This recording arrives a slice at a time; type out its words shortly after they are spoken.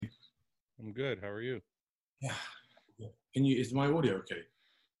I'm good. How are you? Yeah. Can you? Is my audio okay?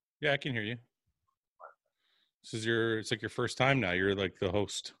 Yeah, I can hear you. It's like your first time now. You're like the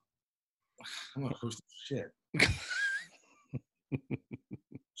host. I'm not hosting shit.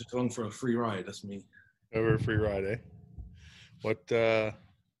 Just along for a free ride. That's me. Over a free ride, eh? What,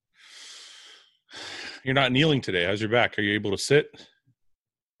 you're not kneeling today. How's your back? Are you able to sit?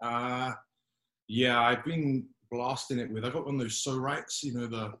 Uh yeah, I've been blasting it with. I got one of those So Rights,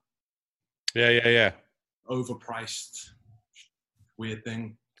 the Yeah. overpriced weird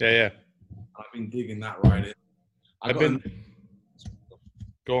thing. Yeah. I've been digging that right in.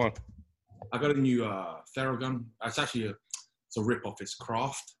 Go on. I got a new Theragun. It's a rip off. It's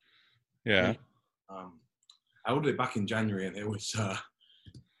Craft. Yeah. I ordered it back in January, and it was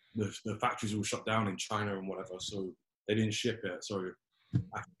the factories all shut down in China and whatever, so they didn't ship it. So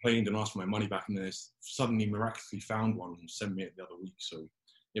I complained and asked for my money back, and then they suddenly miraculously found one and sent me it the other week. So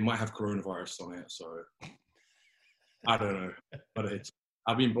it might have coronavirus on it. So I don't know, but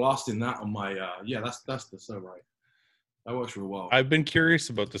I've been blasting that on my that's the So Right. That works real well. I've been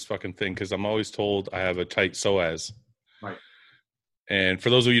curious about this fucking thing because I'm always told I have a tight psoas. Right. And for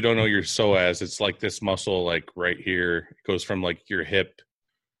those of you who don't know your psoas, it's like this muscle, like right here. It goes from like your hip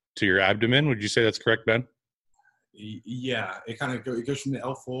to your abdomen. Would you say that's correct, Ben? Yeah, it goes from the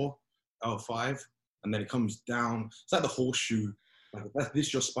L4, L5, and then it comes down. It's like the horseshoe. Like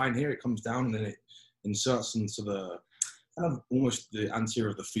this your spine here. It comes down and then it inserts into the kind of almost the anterior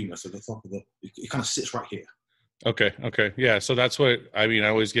of the femur. So the top of it kind of sits right here. Okay. Yeah. So that's what I mean. I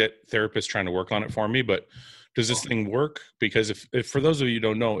always get therapists trying to work on it for me, but does this thing work? Because if for those of you who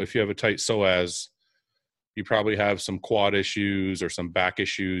don't know, if you have a tight psoas, you probably have some quad issues or some back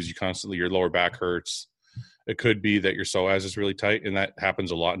issues. Your lower back hurts. It could be that your psoas is really tight, and that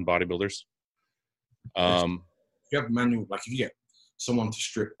happens a lot in bodybuilders. If you have manual, like if you get someone to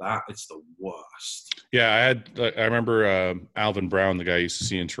strip that, it's the worst. Yeah, I remember Alvin Brown, the guy I used to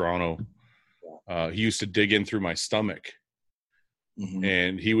see in Toronto. He used to dig in through my stomach,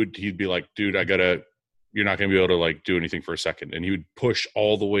 and he'd be like, "Dude, you're not gonna be able to like do anything for a second," and he would push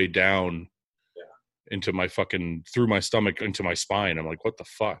all the way down into my through my stomach into my spine. I'm like, what the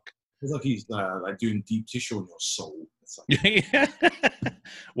fuck? It's like he's like doing deep tissue on your soul. Yeah.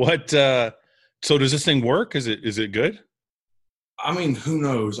 What? So does this thing work? Is it good? I mean, who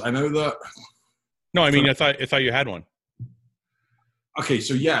knows? I know that. No, I mean, I thought you had one. Okay,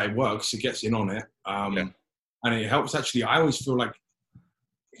 so yeah, it works. It gets in on it, and it helps. Actually, I always feel like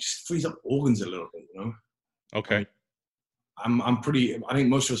it just frees up organs a little bit. Okay. I'm pretty. I think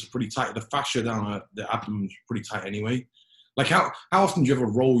most of us are pretty tight. The fascia down the abdomen is pretty tight anyway. Like how often do you ever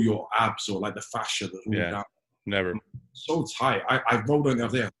roll your abs or like the fascia that's all down? Never. So tight. I rolled on the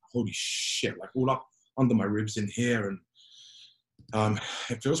other day. Holy shit! Like all up under my ribs in here, and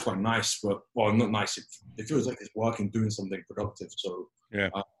it feels quite nice. But not nice. It feels like it's working, doing something productive. So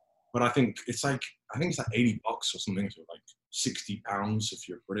but I think it's like $80 or something. So like 60 pounds if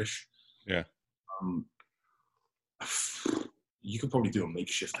you're British. Yeah. You could probably do a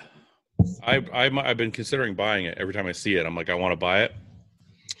makeshift. I've been considering buying it. Every time I see it, I'm like, I want to buy it,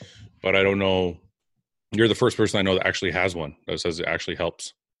 but I don't know. You're the first person I know that actually has one that says it actually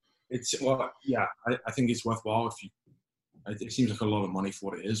helps. I think it's worthwhile it seems like a lot of money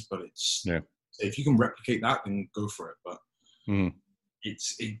for what it is, but if you can replicate that, then go for it. But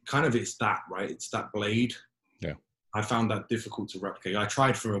it's that, right? It's that blade. Yeah. I found that difficult to replicate. I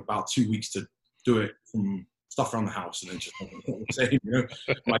tried for about 2 weeks to do it from stuff around the house, and then just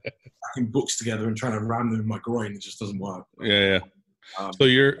like packing books together and trying to ram them in my groin. It just doesn't work. Yeah. So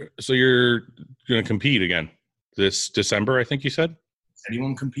you're going to compete again this December, I think you said. Is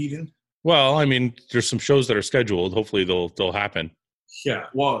anyone competing? Well, I mean, there's some shows that are scheduled. Hopefully they'll happen. Yeah.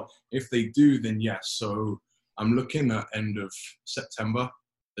 Well, if they do, then yes. So I'm looking at end of September.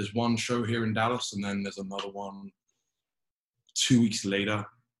 There's one show here in Dallas, and then there's another one 2 weeks later.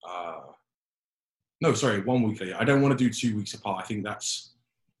 1 week later. I don't want to do 2 weeks apart. I think that's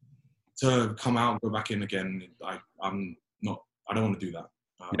to come out and go back in again. I don't want to do that.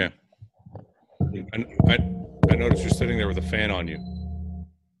 I noticed you're sitting there with a fan on you.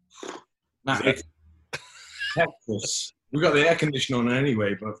 It's Texas. We got the air conditioner on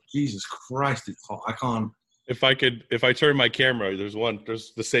anyway, but Jesus Christ, it's hot. I can't. If I turn my camera, there's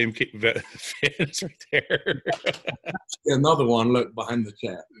the same fans right there. Another one, look, behind the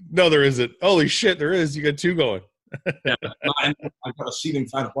chair. No, there isn't. Holy shit, there is. You got two going. Yeah, I've got a ceiling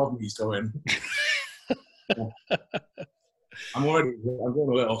fan above me going. I'm going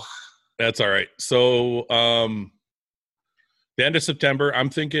a little. That's all right. So, the end of September, I'm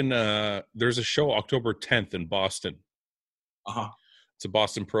thinking there's a show October 10th in Boston. Uh-huh. It's a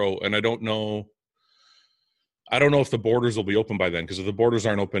Boston Pro, and I don't know if the borders will be open by then, because if the borders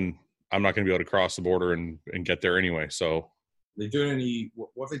aren't open, I'm not going to be able to cross the border and get there anyway. So, are they doing any?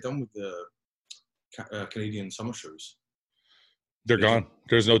 What have they done with the Canadian summer shows? They're gone.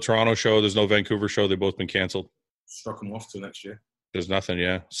 There's no Toronto show. There's no Vancouver show. They've both been canceled. Struck them off till next year. There's nothing.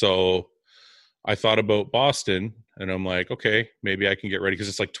 Yeah. So I thought about Boston, and I'm like, okay, maybe I can get ready, because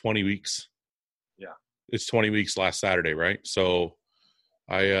it's like 20 weeks. Yeah. It's 20 weeks last Saturday, right? So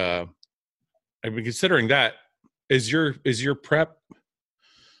I've been considering that. Is your prep?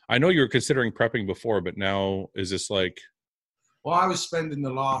 I know you were considering prepping before, but now is this like? Well, I was spending the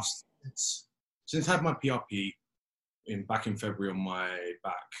last since I had my PRP back in February on my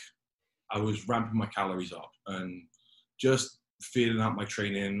back. I was ramping my calories up and just feeling out my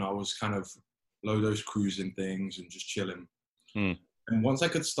training. I was kind of low dose cruising things and just chilling. And once I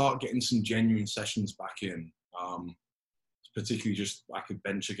could start getting some genuine sessions back in, particularly just I could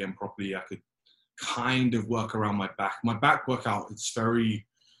bench again properly, I could kind of work around my back. My back workout, it's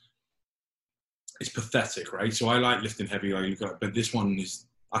pathetic, right? So I like lifting heavy, but this one is,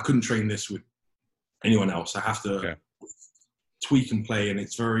 I couldn't train this with anyone else. I have to tweak and play, and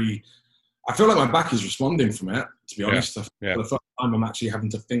it's very, I feel like my back is responding from it, to be honest. For the first time, I'm actually having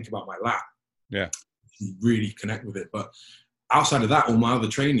to think about my lat. Yeah. Really connect with it. But outside of that, all my other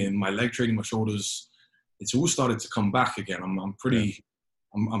training, my leg training, my shoulders, it's all started to come back again. I'm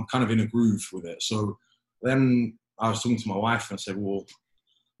kind of in a groove with it. So then I was talking to my wife and I said, well,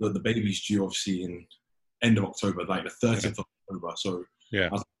 the baby's due obviously in end of October, like the 30th of October. So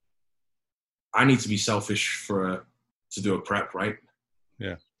I need to be selfish to do a prep, right?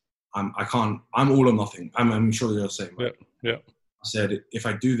 Yeah. I'm all or nothing. I'm sure you're the same. Right? Yeah. I said, if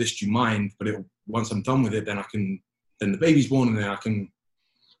I do this, do you mind? But once I'm done with it, then then the baby's born, and then I can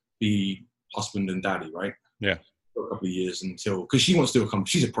be husband and daddy, right? Yeah. For a couple of years because she wants to come.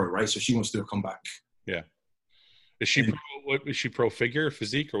 She's a pro, right? So she wants to come back. Yeah. Is she pro figure,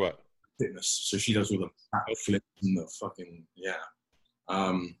 physique, or what? Fitness. So she does all the back flips and the fucking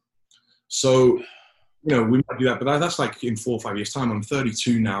so we might do that, but that's like in 4 or 5 years' time. I'm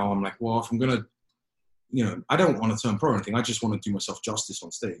 32 now. I'm like, well, if I'm gonna, I don't want to turn pro or anything. I just want to do myself justice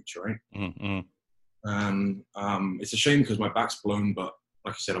on stage, right? Mm-hmm. It's a shame because my back's blown, but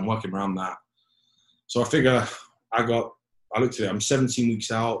like I said, I'm working around that. So I figure I looked at it. I'm 17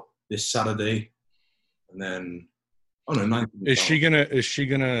 weeks out this Saturday, and then 19 weeks Is she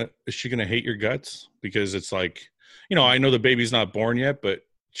gonna hate your guts? Because it's like, I know the baby's not born yet, but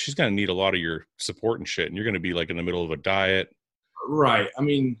she's gonna need a lot of your support and shit, and you're gonna be like in the middle of a diet. Right. I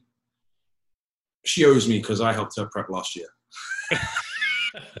mean, she owes me because I helped her prep last year.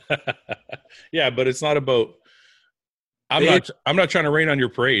 Yeah, but it's not about. I'm not trying to rain on your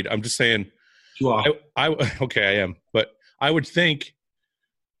parade. I'm just saying. You are. Okay, I am, but I would think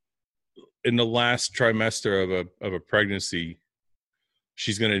in the last trimester of a pregnancy,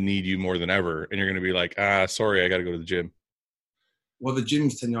 she's going to need you more than ever, and you're going to be like, sorry, I got to go to the gym. Well, the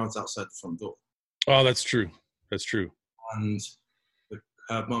gym's 10 yards outside the front door. Oh, that's true. That's true. And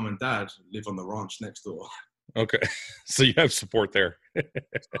her mum and dad live on the ranch next door. Okay, so you have support there.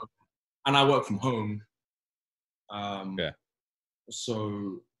 And I work from home. Yeah.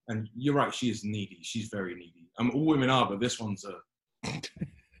 So, and you're right, she is needy. She's very needy. All women are, but this one's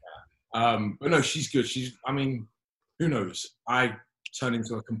but no, she's good. Who knows? I turn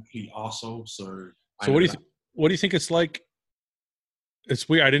into a complete arsehole. So what do you think it's like? It's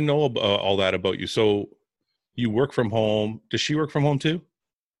weird. I didn't know all that about you. So you work from home. Does she work from home too?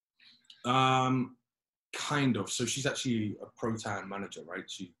 Kind of. So she's actually a pro-tan manager, right?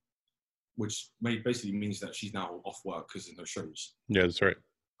 Which basically means that she's now off work because of no shows. Yeah, that's right.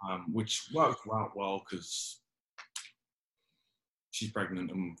 Which worked out well because she's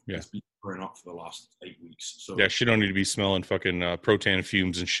pregnant and has been growing up for the last 8 weeks. So yeah, she don't need to be smelling fucking protan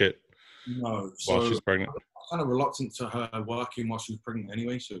fumes and shit. No, while she's pregnant. I was kind of reluctant to her working while she was pregnant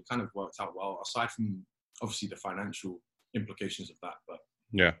anyway, so it kind of worked out well. Aside from obviously the financial implications of that, but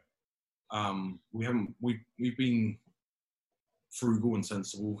yeah, we've been frugal and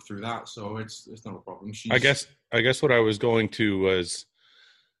sensible through that, so it's not a problem. I guess what I was going to was,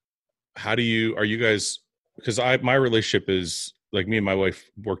 are you guys, because my relationship is like, me and my wife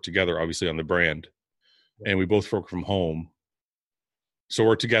work together obviously on the brand, and we both work from home, so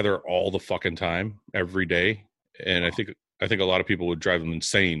we're together all the fucking time every day, and I think a lot of people would drive them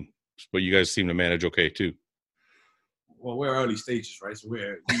insane, but you guys seem to manage okay too. Well, we're early stages, right? So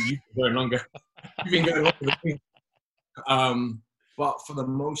you've been going longer. You've been going longer than me. But for the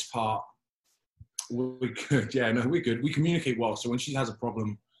most part, we're good. Yeah, no, we're good. We communicate well. So when she has a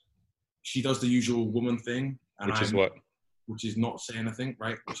problem, she does the usual woman thing. Which is what? which is not say anything,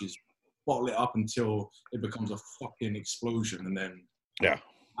 right? Which is bottle it up until it becomes a fucking explosion, and then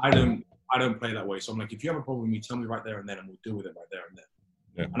I don't play that way. So I'm like, if you have a problem with me, tell me right there and then, and we'll deal with it right there and then.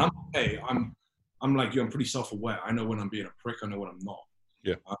 Yeah. And I'm okay. I'm like you. I'm pretty self-aware. I know when I'm being a prick. I know when I'm not.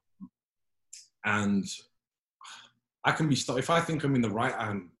 Yeah. And I can be stuck. If I think I'm in the right,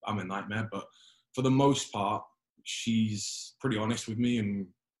 I'm a nightmare. But for the most part, she's pretty honest with me, and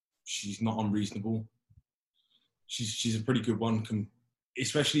she's not unreasonable. She's a pretty good one.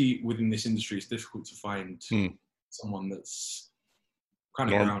 Especially within this industry, it's difficult to find someone that's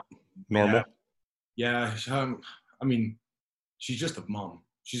kind of normal. Yeah. I mean, she's just a mom.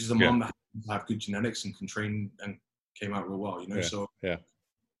 She's just a mom that have good genetics and can train and came out real well, you know. So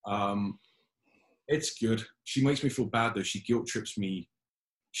it's good. She makes me feel bad though. She guilt trips me.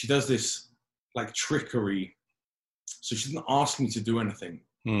 She does this like trickery. So she doesn't ask me to do anything.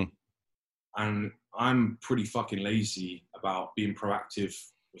 And I'm pretty fucking lazy about being proactive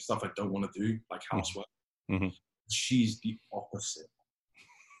with stuff I don't want to do, like housework. She's the opposite.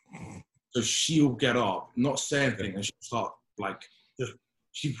 So she'll get up, not say anything, and she'll start like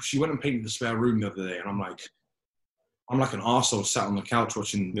she went and painted the spare room the other day, and I'm like an arsehole sat on the couch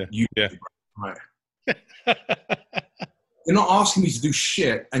watching YouTube. Right. You're not asking me to do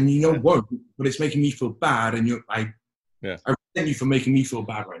shit, and won't, but it's making me feel bad, and I resent you for making me feel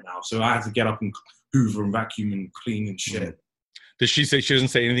bad right now. So I have to get up and hoover and vacuum and clean and shit. Does she say she doesn't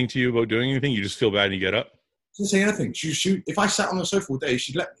say anything to you about doing anything? You just feel bad and you get up? She doesn't say anything. She if I sat on the sofa all day,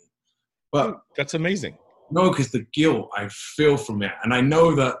 she'd let me. But that's amazing. No, because the guilt I feel from it, and I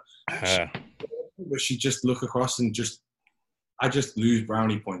know that. But she just look across and I just lose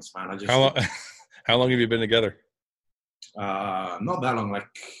brownie points, man. How long have you been together? Not that long. Like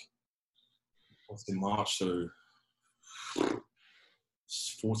what's in March, so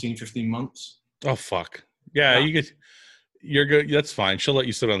 14, 15 months. Oh fuck. Yeah, you're good. That's fine. She'll let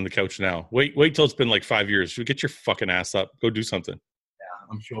you sit on the couch now. Wait till it's been like 5 years. You get your fucking ass up. Go do something.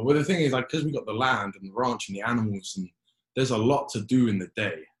 Yeah, I'm sure. Well, the thing is, like, because we got the land and the ranch and the animals, and there's a lot to do in the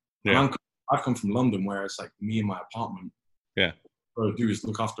day. Yeah. I've come from London, where it's like me and my apartment. Yeah. What I do is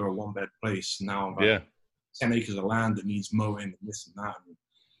look after a one-bed place. Now I've got 10 acres of land that needs mowing and this and that. And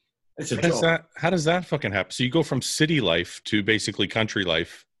it's a job. How does that fucking happen? So you go from city life to basically country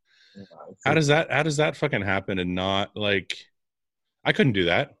life. Yeah, how does that fucking happen? And not like, I couldn't do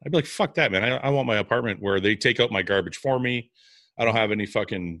that. I'd be like, fuck that, man. I want my apartment where they take out my garbage for me. I don't have any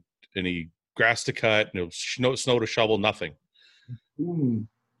grass to cut, snow to shovel, nothing.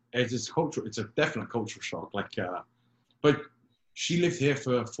 It's cultural. It's a definite cultural shock. Like, but she lived here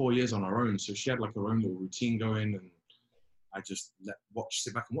for 4 years on her own, so she had like her own little routine going, and I just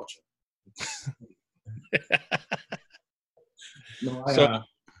sit back and watch it. No,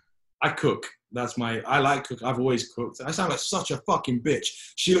 I cook. I like cook. I've always cooked. I sound like such a fucking bitch.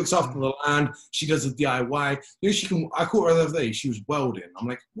 She looks after the land. She does the DIY. I caught her the other day. She was welding. I'm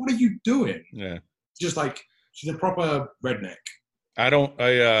like, what are you doing? Yeah. Just like, she's a proper redneck.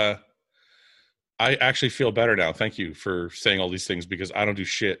 I actually feel better now. Thank you for saying all these things, because I don't do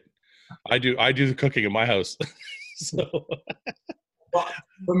shit. I do the cooking in my house. So. But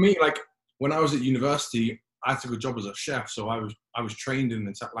for me, like, when I was at university, I took a job as a chef. So I was trained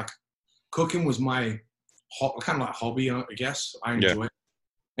in like, cooking was my kind of like hobby, I guess. I enjoy it.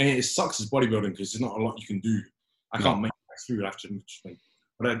 And it sucks as bodybuilding because there's not a lot you can do. I can't make food after.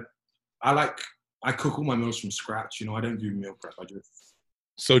 But I cook all my meals from scratch. I don't do meal prep. I do.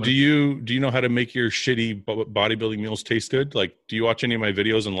 So do you know how to make your shitty bodybuilding meals taste good? Like, do you watch any of my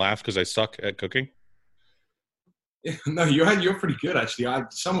videos and laugh because I suck at cooking? No, you're pretty good actually.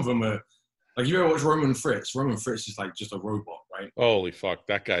 Some of them are like, you ever watch Roman Fritz? Roman Fritz is like just a robot, right? Holy fuck,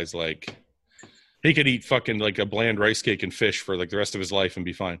 that guy's like, he could eat fucking like a bland rice cake and fish for like the rest of his life and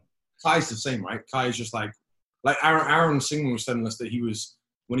be fine. Kai's the same, right? Kai is just like Aaron Singleton was telling us that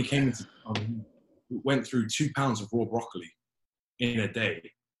when he came into he went through 2 pounds of raw broccoli in a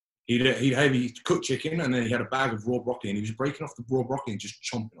day. He'd cooked chicken, and then he had a bag of raw broccoli, and he was breaking off the raw broccoli and just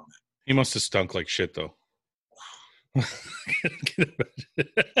chomping on it. He must have stunk like shit, though. He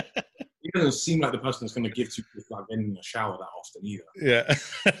doesn't seem like the person that's going to give to like getting in the shower that often either. Yeah.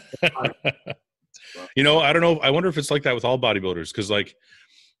 I don't know. I wonder if it's like that with all bodybuilders, because like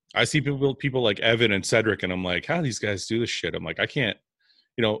I see people like Evan and Cedric, and I'm like, how do these guys do this shit? I'm like, I can't.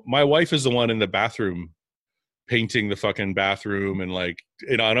 My wife is the one in the bathroom painting the fucking bathroom, and like,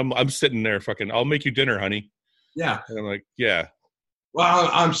 and I'm sitting there fucking, I'll make you dinner, honey. Yeah. And I'm like, yeah. Well,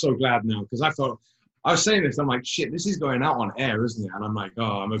 I'm so glad now, because I thought, I was saying this, I'm like, shit, this is going out on air, isn't it? And I'm like,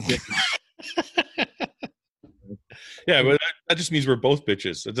 oh, I'm a bitch. Yeah, but that just means we're both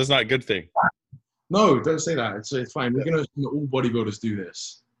bitches. That's not a good thing. No, don't say that. It's fine. We're gonna all bodybuilders do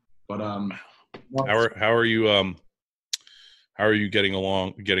this, but how are you getting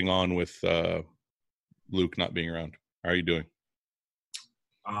on with Luke not being around? How are you doing?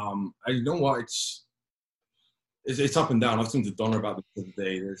 You know what? It's up and down. I was talking to Donna about this the other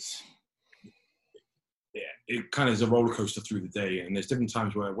day. It kind of is a roller coaster through the day, and there's different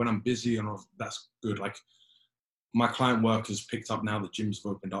times where when I'm busy and that's good. Like my client work has picked up now. The gyms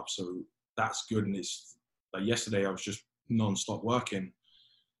have opened up, so that's good. And it's like yesterday I was just non-stop working.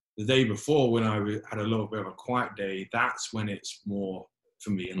 The day before, when I had a little bit of a quiet day, that's when it's more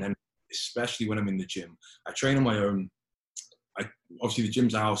for me. And then especially when I'm in the gym, I train on my own. Obviously the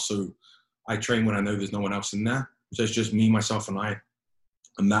gym's a house, so I train when I know there's no one else in there. So it's just me, myself, and I.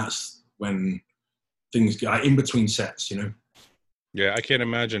 And that's when things get in between sets, you know? Yeah, I can't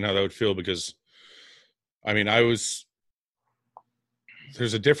imagine how that would feel because, I mean, there's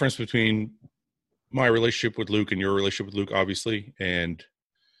a difference between my relationship with Luke and your relationship with Luke, obviously. And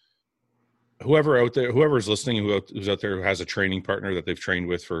whoever's listening, who's out there who has a training partner that they've trained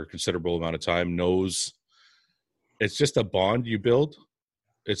with for a considerable amount of time knows it's just a bond you build.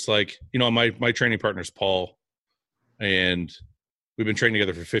 It's like, my training partner's Paul, and we've been training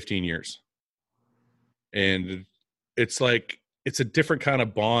together for 15 years. And it's like, it's a different kind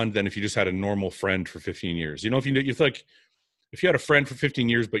of bond than if you just had a normal friend for 15 years. If you had a friend for 15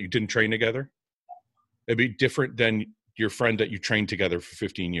 years, but you didn't train together, it'd be different than your friend that you trained together for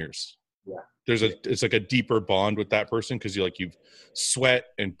 15 years. Yeah. It's like a deeper bond with that person. Cause you've sweat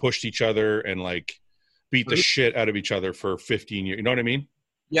and pushed each other and like beat the shit out of each other for 15 years. You know what I mean?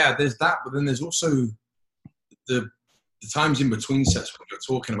 Yeah, there's that. But then there's also the times in between sets when you're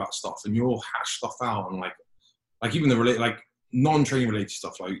talking about stuff and you'll hash stuff out and like even the non-training related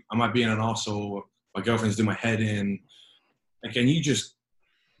stuff. Like, am I being an arsehole? My girlfriend's doing my head in. Like, and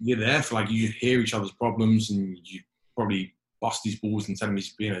you're there for you hear each other's problems and you probably bust these balls and tell him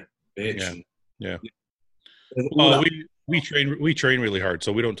he's being a bitch. Yeah. Well, we train really hard,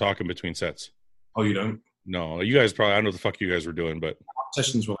 so we don't talk in between sets. Oh, you don't? No, you guys probably, I don't know what the fuck you guys were doing, but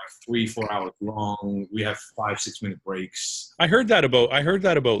sessions were 3-4 hours long. We have 5-6 minute breaks. I heard that about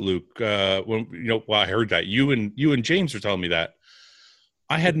Luke. I heard that you and James were telling me that.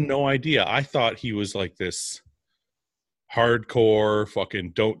 I had no idea. I thought he was like this hardcore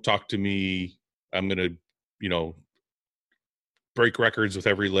fucking don't talk to me. I'm gonna, break records with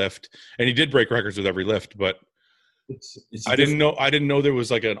every lift, and he did break records with every lift. But I didn't know there was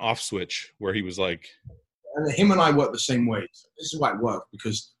like an off switch where he was like. And him and I work the same way. So this is why it worked,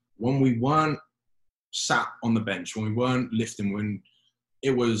 because when we weren't sat on the bench, when we weren't lifting, when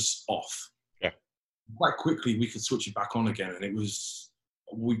it was off, quite quickly we could switch it back on again. And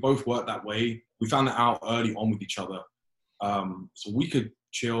we both worked that way. We found that out early on with each other. So we could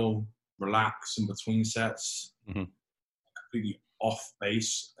chill, relax in between sets, completely off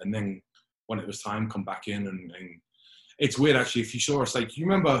base. And then when it was time, come back in. And it's weird, actually, if you saw us, you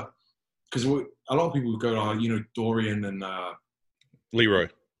remember, because a lot of people would go to, Dorian and Leroy.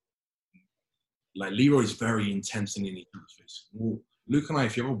 Like Leroy's very intense and in each other's face. Well, Luke and I,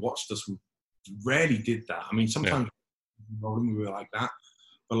 if you ever watched us, we rarely did that. I mean, sometimes we were like that,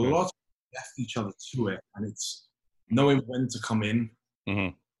 but a lot of left each other to it, and it's knowing when to come in.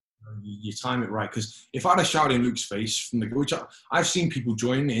 Mm-hmm. You time it right, because if I'd have shouted in Luke's face from the go, I've seen people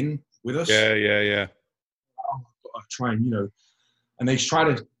join in with us. Yeah. I try and and they try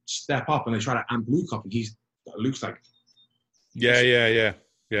to step up and they try to amp Luke up, and Luke's like, yeah.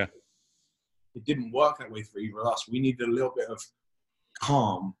 It didn't work that way for either of us. We needed a little bit of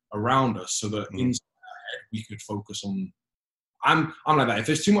calm around us so that inside our head we could focus on. I'm like that. If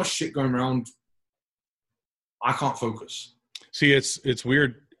there's too much shit going around, I can't focus. See, it's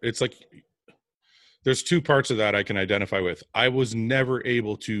weird. It's like there's two parts of that I can identify with. I was never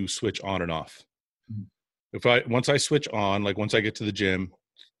able to switch on and off. Once I switch on, once I get to the gym,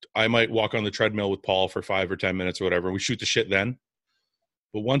 I might walk on the treadmill with Paul for 5 or 10 minutes or whatever. We shoot the shit then.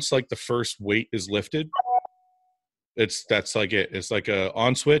 But once the first weight is lifted, that's like it. It's like a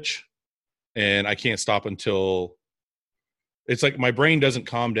on switch, and I can't stop until it's like my brain doesn't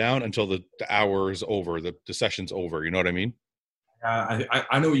calm down until the hour is over, the session's over. You know what I mean?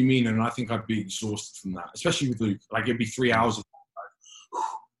 I know what you mean, and I think I'd be exhausted from that, especially with Luke. It'd be 3 hours of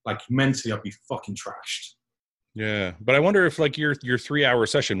mentally I'd be fucking trashed. Yeah, but I wonder if your 3-hour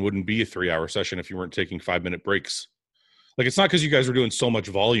session wouldn't be a 3-hour session if you weren't taking 5-minute breaks. It's not because you guys were doing so much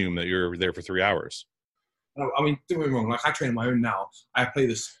volume that you're there for 3 hours. No, I mean, don't get me wrong. I train on my own now. I apply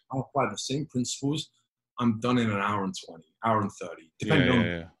the same principles. I'm done in an hour and 20, hour and 30, depending on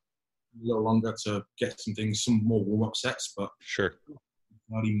a little longer to get some more warm-up sets, but sure,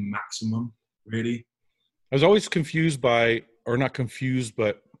 30 maximum. Really? I was always confused by, or not confused,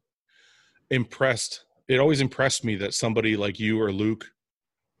 but impressed. It always impressed me that somebody like you or Luke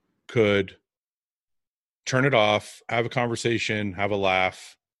could turn it off, have a conversation, have a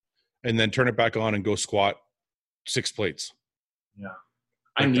laugh, and then turn it back on and go squat 6 plates.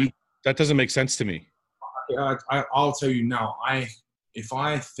 Yeah. That doesn't make sense to me. I'll tell you now, if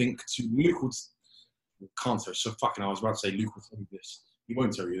I think to Luke would can't tell, so fucking I was about to say Luke will tell you this. He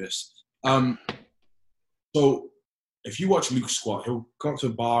won't tell you this. So if you watch Luke squat, he'll go up to a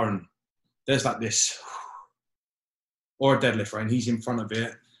bar and there's like this, or a deadlift, right? And he's in front of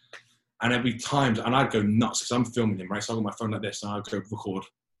it. And every time, and I'd go nuts because I'm filming him, right? So I got my phone like this and I'd go record.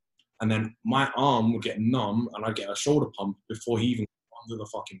 And then my arm would get numb and I'd get a shoulder pump before he even got under the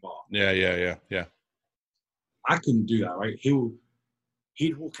fucking bar. Yeah. I couldn't do that, right?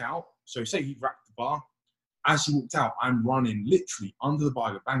 He'd walk out. So say he'd rack the bar. As he walked out, I'm running literally under the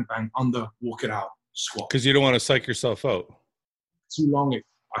bar, bang, bang, under, walk it out, squat. Because you don't want to psych yourself out. Too long,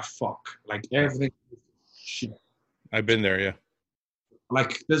 I fuck. Like everything, shit. I've been there, yeah.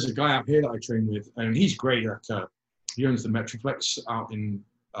 Like there's a guy out here that I train with, and he's great. He owns the Metroflex out in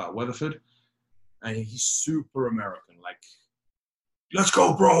Weatherford, and he's super American. Like, let's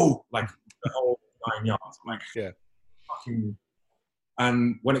go, bro! Like the whole 9 yards. Like, yeah. Fucking.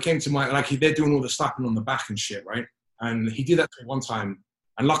 And when it came to they're doing all the slapping on the back and shit, right? And he did that to me one time,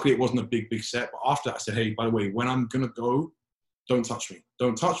 and luckily it wasn't a big set. But after that, I said, hey, by the way, when I'm gonna go, don't touch me.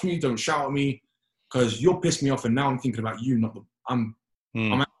 Don't touch me. Don't shout at me, because you'll piss me off. And now I'm thinking about you, not the.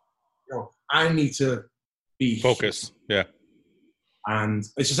 I need to be focus. Yeah. And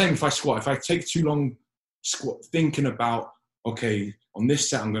it's the same if I squat. If I take too long thinking about, okay, on this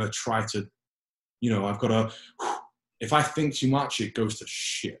set, I'm going to try to, I've got to, if I think too much, it goes to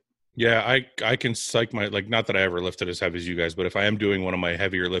shit. Yeah. I can psych not that I ever lifted as heavy as you guys, but if I am doing one of my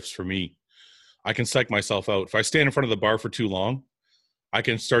heavier lifts for me, I can psych myself out. If I stand in front of the bar for too long, I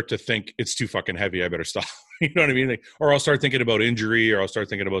can start to think it's too fucking heavy. I better stop. You know what I mean? Or I'll start thinking about injury, or I'll start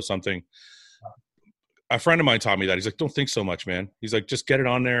thinking about something. A friend of mine taught me that. He's like, don't think so much, man. He's like, just get it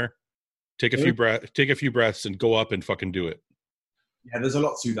on there, take a few breaths and go up and fucking do it. Yeah, there's a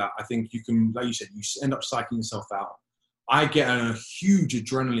lot to that. I think you can, like you said, you end up psyching yourself out. I get a huge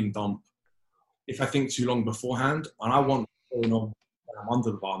adrenaline dump if I think too long beforehand, and I want going on when I'm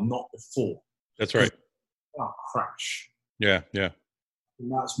under the bar, not before. That's right. I'll crash. Yeah.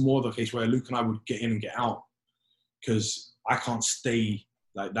 And that's more the case where Luke and I would get in and get out, because I can't stay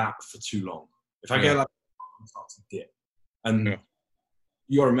like that for too long. If I get like, I start to dip. And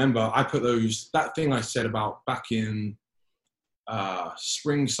you remember, I put that thing I said about back in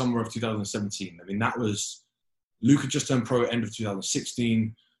spring, summer of 2017. I mean, that was, Luke had just turned pro at end of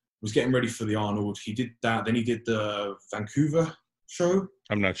 2016, was getting ready for the Arnold. He did that. Then he did the Vancouver show.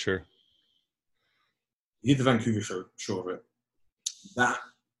 I'm not sure. He did the Vancouver show of it. That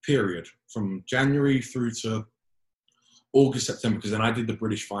period from January through to August, September, because then I did the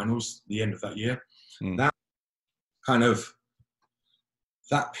British finals the end of that year.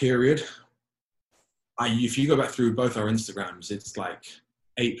 That period, if you go back through both our Instagrams, it's like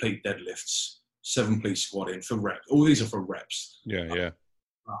 8 plate deadlifts, 7 plate squatting for reps. All these are for reps. Yeah.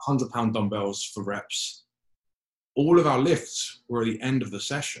 100-pound dumbbells for reps. All of our lifts were at the end of the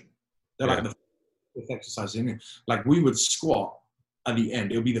session. They're like the fifth exercise in it. Like we would squat at the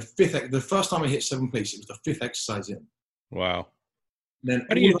end. It would be the first time I hit 7 plates, it was the 5th exercise in. Wow. Then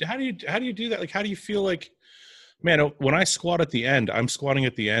how do you do that? Like, how do you feel like, man, when I squat at the end, I'm squatting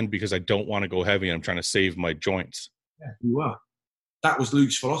at the end because I don't want to go heavy and I'm trying to save my joints. Yeah, you were. That was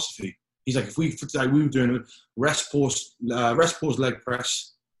Luke's philosophy. He's like, we were doing rest pause leg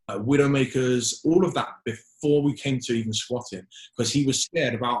press, Widowmakers, all of that before we came to even squatting, because he was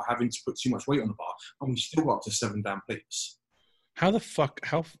scared about having to put too much weight on the bar, and we still got up to 7 damn plates.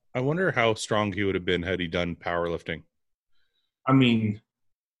 I wonder how strong he would have been had he done powerlifting. I mean,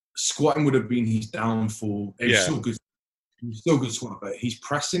 squatting would have been his downfall. He's still good. He's still good squat, but he's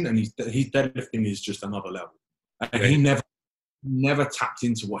pressing and his deadlifting is just another level. And he never tapped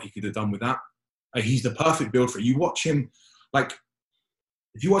into what he could have done with that. He's the perfect build for it. You watch him, like,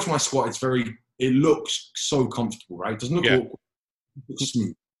 if you watch my squat, it looks so comfortable, right? It doesn't look awkward. It looks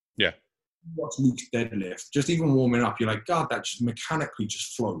smooth. Yeah. Watch Luke's deadlift, just even warming up, you're like, God, that just mechanically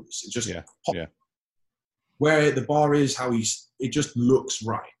just flows. It just pops. Yeah. Where the bar is, it just looks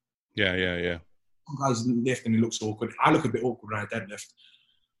right. Yeah. Some guys lift and it looks awkward. I look a bit awkward when I deadlift.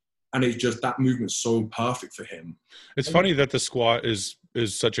 And it's just, that movement's so perfect for him. It's funny that the squat is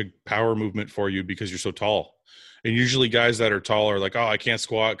such a power movement for you because you're so tall. And usually guys that are tall are like, oh, I can't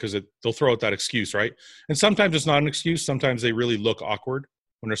squat, because they'll throw out that excuse, right? And sometimes it's not an excuse. Sometimes they really look awkward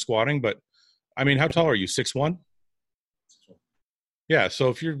when they're squatting. But I mean, how tall are you? 6'1"? Yeah. So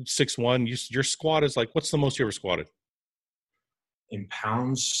if you're 6'1", your squat is like, what's the most you ever squatted? In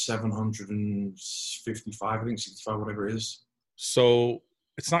pounds, 755, I think, 65, whatever it is. So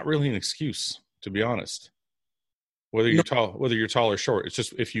it's not really an excuse, to be honest. Whether you're tall or short, it's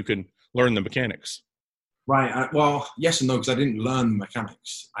just if you can learn the mechanics. Right. Well, yes and no, because I didn't learn the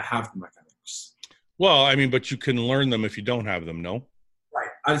mechanics. I have the mechanics. Well, I mean, but you can learn them if you don't have them, no? Right.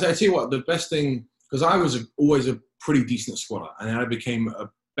 I tell you what, the best thing, because I was always a pretty decent squatter, and then I became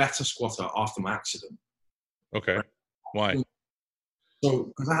a better squatter after my accident. Okay. Right? Why?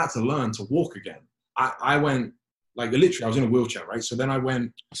 So, because I had to learn to walk again. I went, like, literally, I was in a wheelchair, right? So then I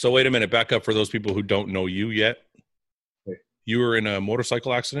went. So wait a minute, back up for those people who don't know you yet. Okay. You were in a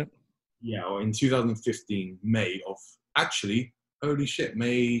motorcycle accident? Yeah, well, in 2015, May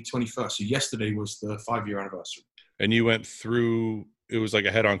 21st. So yesterday was the 5-year anniversary. And you went through, it was like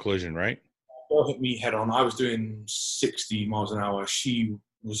a head-on collision, right? Girl hit me head on. I was doing 60 miles an hour. She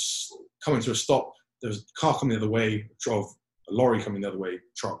was coming to a stop. There was a car coming the other way, a lorry coming the other way,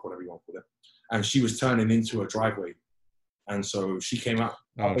 truck, whatever you want to call it. And she was turning into a driveway. And so she came out.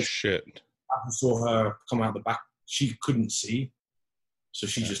 Oh, shit. I saw her come out the back. She couldn't see. So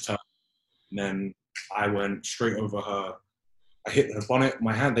she just turned. And then I went straight over her. I hit her bonnet.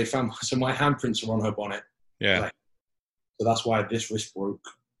 My hand, so my handprints are on her bonnet. Yeah. So that's why this wrist broke.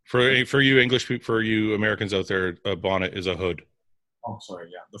 For you English people, for you Americans out there, a bonnet is a hood. Oh, sorry,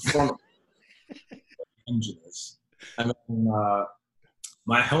 yeah. The front engine is. And then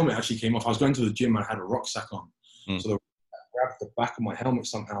my helmet actually came off. I was going to the gym and I had a rucksack on. So I grabbed the back of my helmet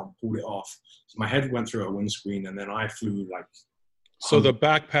somehow and pulled it off. So my head went through a windscreen and then I flew like... So the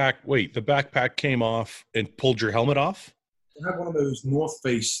backpack came off and pulled your helmet off? I had one of those North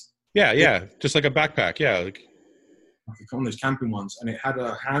Face... Yeah, just like a backpack, yeah. Like one of those camping ones, and it had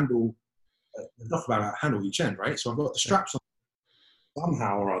a handle, enough about a handle each end, right? So I've got the straps on.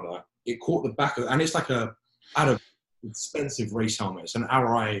 Somehow or other, it caught the back of, and it's like I had an expensive race helmet. It's an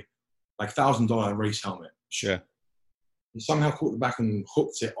RI, like $1,000 race helmet. Yeah. It somehow caught the back and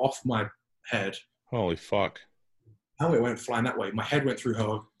hooked it off my head. Holy fuck. Helmet went flying that way. My head went through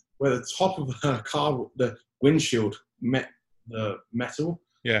her, where the top of her car, the windshield met the metal.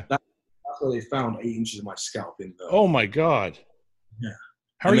 Yeah. That's where they found 8 inches of my scalp in the... Oh my God. Yeah.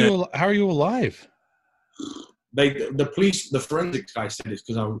 How are you alive? The forensic guy said it's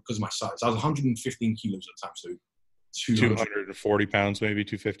because of my size. I was 115 kilos at the time, so 240 pounds, maybe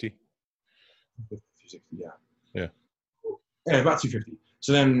 250. Yeah. Yeah. Yeah, about 250.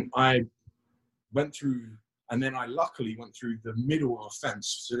 So then I went through, and then I luckily went through the middle of a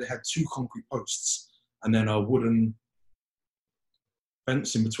fence. So they had 2 concrete posts and then a wooden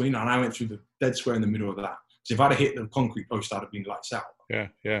fence in between, and I went through the dead square in the middle of that. So if I'd have hit the concrete post, I'd have been lights out. Yeah.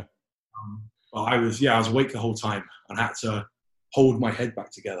 But I was awake the whole time and had to hold my head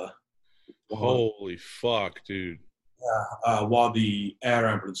back together. Holy fuck, dude. While the air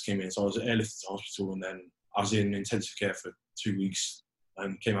ambulance came in. So I was airlifted to hospital, and then I was in intensive care for 2 weeks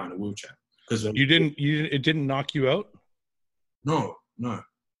and came out in a wheelchair. Because it didn't knock you out? No. Oh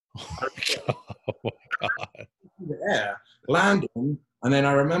my God. The air landing, and then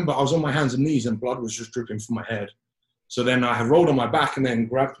I remember I was on my hands and knees and blood was just dripping from my head. So then I had rolled on my back and then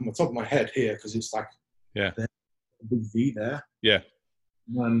grabbed on the top of my head here because it's like a big V there. Yeah.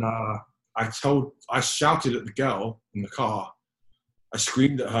 And I shouted at the girl in the car. I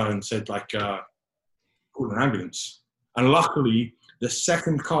screamed at her and said call an ambulance. And luckily, the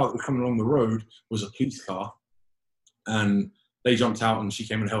second car that was coming along the road was a police car, and they jumped out and she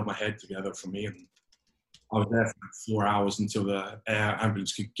came and held my head together for me. And I was there for 4 hours until the air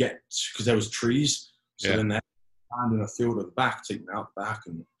ambulance could get, because there was trees. So then they found in a field at the back, taking me out the back.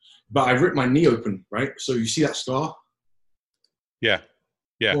 But I ripped my knee open, right? So you see that scar? Yeah.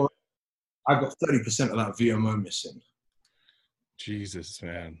 Well, I've got 30% of that VMO missing. Jesus,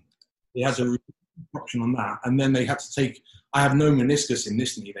 man. They had a reconstruction on that. And then they had to I have no meniscus in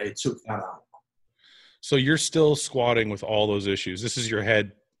this knee. They took that out. So you're still squatting with all those issues. This is your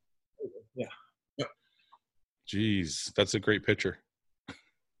head. Yeah. Yep. Jeez, that's a great picture.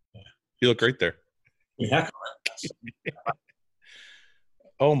 You look great there. Yeah.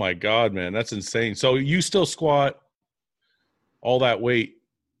 Oh my God, man, that's insane. So you still squat all that weight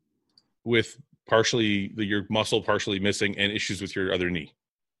with partially your muscle partially missing and issues with your other knee.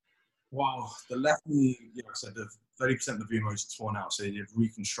 Wow, the left knee, like I said, the 30% of the VMO is torn out, so they did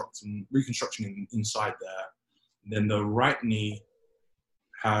reconstruction inside there. And then the right knee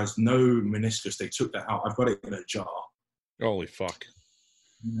has no meniscus. They took that out. I've got it in a jar. Holy fuck.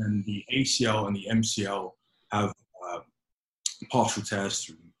 And then the ACL and the MCL have partial tears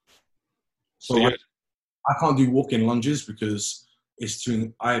through So I can't do walk-in lunges because it's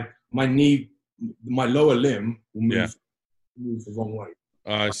too. My knee, my lower limb will move the wrong way.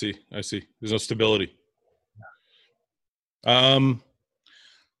 I see. There's no stability.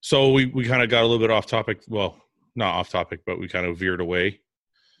 So we kind of got a little bit off topic. Well, not off topic, but we kind of veered away.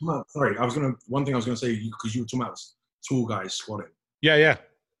 No, sorry, one thing I was gonna say, because you were talking about tall guys squatting. Yeah.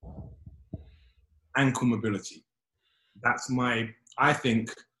 Ankle mobility. I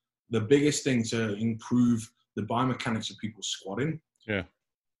think the biggest thing to improve the biomechanics of people squatting. Yeah.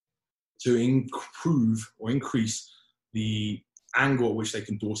 To improve or increase the angle at which they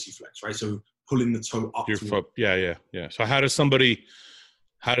can dorsiflex, right? So pulling the toe up. Your foot. Yeah. So how does somebody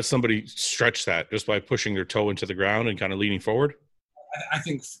stretch that? Just by pushing their toe into the ground and kind of leaning forward? I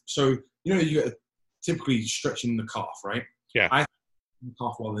think so. You get typically stretching the calf, right? Yeah. I think the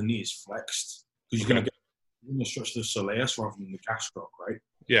calf while the knee is flexed because you're going to stretch the soleus rather than the gastroc, right?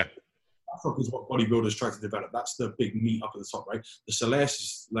 Yeah. Gastroc is what bodybuilders try to develop. That's the big meat up at the top, right? The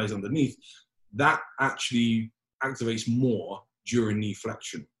soleus lays underneath. That actually activates more during knee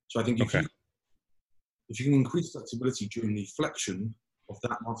flexion. So I think if you can increase flexibility during the flexion of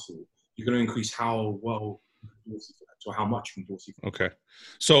that muscle, you're going to increase how well you can dorsiflex or how much you can dorsiflex. Okay.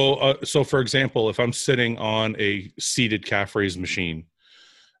 So for example, if I'm sitting on a seated calf raise machine,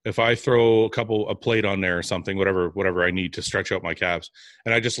 if I throw a plate on there or something, whatever I need to stretch out my calves,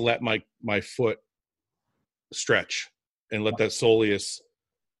 and I just let my foot stretch and let that soleus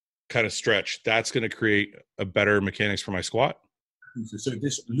kind of stretch, that's going to create a better mechanics for my squat. So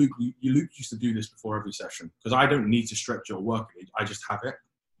Luke used to do this before every session because I don't need to stretch or work it. I just have it.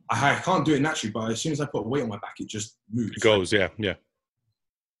 I can't do it naturally, but as soon as I put a weight on my back, it just moves. It goes, yeah.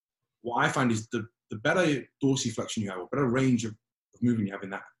 What I find is the better dorsiflexion you have, or better range of movement you have in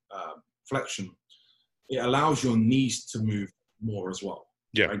that flexion, it allows your knees to move more as well.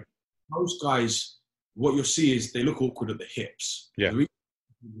 Yeah. Right? Most guys, what you'll see is they look awkward at the hips. Yeah. The reason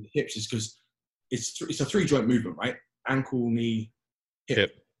the hips is because it's a 3-joint movement, right? Ankle, knee,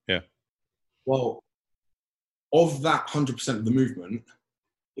 hip. Yeah. Well, of that 100% of the movement,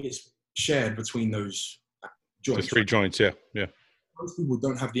 it's shared between those joints. The 3 joints, yeah. Most people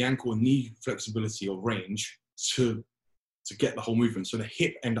don't have the ankle and knee flexibility or range to get the whole movement. So the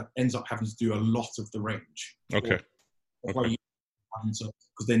hip ends up having to do a lot of the range. Okay. Because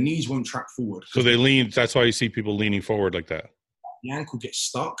their knees won't track forward. So they lean. That's why you see people leaning forward like that. The ankle gets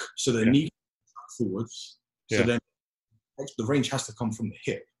stuck, so their knee track forwards. So then the range has to come from the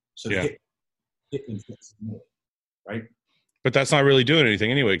hip. So the hip inflexes more, right? But that's not really doing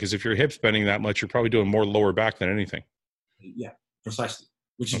anything anyway, because if your hip's bending that much, you're probably doing more lower back than anything. Yeah, precisely.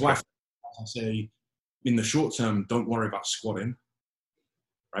 Which is why I say, in the short term, don't worry about squatting,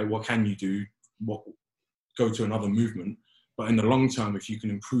 right? What can you do? Go to another movement. But in the long term, if you can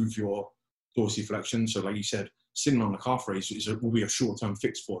improve your dorsiflexion, so like you said, sitting on the calf raise will be a short-term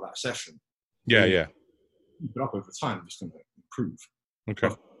fix for that session. Yeah. Keep it up over time, it's going to improve. Okay.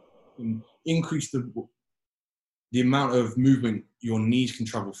 Increase the amount of movement your knees can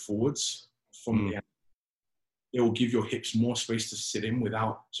travel forwards from the end. It will give your hips more space to sit in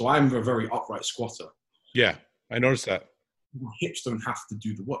without. So I'm a very upright squatter. Yeah, I noticed that. Your hips don't have to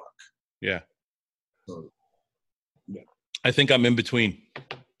do the work. Yeah. So, yeah. I think I'm in between.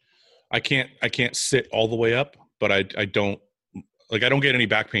 I can't sit all the way up, but I don't get any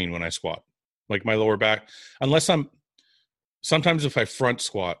back pain when I squat. Like my lower back, sometimes if I front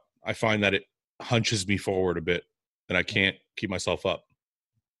squat, I find that it hunches me forward a bit and I can't keep myself up.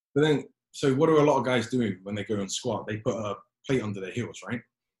 But then, so what are a lot of guys doing when they go and squat? They put a plate under their heels, right?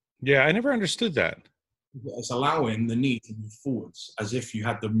 Yeah, I never understood that. It's allowing the knee to move forwards as if you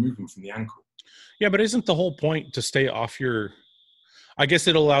had the movement from the ankle. Yeah, but isn't the whole point to stay off your? I guess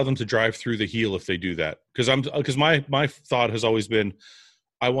it'll allow them to drive through the heel if they do that. Because my thought has always been,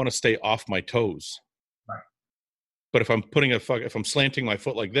 I want to stay off my toes. Right. But if I'm slanting my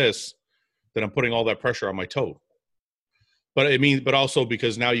foot like this, then I'm putting all that pressure on my toe. But also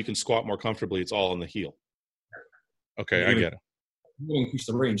because now you can squat more comfortably, it's all on the heel. Okay, I get it. You're going to increase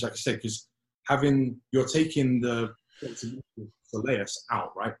the range, like I said, because you're taking the soleus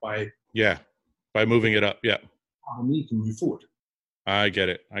out, right? By moving it up, yeah. The knee can move forward. I get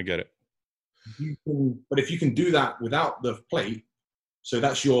it. But if you can do that without the plate, so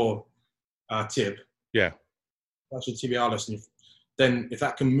that's your tib. Yeah. That's your tibialis. And then if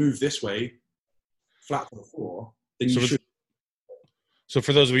that can move this way, flat to the floor, then you should. So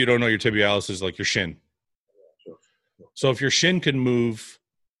for those of you who don't know, your tibialis is like your shin. Sure. So if your shin can move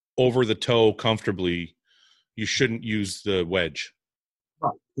over the toe comfortably, you shouldn't use the wedge.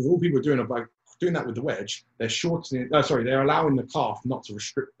 Right. Because all people are doing by doing that with the wedge, they're shortening. They're allowing the calf not to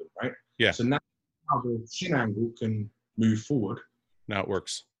restrict them, right? Yeah. So now the shin angle can move forward. Now it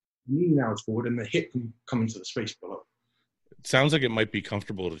works. The knee now is forward, and the hip can come into the space below. It sounds like it might be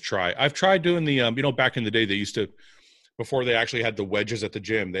comfortable to try. I've tried doing the, back in the day, they used to, before they actually had the wedges at the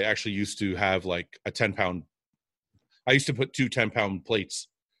gym, they actually used to have like a 10-pound. I used to put 2 10-pound plates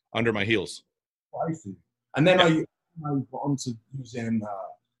under my heels. Oh, I see. And then I got onto using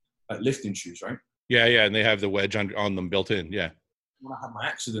lifting shoes, right? Yeah, and they have the wedge on them built in. Yeah. When I had my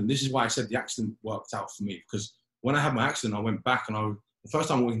accident, this is why I said the accident worked out for me, because when I had my accident, I went back and the first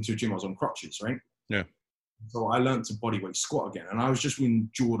time I walked into a gym, I was on crutches, right? Yeah. So I learned to bodyweight squat again, and I was just in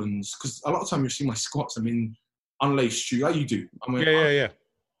Jordans, because a lot of time you see my squats, I'm in unlaced shoes, like you do. Yeah.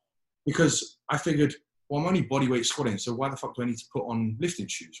 Because I figured, well, I'm only bodyweight squatting, so why the fuck do I need to put on lifting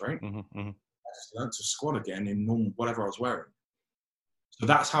shoes, right? Mm-hmm. I just learned to squat again in normal, whatever I was wearing. So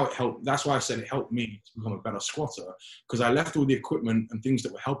that's how it helped. That's why I said it helped me to become a better squatter, because I left all the equipment and things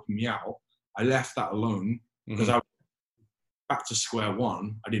that were helping me out. I left that alone because I was back to square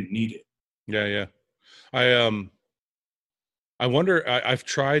one. I didn't need it. Yeah. I wonder. I've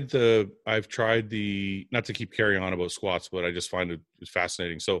tried the. Not to keep carrying on about squats, but I just find it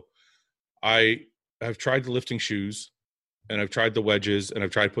fascinating. So, I've tried the lifting shoes, and I've tried the wedges, and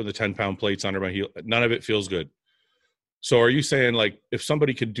I've tried putting the 10-pound plates under my heel. None of it feels good. So, are you saying like if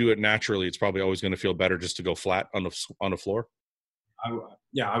somebody could do it naturally, it's probably always going to feel better just to go flat on the floor? I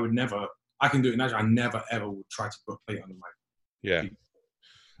would never. I can do it naturally. I never ever would try to put a plate under my. Yeah.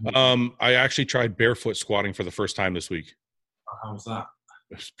 I actually tried barefoot squatting for the first time this week. How was that?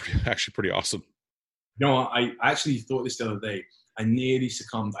 It was actually pretty awesome. You know, I actually thought this the other day. I nearly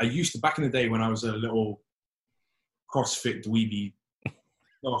succumbed. I used to, back in the day when I was a little CrossFit dweeby.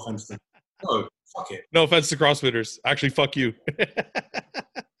 No offense to. No, fuck it. No offense to CrossFitters. Actually, fuck you.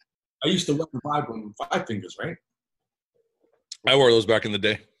 I used to wear the Vibram 5 fingers, right? I wore those back in the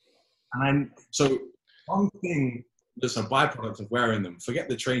day. And so one thing that's a byproduct of wearing them, forget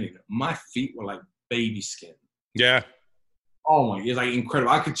the training, my feet were like baby skin. Yeah. Oh my, it's like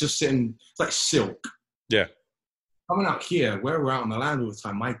incredible. I could just sit in, it's like silk. Yeah. Coming out here, where we're out on the land all the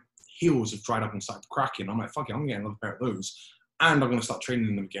time, my heels have dried up and started cracking. I'm like, fuck it, I'm getting another pair of those. And I'm going to start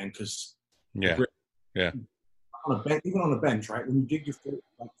training them again because... Yeah. Even on a bench, right? When you dig your foot,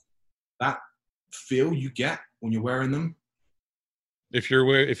 like that feel you get when you're wearing them. If you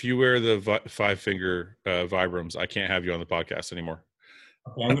wear the 5-finger Vibrams, I can't have you on the podcast anymore.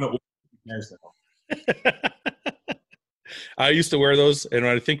 Okay, I'm going to... I used to wear those, and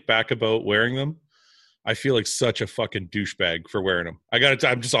when I think back about wearing them, I feel like such a fucking douchebag for wearing them.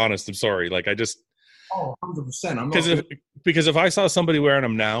 I'm just honest. I'm sorry. Like I just... Oh, 100%. Because if I saw somebody wearing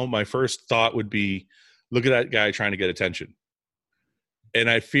them now, my first thought would be, look at that guy trying to get attention. And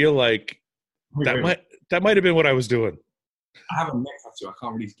I feel like that might have been what I was doing. I have a neck tattoo. I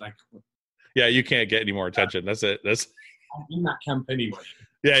can't really like... Yeah, you can't get any more attention. That's it. I'm in that camp anyway.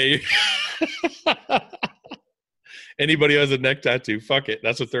 Yeah. Anybody who has a neck tattoo, fuck it.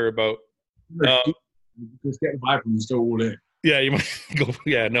 That's what they're about. Just get the vibe and just go all in. Yeah, you might go.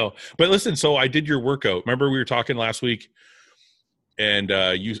 Yeah, no. But listen, so I did your workout. Remember we were talking last week, and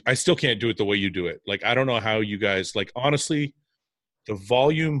I still can't do it the way you do it. Like I don't know how you guys, like honestly, the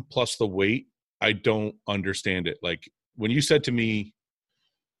volume plus the weight, I don't understand it. Like when you said to me,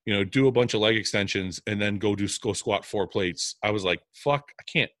 do a bunch of leg extensions and then go squat 4 plates, I was like, fuck, I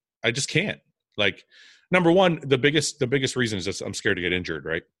can't. I just can't. Like number one, the biggest reason is just I'm scared to get injured,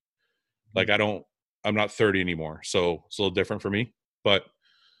 right? Like I'm not 30 anymore, so it's a little different for me. But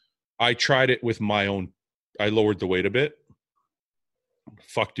I tried it with my own. I lowered the weight a bit.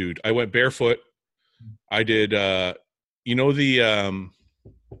 Fuck, dude. I went barefoot. I did, the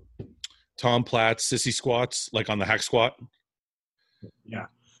Tom Platz sissy squats, like on the hack squat. Yeah.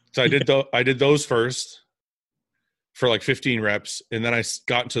 So I did those first for like 15 reps, and then I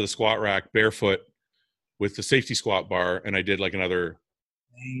got into the squat rack barefoot with the safety squat bar, and I did like another.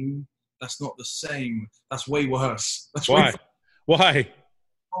 That's not the same. That's way worse. That's why? Why?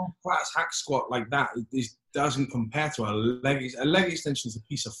 Tom Platz hack squat like that, it doesn't compare to a leg. A leg extension is a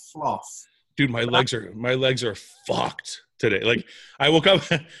piece of fluff. Dude, my legs are fucked today. Like I woke up,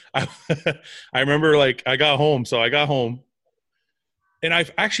 I remember like I got home. And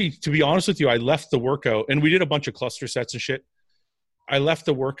I've actually, to be honest with you, I left the workout and we did a bunch of cluster sets and shit. I left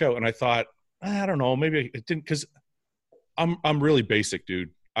the workout and I thought, I don't know, maybe it didn't, because I'm really basic,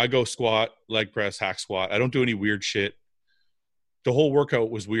 dude. I go squat, leg press, hack squat. I don't do any weird shit. The whole workout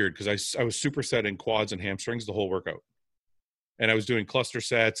was weird because I was superset in quads and hamstrings the whole workout. And I was doing cluster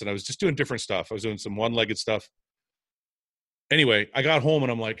sets and I was just doing different stuff. I was doing some one-legged stuff. Anyway, I got home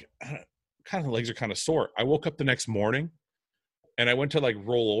and I'm like, kind of legs are kind of sore. I woke up the next morning and I went to like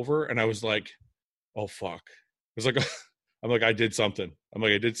roll over, and I was like, oh fuck. It was like, I'm like, I did something.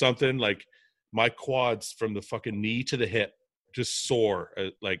 I did something. Like my quads from the fucking knee to the hip just sore.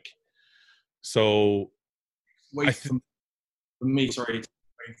 Like, so. Wait, for me, sorry,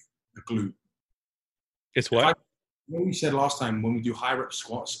 the glute. It's what? What we said last time, when we do high rep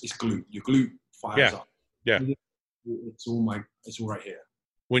squats, it's glute. Your glute fires up. Yeah. It's all right here.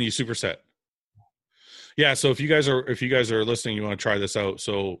 When you superset. Yeah. So if you guys are listening, you want to try this out.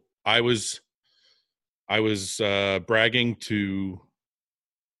 So I was bragging to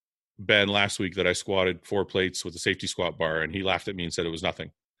Ben last week that I squatted 4 plates with a safety squat bar, and he laughed at me and said it was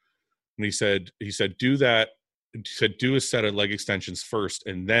nothing. And he said, do that. He said, do a set of leg extensions first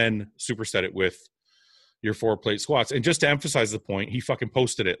and then superset it with your 4 plate squats. And just to emphasize the point, he fucking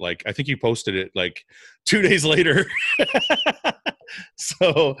posted it. Like, I think he posted it like 2 days later.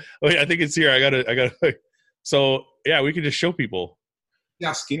 So wait, I think it's here. I gotta. So yeah, we can just show people. See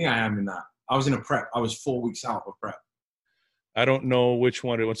how skinny I am in that. I was in a prep. I was 4 weeks out of a prep. I don't know which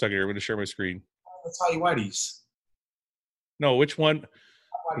one. 1 second here. I'm going to share my screen. That's how you whiteys. No, which one?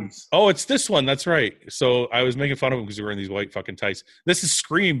 Whiteys. Oh, it's this one. That's right. So I was making fun of him because he was wearing these white fucking tights. This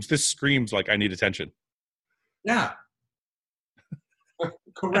screams like I need attention. Yeah.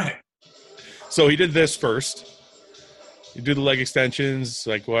 Correct. So he did this first. You do the leg extensions,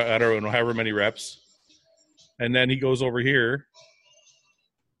 like I don't know, however many reps. And then he goes over here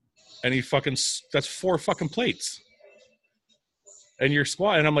and that's 4 fucking plates. And you're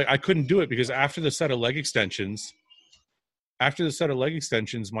squatting. And I'm like, I couldn't do it because after the set of leg extensions,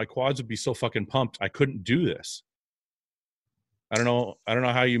 my quads would be so fucking pumped. I couldn't do this. I don't know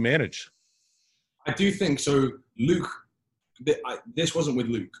how you manage. I do think so. Luke, this wasn't with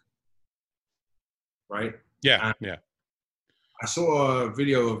Luke, right? Yeah, yeah. I saw a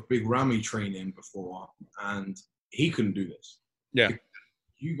video of Big Ramy training before, and he couldn't do this. Yeah.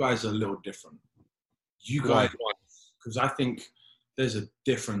 You guys are a little different. You guys, because I think there's a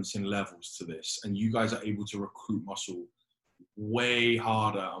difference in levels to this, and you guys are able to recruit muscle way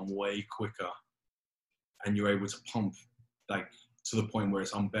harder and way quicker, and you're able to pump like to the point where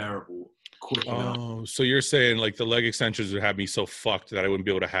it's unbearable quick enough. Oh, so you're saying like the leg extensions would have me so fucked that I wouldn't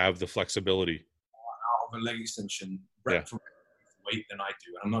be able to have the flexibility out of a leg extension rep for weight than I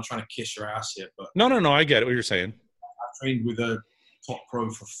do. And I'm not trying to kiss your ass here, but no, I get it what you're saying. I trained with a top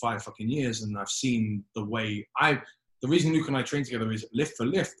pro for 5 fucking years, and I've seen the way the reason Luke and I train together is lift for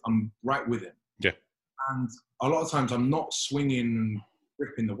lift, I'm right with him. Yeah. And a lot of times I'm not swinging,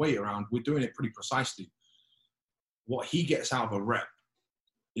 ripping the weight around. We're doing it pretty precisely. What he gets out of a rep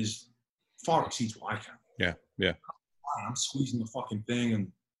is far exceeds what I can. Yeah, yeah. I'm squeezing the fucking thing,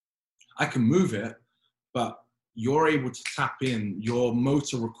 and I can move it, but you're able to tap in. Your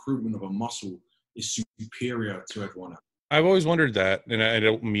motor recruitment of a muscle is superior to everyone else. I've always wondered that, and I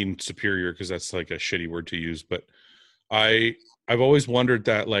don't mean superior because that's like a shitty word to use, but I've always wondered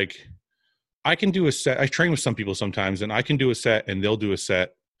that, like, I can do a set. I train with some people sometimes, and I can do a set, and they'll do a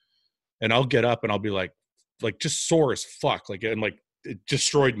set, and I'll get up and I'll be like just sore as fuck, like, and like it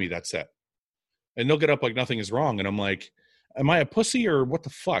destroyed me that set, and they'll get up like nothing is wrong, and I'm like, am I a pussy or what the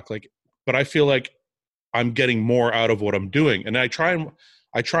fuck? Like, but I feel like I'm getting more out of what I'm doing, and I try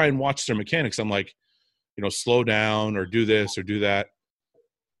and watch their mechanics. I'm like, slow down or do this or do that.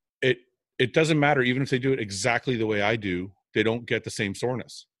 It doesn't matter. Even if they do it exactly the way I do, they don't get the same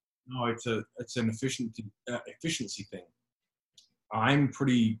soreness. No, it's an efficiency thing. I'm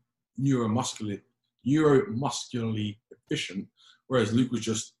pretty neuromuscularly efficient, whereas Luke was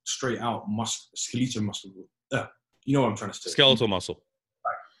just straight out skeletal muscle. You know what I'm trying to say? Skeletal muscle.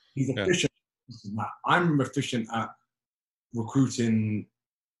 Right. He's efficient. Yeah. I'm efficient at recruiting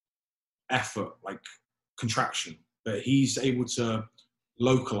effort, like contraction, but he's able to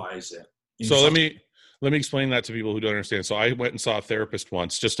localize it. So let me explain that to people who don't understand. So I went and saw a therapist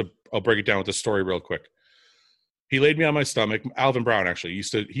once. I'll break it down with the story real quick. He laid me on my stomach. Alvin Brown actually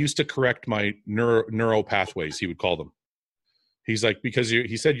he used to correct my neuro pathways. He would call them. He's like, because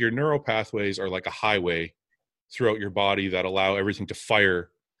he said your neural pathways are like a highway throughout your body that allow everything to fire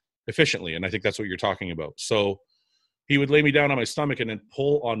efficiently, and I think that's what you're talking about. So he would lay me down on my stomach and then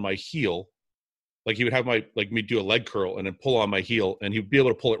pull on my heel, like he would have me do a leg curl and then pull on my heel, and he'd be able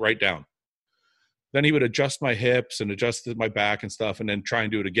to pull it right down. Then he would adjust my hips and adjust my back and stuff, and then try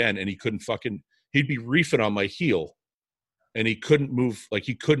and do it again, and he'd be reefing on my heel, and he couldn't move, like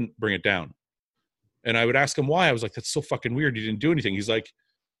he couldn't bring it down. And I would ask him why. I was like, that's so fucking weird. You didn't do anything. He's like,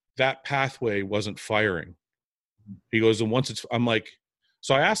 that pathway wasn't firing. He goes, and I'm like,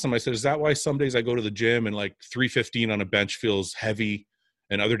 so I asked him, I said, is that why some days I go to the gym and like 315 on a bench feels heavy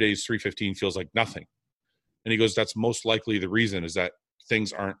and other days 315 feels like nothing? And he goes, that's most likely the reason, is that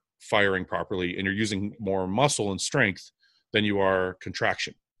things aren't firing properly and you're using more muscle and strength than you are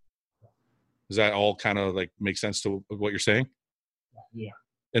contraction. Does that all kind of like make sense to what you're saying? Yeah.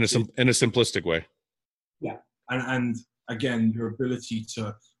 In a simplistic way. Yeah. And again, your ability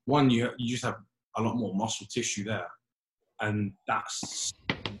to, one, you just have a lot more muscle tissue there. And that's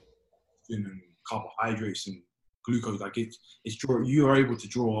carbohydrates and glucose. Like you are able to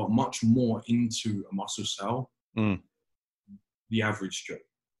draw much more into a muscle cell. The average Joe.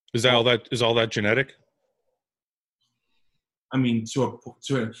 Is all that genetic? I mean,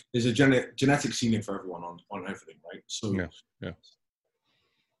 there's a genetic ceiling for everyone on everything, right? So yeah.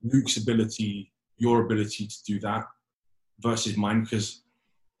 Luke's ability, your ability to do that versus mine, because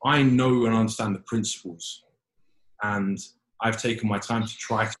I know and understand the principles, and I've taken my time to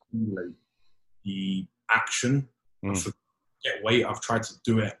try to simulate the action. For get weight, I've tried to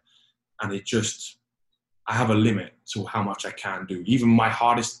do it, and I have a limit to how much I can do. Even my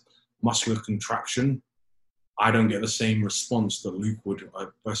hardest muscular contraction, I don't get the same response that Luke would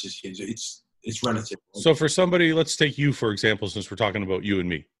versus his. It's relative. So for somebody, let's take you, for example, since we're talking about you and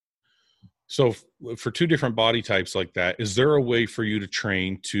me. So for two different body types like that, is there a way for you to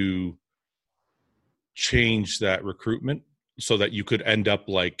train to change that recruitment so that you could end up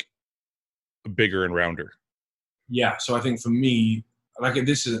like bigger and rounder? Yeah. So I think for me, like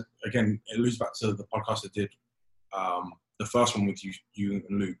this is, again, it leads back to the podcast I did, the first one with you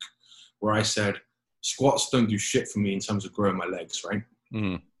and Luke, where I said, squats don't do shit for me in terms of growing my legs, right?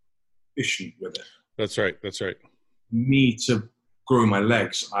 Efficient with it. That's right. Me to grow my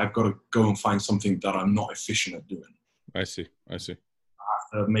legs, I've got to go and find something that I'm not efficient at doing. I see. I'm going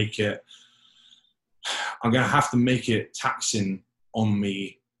to have to make it taxing on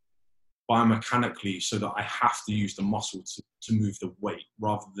me biomechanically so that I have to use the muscle to move the weight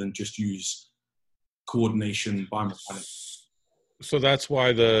rather than just use coordination biomechanics. So that's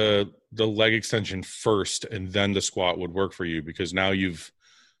why the leg extension first and then the squat would work for you, because now you've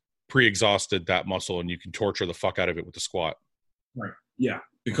pre-exhausted that muscle and you can torture the fuck out of it with the squat. Right. Yeah.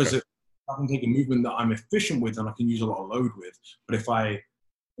 Because I can take a movement that I'm efficient with and I can use a lot of load with, but if I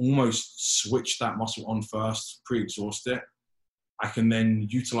almost switch that muscle on first, pre-exhaust it, I can then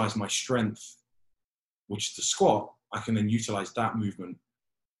utilize my strength, which is the squat. I can then utilize that movement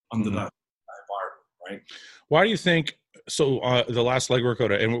under that environment, right? Why do you think, so the last leg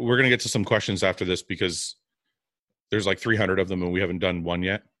workout, and we're going to get to some questions after this because there's like 300 of them and we haven't done one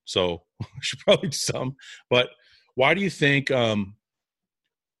yet. So we should probably do some. But why do you think,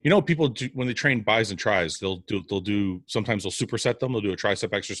 people do, when they train bis and tris, they'll do, sometimes they'll superset them. They'll do a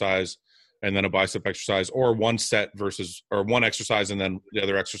tricep exercise and then a bicep exercise, or one exercise and then the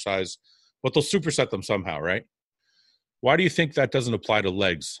other exercise, but they'll superset them somehow, right? Why do you think that doesn't apply to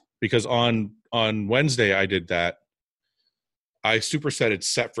legs? Because on Wednesday I did that. I supersetted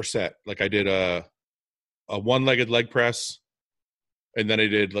set for set. Like I did a one-legged leg press, and then I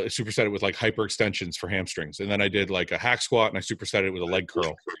did superset it with like hyperextensions for hamstrings, and then I did like a hack squat, and I superset it with a leg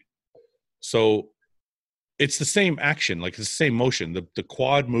curl. So it's the same action, like it's the same motion. The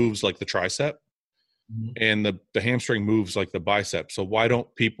quad moves like the tricep, and the hamstring moves like the bicep. So why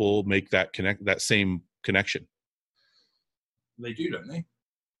don't people make that same connection? They do, don't they?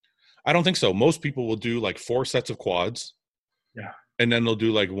 I don't think so. Most people will do like 4 sets of quads. Yeah. And then they'll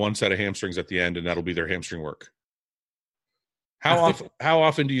do like 1 set of hamstrings at the end, and that'll be their hamstring work. How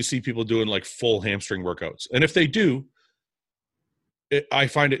often do you see people doing like full hamstring workouts? And if they do, I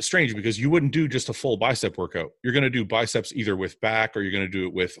find it strange because you wouldn't do just a full bicep workout. You're going to do biceps either with back, or you're going to do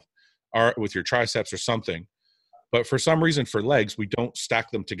it with your triceps or something. But for some reason, for legs, we don't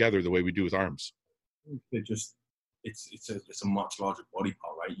stack them together the way we do with arms. It's a much larger body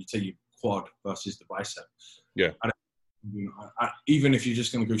part, right? You take your quad versus the bicep. Yeah. Even if you're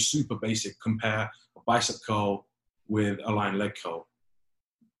just going to go super basic, compare a bicep curl with a line leg curl.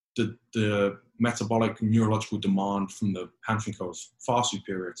 The metabolic neurological demand from the hamstring curl is far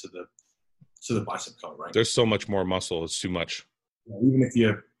superior to the bicep curl, right? There's so much more muscle. It's too much. Even if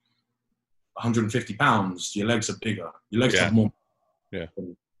you're 150 pounds, your legs are bigger. Your legs have more. Yeah.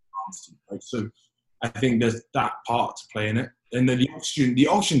 Right? So I think there's that part to play in it. And then the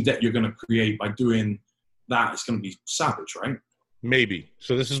oxygen debt you're going to create by doing that is going to be savage, right? Maybe.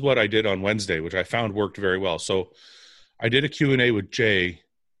 So this is what I did on Wednesday, which I found worked very well. So I did a Q&A with Jay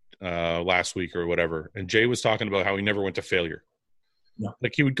last week or whatever. And Jay was talking about how he never went to failure. Yeah.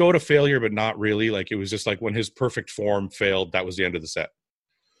 Like he would go to failure, but not really. Like it was just like when his perfect form failed, that was the end of the set.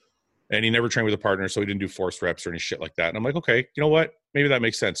 And he never trained with a partner, so he didn't do forced reps or any shit like that. And I'm like, okay, you know what? Maybe that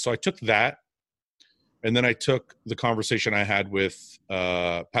makes sense. So I took that. And then I took the conversation I had with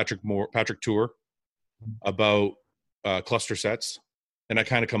Patrick Tour, about cluster sets, and I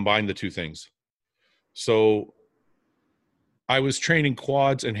kind of combined the two things. So I was training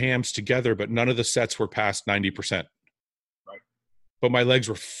quads and hams together, but none of the sets were past 90%. Right. But my legs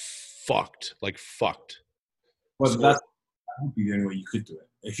were fucked. Well, that would be the only way you could do it.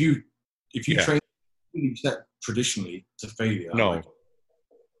 If you train set traditionally to failure, game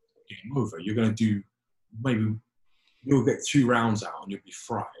over. You're going to do, maybe you'll get 2 rounds out and you'll be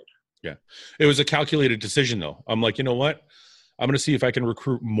fried. Yeah. It was a calculated decision though. I'm like, you know what? I'm going to see if I can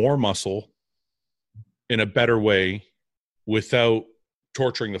recruit more muscle in a better way without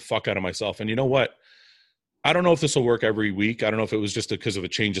torturing the fuck out of myself. And you know what? I don't know if this will work every week. I don't know if it was just because of a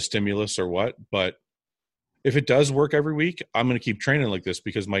change of stimulus or what, but if it does work every week, I'm going to keep training like this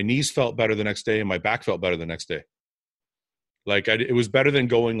because my knees felt better the next day and my back felt better the next day. Like it was better than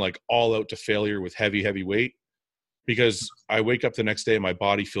going like all out to failure with heavy weight, because I wake up the next day and my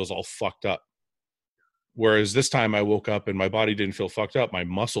body feels all fucked up. Whereas this time I woke up and my body didn't feel fucked up. My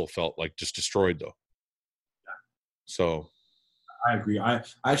muscle felt like just destroyed though. So I agree. I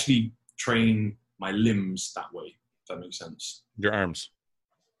actually train my limbs that way, if that makes sense. Your arms?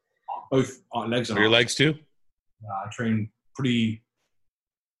 Both our legs and your legs too? I train pretty,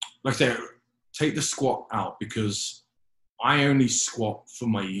 like I say, take the squat out because I only squat for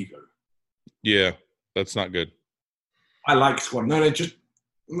my ego. Yeah, that's not good. I like squatting. No, just,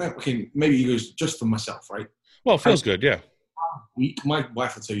 okay, maybe ego's just for myself, right? Well, it feels good, yeah. My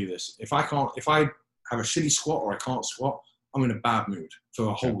wife will tell you this. If I have a shitty squat or I can't squat, I'm in a bad mood for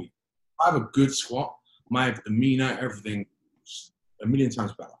a whole week. If I have a good squat, my demeanor, everything, a million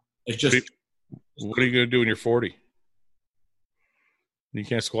times better. It's just. What are you going to do when you're 40? You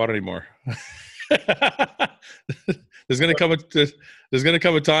can't squat anymore. There's going to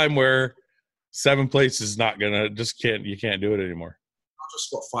come a time where 7 plates is not going to, you can't do it anymore. I'll just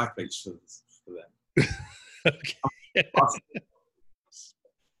squat 5 plates for them.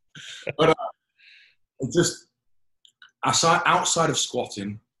 But just outside of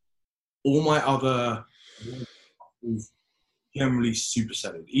squatting, all my other generally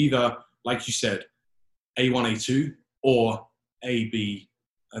supersetted. Either, like you said, A1, A2, or A, B,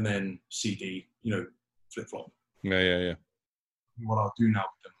 and then C, D, flip-flop. Yeah. What I'll do now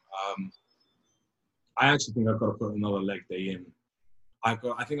with them, I actually think I've got to put another leg day in. I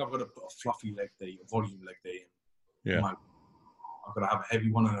think I've got to put a fluffy leg day, a volume leg day in. Yeah. I've got to have a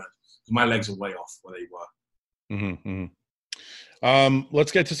heavy one, and my legs are way off where they were. Mm-hmm.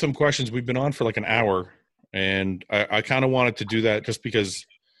 Let's get to some questions. We've been on for like an hour, and I kind of wanted to do that just because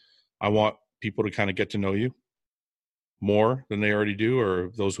I want people to kind of get to know you more than they already do,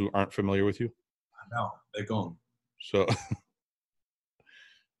 or those who aren't familiar with you. I know, they're gone. So,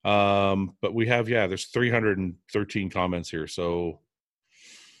 but we have, there's 313 comments here. So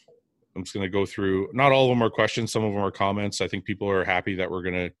I'm just going to go through, not all of them are questions. Some of them are comments. I think people are happy that we're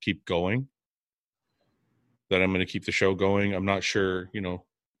going to keep going, that I'm going to keep the show going. I'm not sure,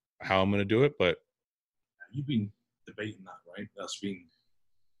 how I'm going to do it, but you've been debating that, right?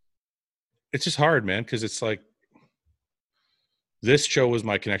 It's just hard, man. Cause it's like, this show was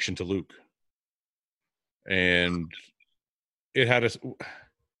my connection to Luke, and it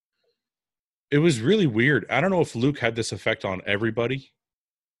was really weird. I don't know if Luke had this effect on everybody.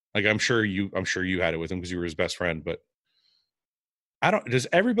 Like I'm sure you had it with him because you were his best friend, but does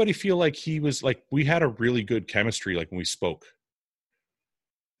everybody feel like he was like, we had a really good chemistry, like when we spoke?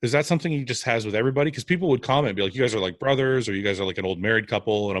 Is that something he just has with everybody? Because people would comment, be like, you guys are like brothers, or you guys are like an old married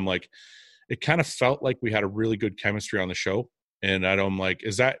couple. And I'm like, it kind of felt like we had a really good chemistry on the show. And I'm like,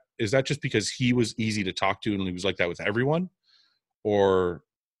 is that just because he was easy to talk to and he was like that with everyone? Or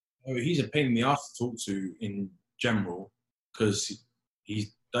he's a pain in the ass to talk to in general, because he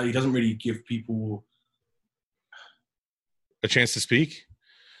doesn't really give people a chance to speak.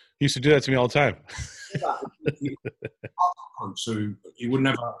 He used to do that to me all the time. So he would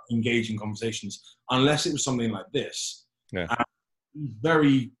never engage in conversations unless it was something like this. Yeah. And he's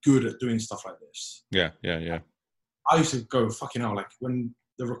very good at doing stuff like this. Yeah. I used to go, fucking hell, like when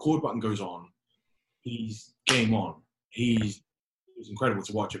the record button goes on, he's game on. It was incredible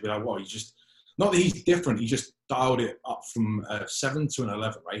to watch it. Be like, what? Not that he's different. He just dialed it up from 7 to an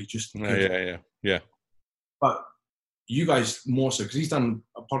 11, right? He just yeah. But you guys more so, because he's done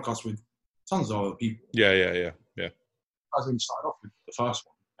a podcast with tons of other people. Yeah. I only started off with the first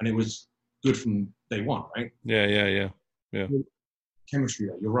one, and it was good from day one, right? Yeah. Chemistry,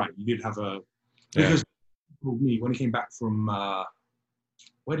 you're right. You did have because me when he came back from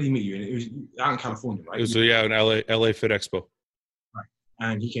where did he meet you? It was out in California, right? It was in LA Fit Expo. Right,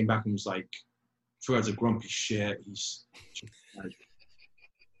 and he came back and was like, "Fred's a grumpy shit. He's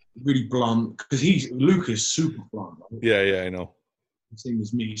really blunt, because Luke is super blunt. Right? Yeah, I know. Same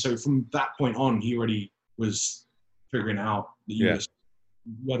as me. So from that point on, he already was figuring out that you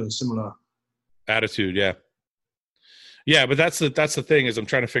had a similar attitude. Yeah, but that's the thing, is I'm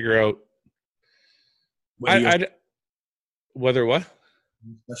trying to figure out whether what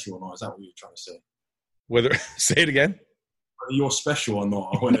special or not. Is that what you're trying to say? Whether say it again. Whether you're special or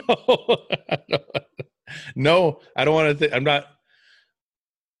not. No, I don't want to. I'm not.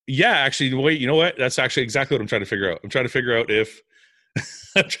 Yeah, actually, wait. You know what? That's actually exactly what I'm trying to figure out. I'm trying to figure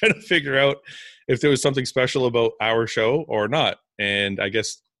out if there was something special about our show or not, and I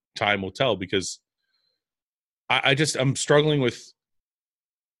guess time will tell, because I'm struggling with.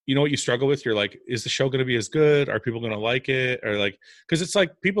 You know what you struggle with? You're like, is the show going to be as good? Are people going to like it? Or like, because it's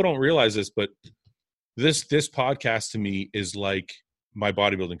like people don't realize this, but this podcast to me is like my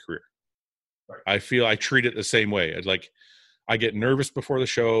bodybuilding career. Right. I feel I treat it the same way. I get nervous before the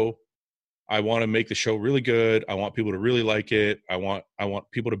show. I want to make the show really good. I want people to really like it. I want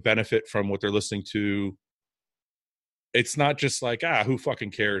people to benefit from what they're listening to. It's not just like, who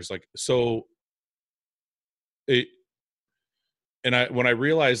fucking cares? Like, so when I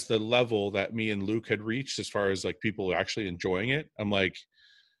realized the level that me and Luke had reached as far as like people actually enjoying it, I'm like,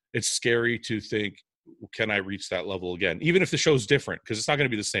 it's scary to think, can I reach that level again? Even if the show's different, because it's not going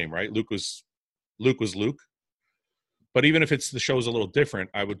to be the same, right? Luke was Luke. But even if the show's a little different,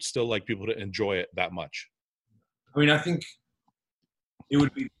 I would still like people to enjoy it that much. I mean, I think it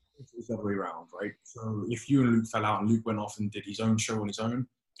would be the other way around, right? So if you and Luke fell out and Luke went off and did his own show on his own,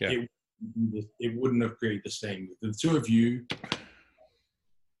 it wouldn't have created the same. The two of you,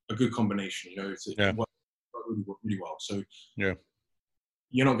 a good combination, you know, it worked really well. So you're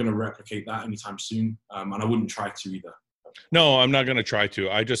not going to replicate that anytime soon, and I wouldn't try to either. No, I'm not going to try to.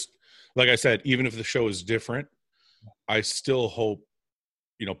 I just, like I said, even if the show is different, I still hope,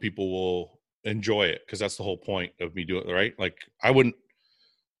 people will enjoy it, because that's the whole point of me doing it, right? Like, I wouldn't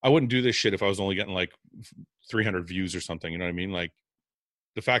do this shit if I was only getting like 300 views or something. You know what I mean? Like,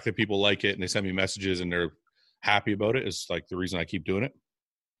 the fact that people like it and they send me messages and they're happy about it is like the reason I keep doing it.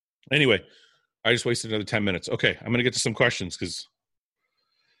 Anyway, I just wasted another 10 minutes. Okay, I'm going to get to some questions, because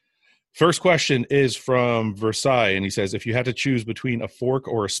first question is from Versailles, and he says, if you had to choose between a fork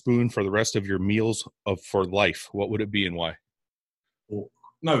or a spoon for the rest of your meals for life, what would it be and why?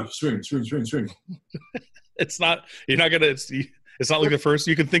 No, spoon. It's not, you're not going to, it's not like the first,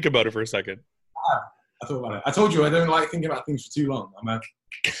 you can think about it for a second. I thought about it. I told you I don't like thinking about things for too long.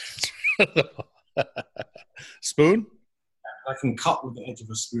 Spoon? I can cut with the edge of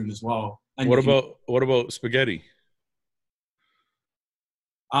a spoon as well. And what about spaghetti?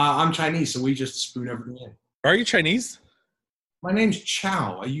 I'm Chinese, so we just spoon everything in. Are you Chinese? My name's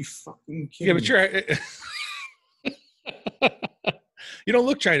Chow. Are you fucking kidding me? Yeah, but you don't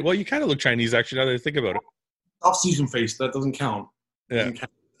look Chinese. Well, you kind of look Chinese, actually, now that I think about it. Off-season face, that doesn't count. Yeah.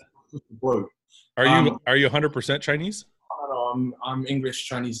 Are you 100% Chinese? No, I'm English,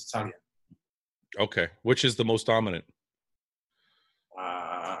 Chinese, Italian. Okay. Which is the most dominant?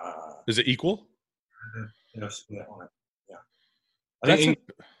 Is it equal? Yes, yeah, on it.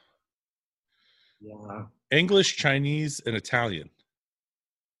 Yeah. English, Chinese, and Italian.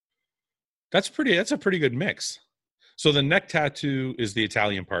 That's a pretty good mix. So the neck tattoo is the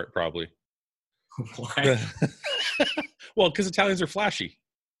Italian part, probably. Why? Well, because Italians are flashy.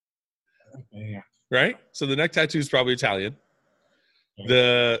 Okay, yeah. Right? So the neck tattoo is probably Italian.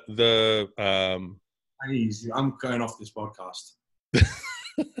 Yeah. Chinese. I'm going off this podcast.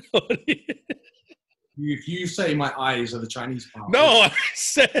 If you say my eyes are the Chinese part. No, I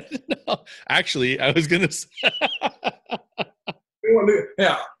said no. Actually, I was going to say.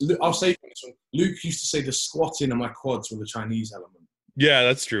 Yeah, I'll say this one. Luke used to say the squatting and my quads were the Chinese element. Yeah,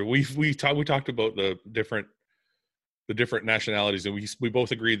 that's true. We talked about the different nationalities, and we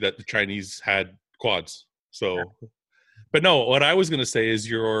both agreed that the Chinese had quads. So, yeah. But no, what I was going to say is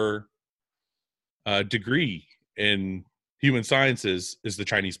your degree in human sciences is the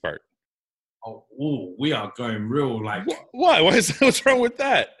Chinese part. Oh, we are going real like. Why? What's wrong with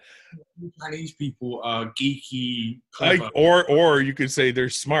that? Chinese people are geeky, clever. Or you could say they're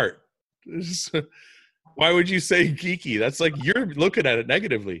smart. Why would you say geeky? That's like you're looking at it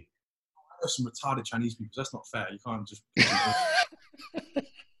negatively. There's some retarded Chinese people. That's not fair. You can't just.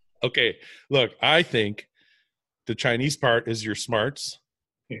 Okay, look. I think the Chinese part is your smarts.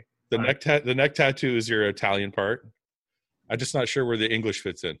 Okay. The neck tattoo is your Italian part. I'm just not sure where the English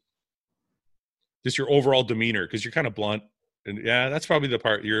fits in. Just your overall demeanor, because you're kind of blunt. And yeah, that's probably the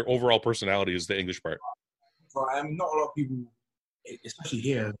part. Your overall personality is the English part. Right. I mean, not a lot of people, especially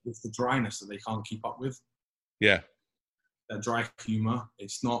here, with the dryness that they can't keep up with. Yeah. that dry humor.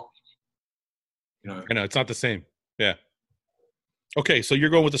 It's not, I know it's not the same. Yeah. Okay, so you're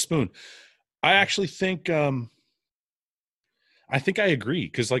going with a spoon. I actually think I agree,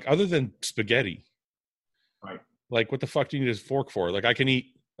 because like other than spaghetti, right? Like what the fuck do you need a fork for? Like I can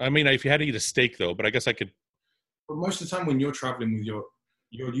eat. I mean, if you had to eat a steak though, but I guess I could. But most of the time when you're traveling with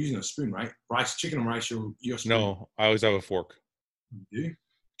you're using a spoon, right? Chicken and rice, you're spoon. No, I always have a fork. You do?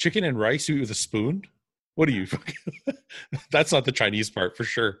 Chicken and rice you eat with a spoon? What are you? That's not the Chinese part for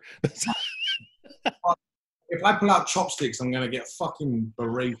sure. If I pull out chopsticks, I'm gonna get fucking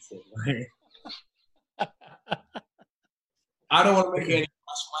berated. Right? I don't want to make it any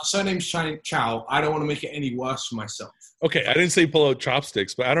worse. My surname's Chow. I don't want to make it any worse for myself. Okay, I didn't say pull out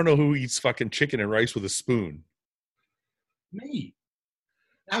chopsticks, but I don't know who eats fucking chicken and rice with a spoon. Me.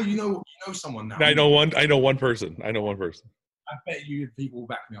 Now you know someone now. I know one person. I bet you people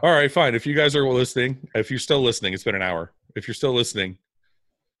back me up. All right, fine. If you guys are listening, if you're still listening, it's been an hour. If you're still listening,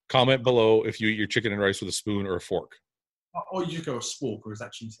 comment below if you eat your chicken and rice with a spoon or a fork. Or you just go a spork, or is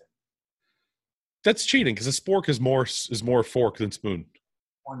that cheating? That's cheating, because a spork is more fork than spoon.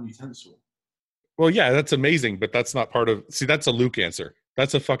 One utensil. Well, yeah, that's amazing, but that's not part of. See, that's a Luke answer.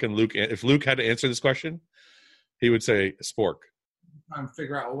 That's a fucking Luke. If Luke had to answer this question, he would say spork. Try and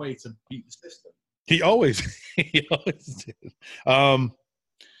figure out a way to beat the system. He always did.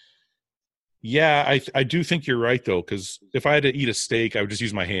 Yeah, I do think you're right though, because if I had to eat a steak, I would just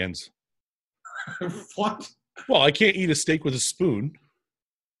use my hands. What? Well, I can't eat a steak with a spoon.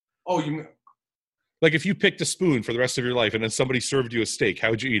 Oh, you mean? Like if you picked a spoon for the rest of your life and then somebody served you a steak,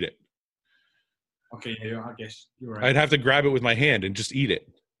 how would you eat it? Okay, yeah, I guess you're right. I'd have to grab it with my hand and just eat it.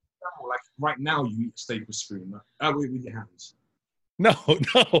 Like right now, you eat a steak with a spoon. With your hands. No.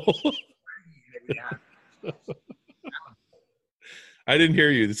 I didn't hear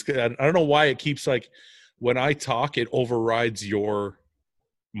you. I don't know why it keeps like when I talk, it overrides your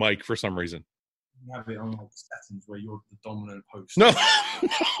mic for some reason. You have it on like settings where you're the dominant host. No.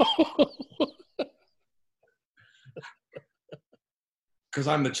 Because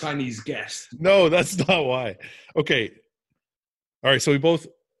I'm the Chinese guest. No, that's not why. Okay. All right. So we both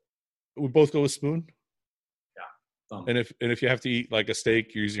go with spoon. Yeah. Done. And if you have to eat like a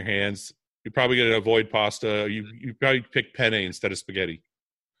steak, you use your hands. You're probably going to avoid pasta. You probably pick penne instead of spaghetti.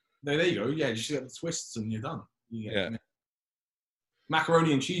 There you go. Yeah, just get the twists and you're done. Yeah.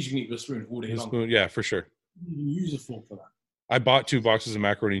 Macaroni and cheese you can eat with a spoon all day long. Spoon, yeah, for sure. You can use a fork for that. I bought 2 boxes of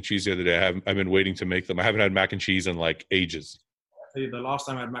macaroni and cheese the other day. I've been waiting to make them. I haven't had mac and cheese in like ages. I tell you, the last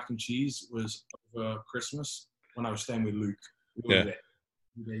time I had mac and cheese was over Christmas when I was staying with Luke. Yeah.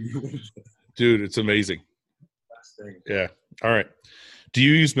 Dude, it's amazing. Yeah. All right. Do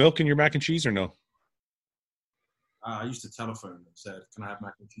you use milk in your mac and cheese or no? I used to telephone and said, "Can I have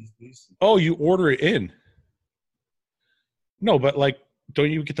mac and cheese, please?" Oh, you order it in. No, but like, don't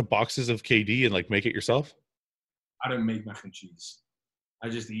you get the boxes of KD and like make it yourself? I don't make mac and cheese. I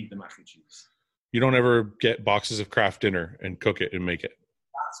just eat the mac and cheese. You don't ever get boxes of Kraft Dinner and cook it and make it?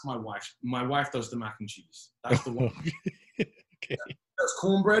 That's my wife. My wife does the mac and cheese. That's the one. Okay. That's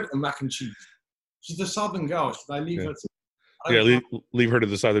cornbread and mac and cheese. She's a southern girl. Should I leave her to? Leave her to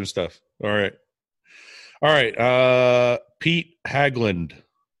the southern stuff. All right. Pete Hagland.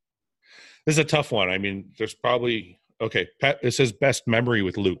 This is a tough one. I mean, there's probably it says best memory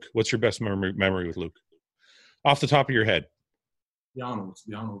with Luke. What's your best memory with Luke? Off the top of your head. The Arnold.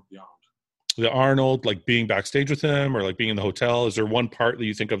 The Arnold, like being backstage with him or like being in the hotel. Is there one part that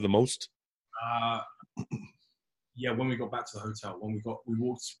you think of the most? Yeah, when we got back to the hotel, we walked,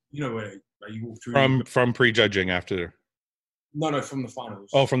 where you walk through from prejudging after. No, from the finals.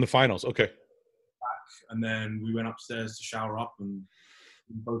 Oh, from the finals. Okay. And then we went upstairs to shower up, and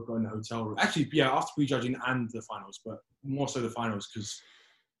we both got in the hotel room. Actually, yeah, after prejudging and the finals, but more so the finals because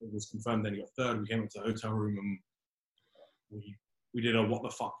it was confirmed. Then he got third. We came up to the hotel room and we did a what the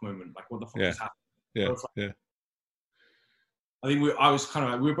fuck moment. Like, what the fuck is happening? Yeah. I think we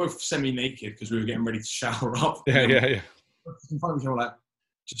were both semi-naked because we were getting ready to shower up. Yeah. In front of each other, like,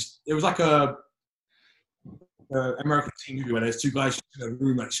 it was like a American teen movie where there's 2 guys in a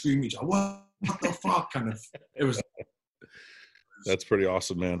room like screaming at each other. What the fuck? Kind of. It was. That's pretty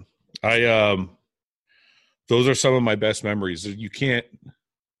awesome, man. Those are some of my best memories. You can't,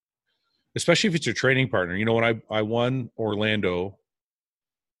 especially if it's your training partner. When I won Orlando,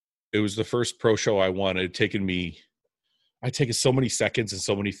 it was the first pro show I won. I'd taken so many seconds and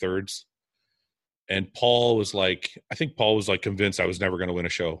so many thirds. And Paul was like convinced I was never going to win a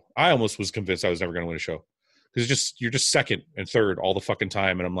show. I almost was convinced I was never going to win a show. Because you're just second and third all the fucking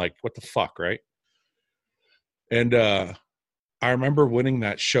time. And I'm like, what the fuck, right? And I remember winning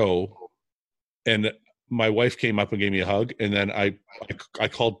that show. And my wife came up and gave me a hug, and then I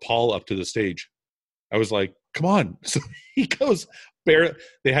called Paul up to the stage. I was like, come on. So he goes, they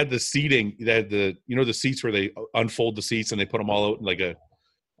had the seating, they had the seats where they unfold the seats and they put them all out in like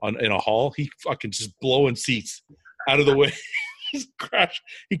in a hall. He fucking just blowing seats out of the way. He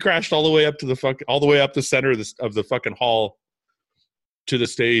crashed all the way up to the center of the fucking hall to the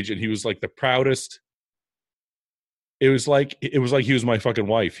stage, and he was like the proudest. It was like he was my fucking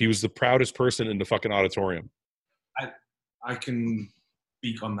wife. He was the proudest person in the fucking auditorium. I can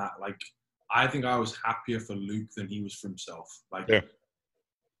speak on that. Like, I think I was happier for Luke than he was for himself. Like, yeah.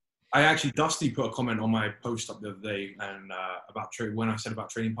 Dusty put a comment on my post up the other day and when I said about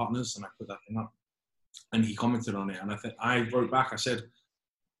training partners, and I put that thing up, and he commented on it, and I wrote back. I said,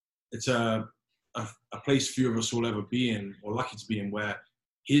 it's a place few of us will ever be in, or lucky to be in, where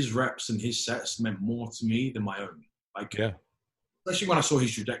his reps and his sets meant more to me than my own. Like, yeah. Especially when I saw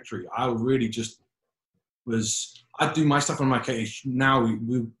his trajectory, I really just I'd do my stuff on my cage. Now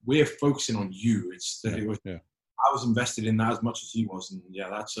we're focusing on you. I was invested in that as much as he was, and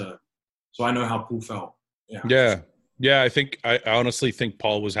yeah, so I know how Paul felt. Yeah. I honestly think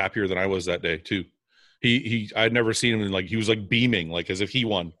Paul was happier than I was that day too. I'd never seen him he was like beaming, like as if he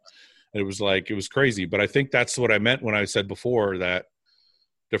won. And it was crazy. But I think that's what I meant when I said before that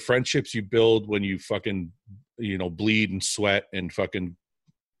the friendships you build when you fucking, bleed and sweat and fucking,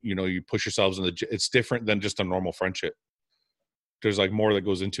 you push yourselves it's different than just a normal friendship. There's like more that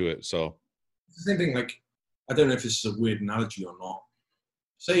goes into it. So it's the same thing. Like, I don't know if this is a weird analogy or not.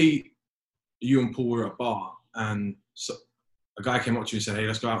 Say you and Paul were at a bar and a guy came up to you and said, hey,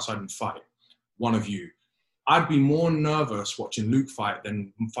 let's go outside and fight. One of you. I'd be more nervous watching Luke fight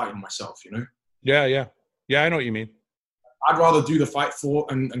than fighting myself, Yeah. Yeah, I know what you mean. I'd rather do the fight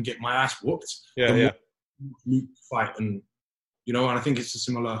and get my ass whooped than Luke fight. And, and I think it's a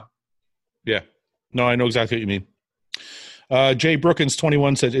similar. Yeah. No, I know exactly what you mean. Jay Brookins,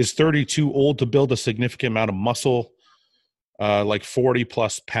 21, says, is 30 too old to build a significant amount of muscle, like 40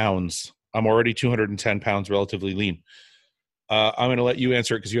 plus pounds? I'm already 210 pounds, relatively lean. I'm going to let you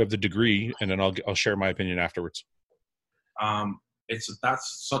answer it because you have the degree, and then I'll share my opinion afterwards.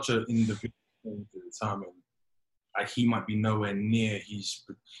 That's such an individual thing to determine. Like, he might be nowhere near.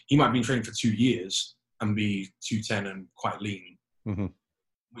 He might be in training for 2 years and be 210 and quite lean. Mm-hmm. In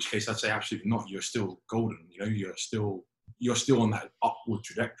which case, I'd say absolutely not. You're still golden. You're still on that upward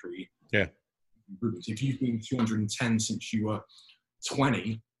trajectory. Yeah. If you've been 210 since you were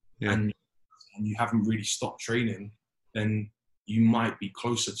 20, and you haven't really stopped training, then you might be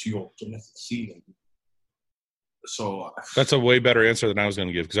closer to your genetic ceiling. So that's a way better answer than I was going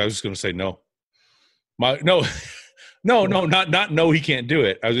to give, because I was just going to say no. Not no, he can't do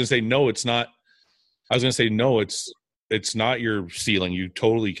it. I was going to say no, it's not. I was going to say no, it's not your ceiling. You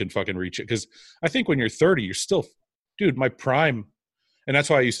totally can fucking reach it, because I think when you're 30, you're still, dude, my prime, and that's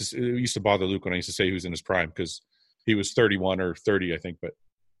why it used to bother Luke when I used to say he was in his prime, because he was 31 or 30, I think. But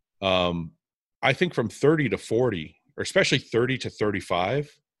I think from 30 to 40, or especially 30 to 35,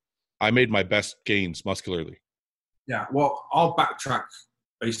 I made my best gains muscularly. Yeah, well, I'll backtrack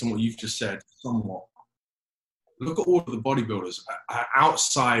based on what you've just said somewhat. Look at all of the bodybuilders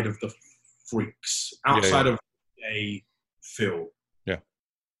outside of the freaks, outside of a Phil. Yeah.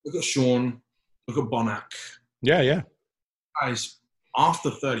 Look at Sean. Look at Bonac. Yeah. Guys, after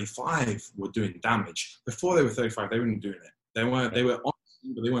 35, were doing damage. Before they were 35, they weren't doing it. They were on,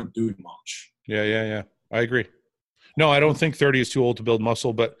 but they weren't doing much. Yeah. I agree. No, I don't think 30 is too old to build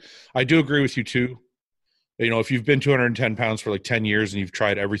muscle, but I do agree with you too. If you've been 210 pounds for like 10 years and you've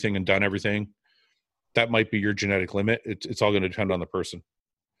tried everything and done everything, that might be your genetic limit. It's all going to depend on the person.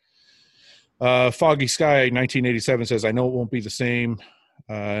 Foggy Sky 1987 says, I know it won't be the same.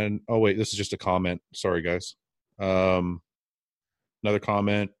 And oh wait, this is just a comment. Sorry, guys. Another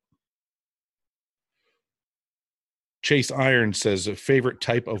comment. Chase Iron says, a favorite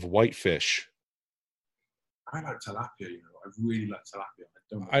type of whitefish. I like tilapia. I really like tilapia. I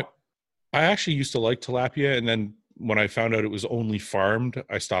don't know. I actually used to like tilapia, and then when I found out it was only farmed,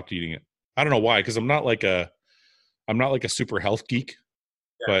 I stopped eating it. I don't know why, because I'm not like a super health geek,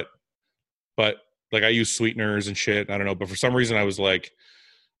 but like I use sweeteners and shit. I don't know, but for some reason I was like,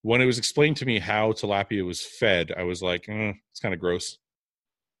 when it was explained to me how tilapia was fed, I was like, it's kind of gross.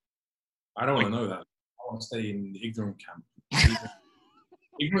 I don't want to know that. I want to stay in the ignorant camp.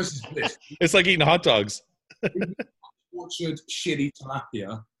 Ignorance is bliss. It's like eating hot dogs. Orchard shitty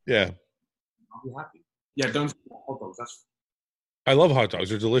tilapia. Yeah. I'll be happy. Yeah, don't eat hot dogs. I love hot dogs.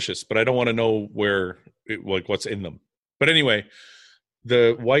 They're delicious, but I don't want to know what's in them. But anyway,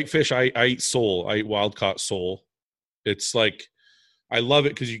 the whitefish, I eat sole. I eat wild caught sole. It's like, I love it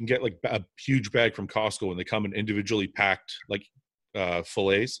because you can get like a huge bag from Costco and they come in individually packed like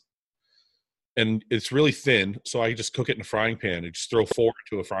fillets. And it's really thin, so I just cook it in a frying pan and just throw 4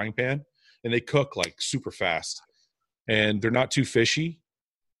 into a frying pan, and they cook like super fast. And they're not too fishy.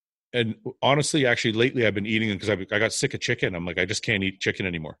 And honestly, actually, lately I've been eating them because I got sick of chicken. I'm like, I just can't eat chicken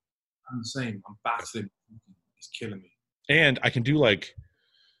anymore. I'm the same. I'm battling. It's killing me. And I can do I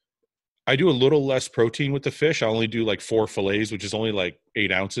do a little less protein with the fish. I only do like 4 fillets, which is only like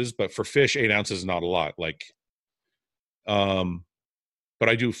 8 ounces. But for fish, 8 ounces is not a lot. But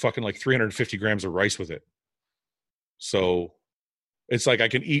I do fucking like 350 grams of rice with it. So it's like I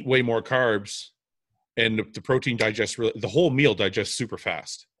can eat way more carbs and the protein digests the whole meal digests super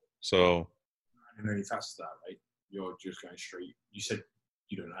fast. So. And any fats to that, right? You're just going straight. You said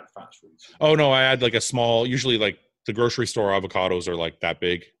you don't add fats really. Oh no, I add like a small, usually like the grocery store avocados are like that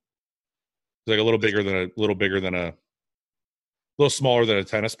big. It's like a little smaller than a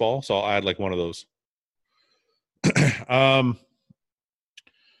tennis ball. So I'll add like one of those.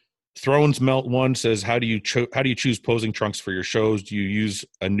 Thrones Melt One says, how do you choose posing trunks for your shows? Do you use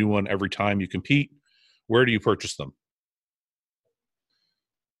a new one every time you compete? Where do you purchase them?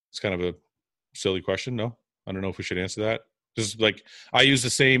 It's kind of a silly question. No, I don't know if we should answer that. Just like I use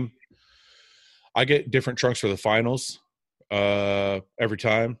the same. I get different trunks for the finals every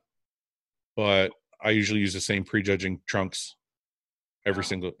time, but I usually use the same prejudging trunks every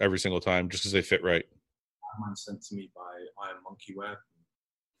single time, just because they fit right. Mine sent to me by Iron Monkey Wear.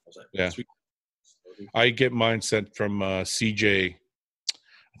 Like, yeah, I get mine sent from CJ.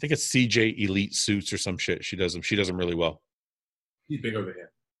 I think it's CJ Elite Suits or some shit. She does them really well. He's big over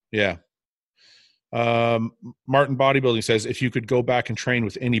here. Yeah. Martin Bodybuilding says, if you could go back and train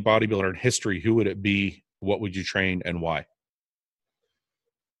with any bodybuilder in history, who would it be? What would you train and why?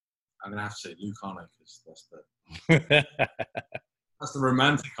 I'm gonna have to say Luke Arnold because that's the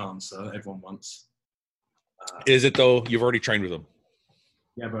romantic answer everyone wants. Is it though? You've already trained with him.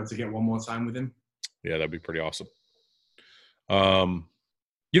 Yeah, but to get one more time with him. Yeah, that'd be pretty awesome. I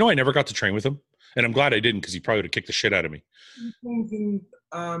never got to train with him, and I'm glad I didn't because he probably would have kicked the shit out of me.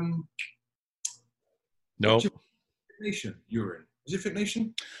 No. Fit Nation, you were in. Is it Fit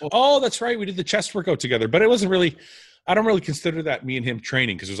Nation? Oh, that's right. We did the chest workout together, but it wasn't really. I don't really consider that me and him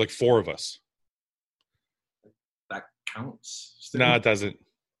training because there's like 4 of us. That counts. Still? No, it doesn't.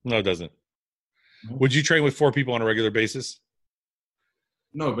 No, it doesn't. No. Would you train with 4 people on a regular basis?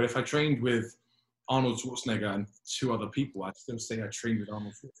 No, but if I trained with Arnold Schwarzenegger and 2 other people, I'd still say I trained with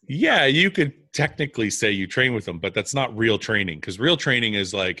Arnold Schwarzenegger. Yeah, you could technically say you train with them, but that's not real training because real training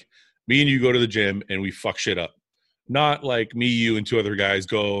is like me and you go to the gym and we fuck shit up. Not like me, you, and 2 other guys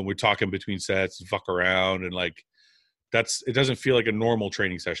go and we're talking between sets and fuck around and like it doesn't feel like a normal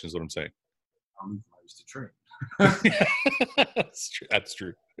training session is what I'm saying. I used to train. That's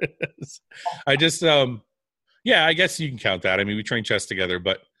true. I just yeah, I guess you can count that. I mean, we train chest together,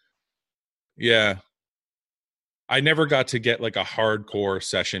 but yeah, I never got to get like a hardcore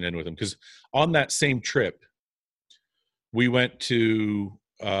session in with him because on that same trip, we went to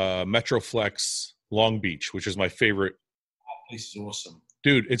Metroflex Long Beach, which is my favorite. That place is awesome.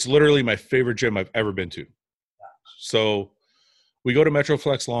 Dude, it's literally my favorite gym I've ever been to. So we go to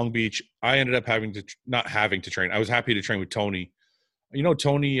Metroflex Long Beach. I ended up not having to train. I was happy to train with Tony. You know,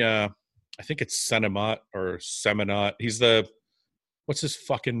 Tony, I think it's Seminot or Seminot. He's what's his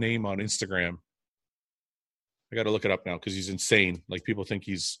fucking name on Instagram? I got to look it up now because he's insane. Like people think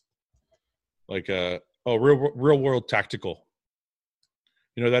he's like real world tactical.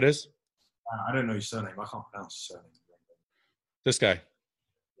 You know who that is? I don't know his surname. I can't pronounce his surname. This guy.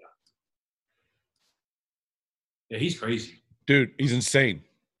 Yeah, he's crazy. Dude, he's insane.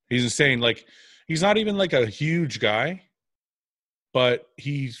 He's insane. Like, he's not even like a huge guy, but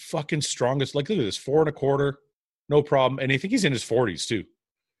he's fucking strongest. Like, look at this, 4 1/4, no problem. And I think he's in his 40s too.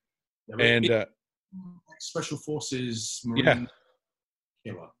 Yeah, and Special Forces, Marine.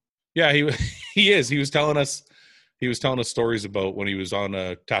 Yeah, he is. He was telling us stories about when he was on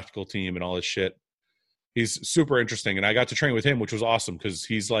a tactical team and all this shit. He's super interesting, and I got to train with him, which was awesome because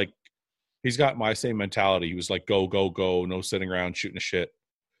he's got my same mentality. He was like, go, go, go, no sitting around shooting a shit.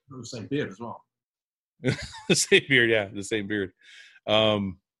 The same beard as well. The same beard, yeah, the same beard.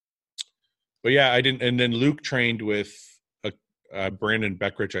 But yeah, I didn't. And then Luke trained with Brandon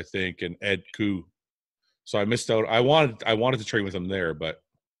Beckrich, I think, and Ed Koo. So I missed out. I wanted to train with him there, but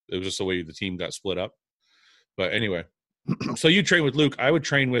it was just the way the team got split up. But anyway, so you train with Luke. I would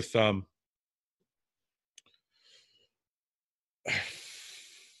train with I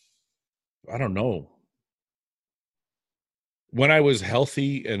don't know. When I was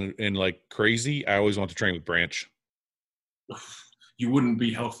healthy and like crazy, I always wanted to train with Branch. you wouldn't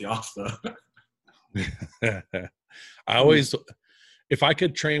be healthy after. I always, if I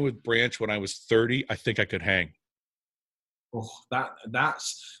could train with Branch when I was 30, I think I could hang. Oh,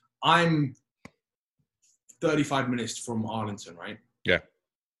 I'm 35 minutes from Arlington, right? Yeah.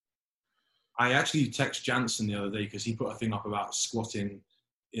 I actually text Jansen the other day because he put a thing up about squatting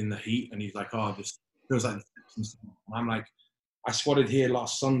in the heat, and he's like, "Oh, this feels like." And I'm like, I squatted here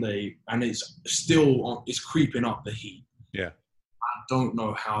last Sunday, and it's still it's creeping up the heat. Yeah. I don't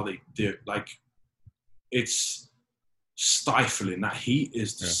know how they do. Like, it's stifling. That heat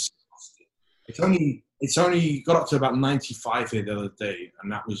is disgusting. It's only got up to about 95 here the other day,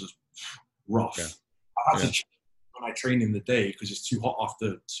 and that was rough. Yeah. I had to check when I train in the day because it's too hot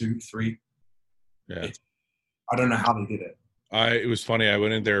after 2, 3. Yeah. I don't know how they did it. It was funny. I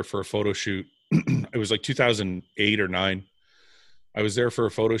went in there for a photo shoot. It was like 2008 or 9. I was there for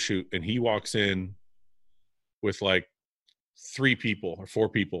a photo shoot, and he walks in with like 3 people or 4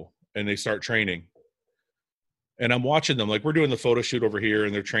 people, and they start training. And I'm watching them, like we're doing the photo shoot over here,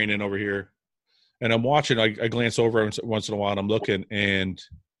 and they're training over here. And I'm watching. I glance over once in a while, and I'm looking, and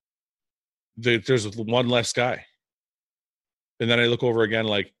there's one less guy. And then I look over again,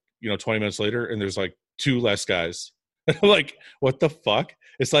 like 20 minutes later, and there's like 2 less guys. Like, what the fuck?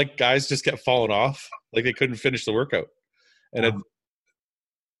 It's like guys just kept falling off, like they couldn't finish the workout. And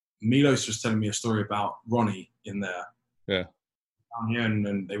Milos was telling me a story about Ronnie in there. Yeah. Down here,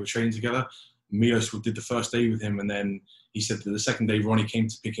 and they were training together. Milos did the first day with him, and then he said that the second day Ronnie came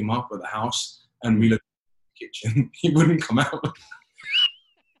to pick him up at the house, and Milos in the kitchen. He wouldn't come out.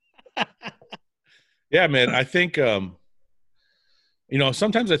 Yeah, man. I think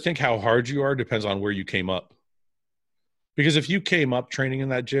sometimes I think how hard you are depends on where you came up. Because if you came up training in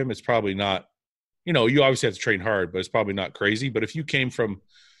that gym, it's probably not, you obviously have to train hard, but it's probably not crazy. But if you came from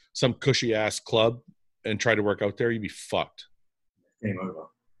some cushy ass club and tried to work out there, you'd be fucked. Game over.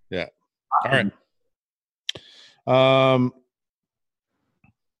 Yeah. All right.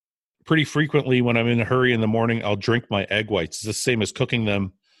 Pretty frequently when I'm in a hurry in the morning, I'll drink my egg whites. Is this the same as cooking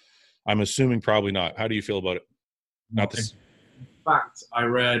them? I'm assuming probably not. How do you feel about it? Not this. In fact, I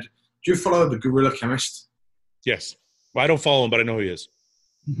read, do you follow the Gorilla Chemist? Yes. Well, I don't follow him, but I know who he is.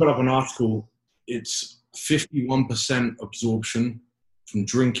 He put up an article. It's 51% absorption from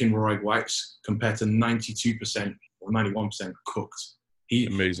drinking raw egg whites compared to 92% or 91% cooked.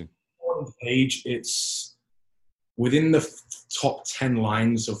 Amazing. On the page, it's within the top 10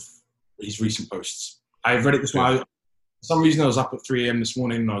 lines of his recent posts. I read it this morning. For some reason, I was up at 3 a.m. this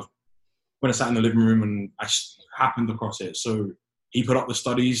morning, and when I sat in the living room, and I happened across it. So he put up the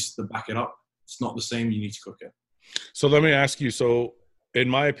studies that back it up. It's not the same. You need to cook it. So let me ask you. So in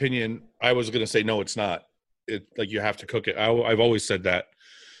my opinion, I was going to say, no, it's not. Like you have to cook it. I've always said that.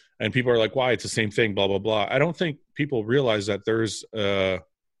 And people are like, why? It's the same thing, blah, blah, blah. I don't think people realize that there's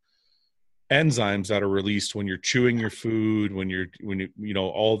enzymes that are released when you're chewing your food, when you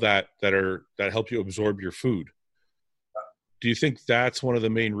all that help you absorb your food. Do you think that's one of the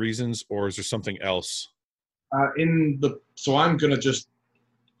main reasons, or is there something else? So I'm going to just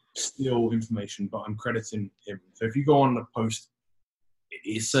steal information, but I'm crediting him. So if you go on the post,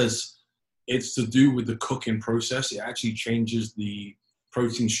 it says it's to do with the cooking process. It actually changes the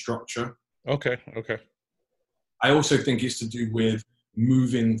protein structure. Okay. I also think it's to do with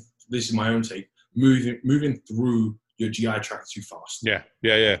moving. This is my own take. Moving through your GI tract too fast. Yeah.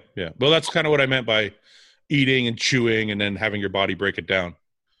 Well, that's kind of what I meant by eating and chewing and then having your body break it down.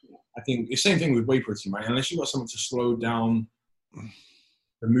 I think the same thing with whey protein, right? Unless you've got something to slow down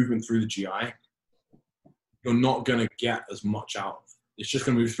the movement through the GI, you're not going to get as much out. It's just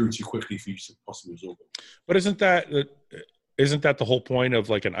going to move through too quickly for you to possibly absorb it. But isn't that the whole point of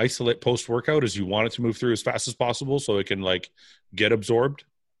like an isolate post-workout, is you want it to move through as fast as possible so it can like get absorbed?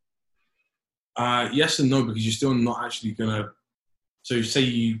 Yes and no, because you're still not actually going to. So say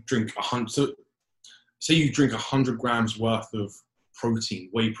you drink 100 grams worth of protein,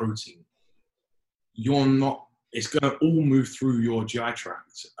 whey protein. It's going to all move through your GI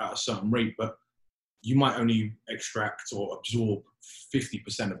tract at a certain rate, but you might only extract or absorb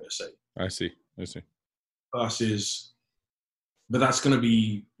 50% of it, say. I see. Versus, but that's going to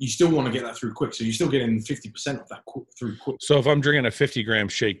be, you still want to get that through quick. So you're still getting 50% of that through quick. So if I'm drinking a 50-gram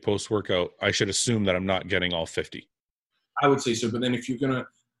shake post-workout, I should assume that I'm not getting all 50. I would say so. But then if you're going to,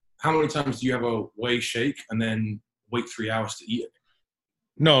 how many times do you have a whey shake and then wait 3 hours to eat it?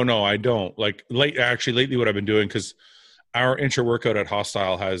 No, I don't. Like lately what I've been doing, because our intra-workout at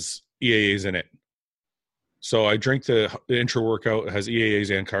Hostile has EAAs in it. So I drink the intra-workout, it has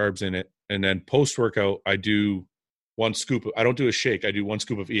EAAs and carbs in it. And then post-workout, I do 1 scoop. I don't do a shake. I do 1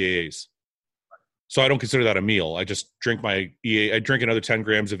 scoop of EAAs. So I don't consider that a meal. I just drink my I drink another 10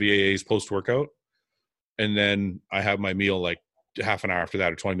 grams of EAAs post-workout, and then I have my meal like half an hour after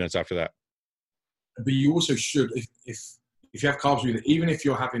that or 20 minutes after that. But you also should, if you have carbs with it, even if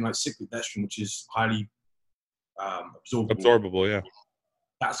you're having like cyclodextrin, which is highly absorbable, yeah,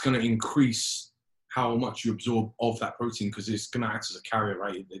 that's going to increase how much you absorb of that protein because it's going to act as a carrier,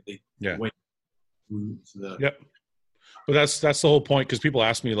 right? Yeah. Yep. But that's the whole point, because people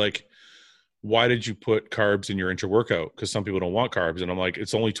ask me like, why did you put carbs in your intra-workout? Because some people don't want carbs. And I'm like,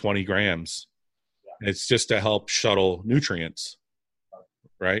 it's only 20 grams. Yeah. It's just to help shuttle nutrients.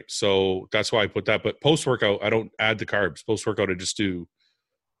 Right? So that's why I put that. But post-workout, I don't add the carbs. Post-workout, I just do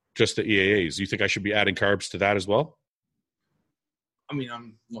just the EAAs. You think I should be adding carbs to that as well? I mean,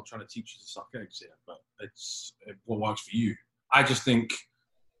 I'm not trying to teach you to suck eggs here, but it's what works for you. I just think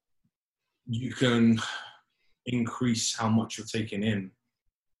you can increase how much you're taking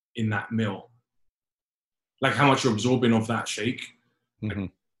in that meal. Like how much you're absorbing of that shake. Mm-hmm.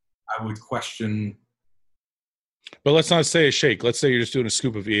 I would question. But let's not say a shake. Let's say you're just doing a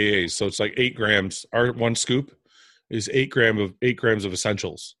scoop of EAAs. So it's like 8 grams. Our one scoop is 8 grams of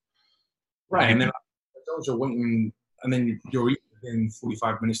essentials. Right. And then those are waiting, and then you're eating in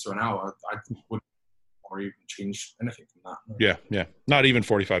 45 minutes to an hour. I wouldn't or even change anything from that. Yeah. Yeah. Not even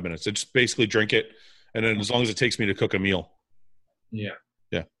 45 minutes. It's basically drink it. And then as long as it takes me to cook a meal. Yeah.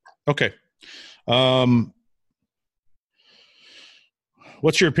 Yeah. Okay.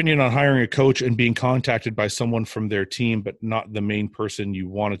 What's your opinion on hiring a coach and being contacted by someone from their team, but not the main person you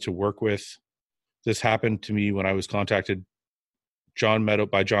wanted to work with? This happened to me when I was contacted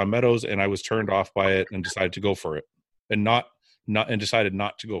by John Meadows, and I was turned off by it and decided to go for it, and decided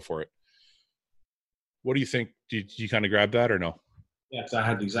not to go for it. What do you think? Did you kind of grab that or no? Yeah, I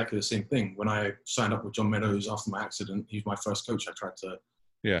had exactly the same thing. When I signed up with John Meadows after my accident, he was my first coach. I tried to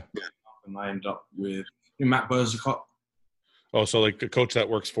and I ended up with Matt Burzicott. Oh, so like a coach that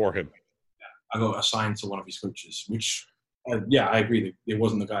works for him. Yeah, I got assigned to one of his coaches, which, I agree. It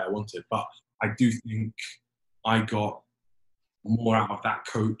wasn't the guy I wanted, but I do think I got more out of that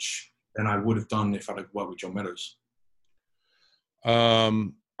coach than I would have done if I'd have worked with John Meadows.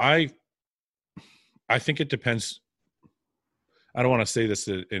 I think it depends. I don't want to say this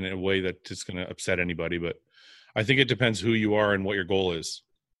in a way that it's going to upset anybody, but I think it depends who you are and what your goal is.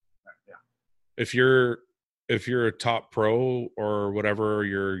 Yeah. If you're a top pro or whatever,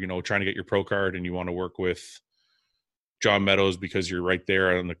 you're trying to get your pro card and you want to work with John Meadows because you're right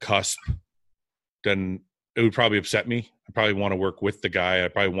there on the cusp, then it would probably upset me. I probably want to work with the guy. I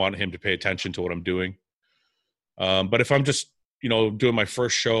probably want him to pay attention to what I'm doing. But if I'm just, doing my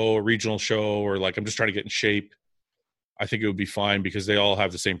first show, a regional show, or like I'm just trying to get in shape, I think it would be fine because they all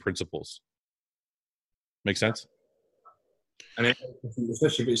have the same principles. Make sense? And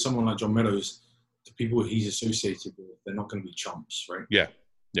especially if it's someone like John Meadows, the people he's associated with, they're not going to be chumps, right? Yeah,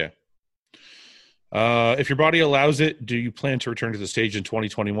 yeah. If your body allows it, do you plan to return to the stage in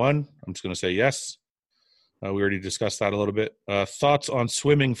 2021? I'm just going to say yes. We already discussed that a little bit. Thoughts on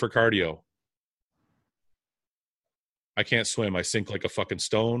swimming for cardio? I can't swim. I sink like a fucking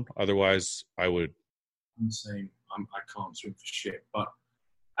stone. Otherwise, I would. I'm the same. I can't swim for shit. But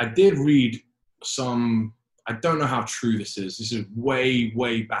I did read some. I don't know how true this is. This is way,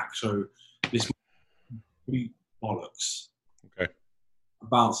 way back. So this complete bollocks. Okay.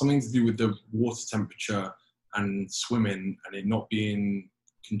 About something to do with the water temperature and swimming and it not being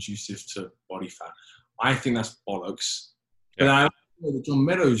conducive to body fat. I think that's bollocks. Yeah. But I know that John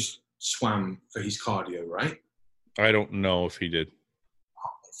Meadows swam for his cardio, right? I don't know if he did.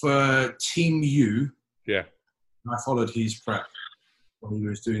 For Team U, yeah, I followed his prep when he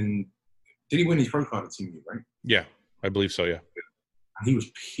was doing. Did he win his pro card at Team U, right? Yeah, I believe so. Yeah, and he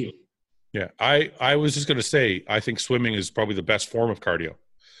was peeled. Yeah, I was just gonna say I think swimming is probably the best form of cardio.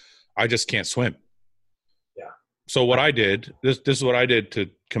 I just can't swim. Yeah. So what I did, this is what I did to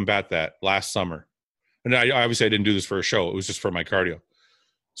combat that last summer, and I obviously I didn't do this for a show. It was just for my cardio.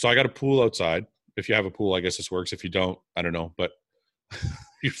 So I got a pool outside. If you have a pool, I guess this works. If you don't, I don't know, but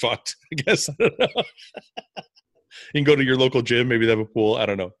you're fucked, I guess. I don't know. You can go to your local gym. Maybe they have a pool. I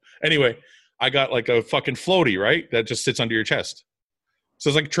don't know. Anyway, I got like a fucking floaty, right? That just sits under your chest. So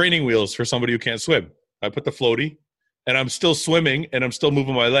it's like training wheels for somebody who can't swim. I put the floaty and I'm still swimming and I'm still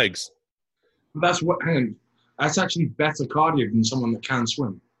moving my legs. That's actually better cardio than someone that can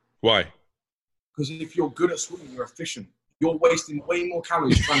swim. Why? Because if you're good at swimming, you're efficient. You're wasting way more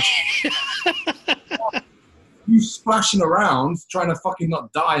calories trying to you splashing around trying to fucking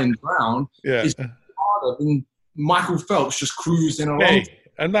not die and drown is harder than Michael Phelps just cruising along. Hey,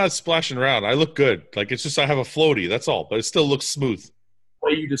 I'm not splashing around. I look good. Like it's just I have a floaty. That's all. But it still looks smooth.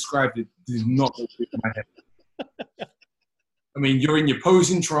 way you described it did not go through my head. I mean, you're in your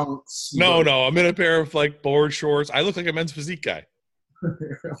posing trunks. No, I'm in a pair of like board shorts. I look like a Men's Physique guy.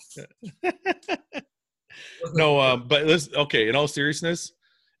 No, but listen, okay, in all seriousness,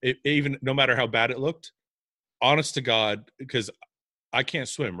 even no matter how bad it looked, honest to God, because I can't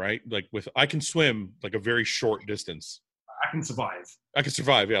swim, right? Like I can swim like a very short distance. I can survive.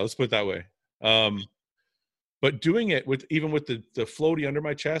 Yeah, let's put it that way. But doing it with the floaty under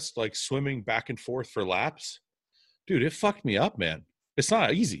my chest, like swimming back and forth for laps, dude, it fucked me up, man. It's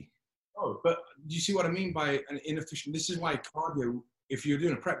not easy. Oh, but do you see what I mean by an inefficient? This is why cardio, if you're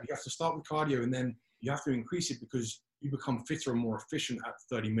doing a prep, you have to start with cardio and then you have to increase it because you become fitter and more efficient at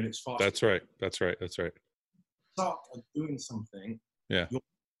 30 minutes faster. That's right. Start doing something. Yeah. You'll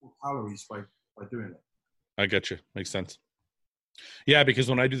burn calories by doing it. I get you. Makes sense. Yeah, because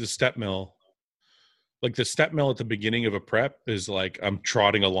when I do the step mill, like the step mill at the beginning of a prep is like I'm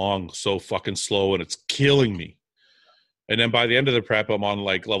trotting along so fucking slow and it's killing me. And then by the end of the prep, I'm on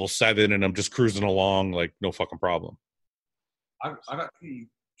like level 7 and I'm just cruising along like no fucking problem. I've actually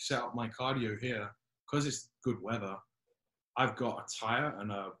set up my cardio here because it's good weather. I've got a tire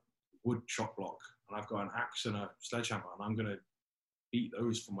and a wood chop block, and I've got an axe and a sledgehammer, and I'm gonna beat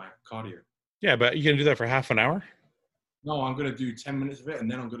those for my cardio. Yeah, but you gonna do that for half an hour? No, I'm gonna do 10 minutes of it, and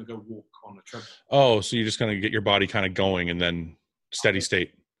then I'm gonna go walk on the treadmill. Oh, so you're just gonna get your body kind of going and then steady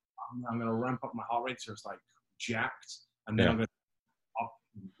state. I'm gonna ramp up my heart rate so it's like jacked, and then I'm gonna up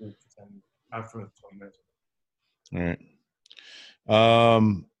and walk for 20 minutes. All right.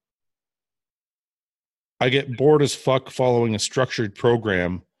 I get bored as fuck following a structured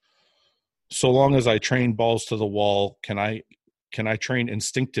program. So long as I train balls to the wall, can I train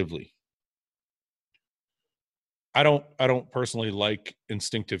instinctively? I don't personally like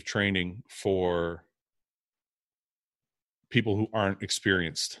instinctive training for people who aren't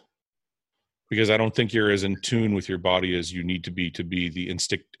experienced, because I don't think you're as in tune with your body as you need to be the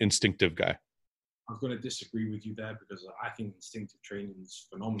instinctive guy. I'm going to disagree with you there because I think instinctive training is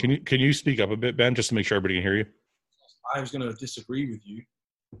phenomenal. Can you speak up a bit, Ben, just to make sure everybody can hear you? I was going to disagree with you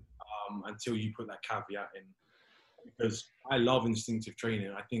until you put that caveat in, because I love instinctive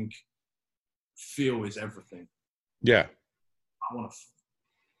training. I think feel is everything. Yeah.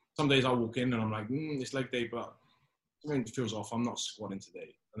 Some days I walk in and I'm like, it's leg day, but something feels off. I'm not squatting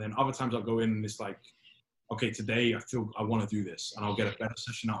today. And then other times I'll go in and it's like, okay, today I feel I want to do this, and I'll get a better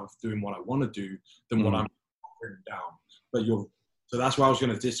session out of doing what I want to do than what I'm written down. But so that's why I was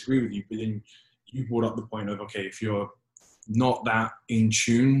going to disagree with you. But then you brought up the point of, okay, if you're not that in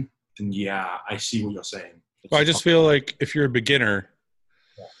tune, then yeah, I see what you're saying. Well, I just feel like if you're a beginner,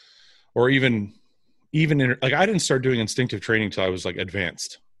 or even like I didn't start doing instinctive training until I was like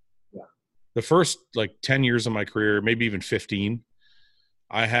advanced. Yeah. The first like 10 years of my career, maybe even 15,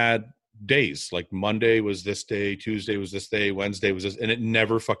 I had days like Monday was this day, Tuesday was this day, Wednesday was this, and it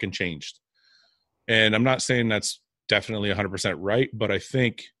never fucking changed. And I'm not saying that's definitely 100% right, but I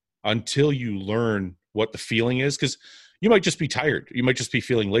think until you learn what the feeling is, because you might just be tired, you might just be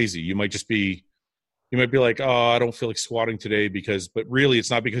feeling lazy, you might be like, oh, I don't feel like squatting today but really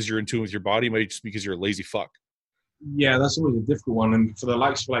it's not because you're in tune with your body, it might just because you're a lazy fuck. Yeah, that's always a difficult one. And for the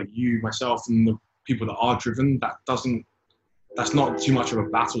likes of like you, myself, and the people that are driven, that's not too much of a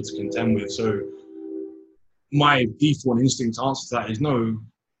battle to contend with. So my default instinct answer to that is no,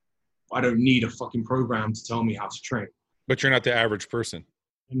 I don't need a fucking program to tell me how to train. But you're not the average person.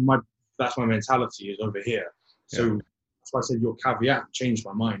 And that's my mentality is over here. So that's why I said your caveat changed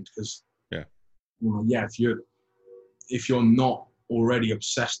my mind, because if you're not already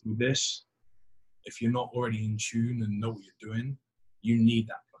obsessed with this, if you're not already in tune and know what you're doing, you need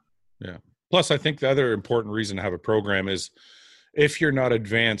that plan. Yeah. Plus, I think the other important reason to have a program is if you're not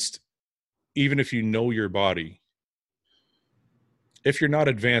advanced, even if you know your body, if you're not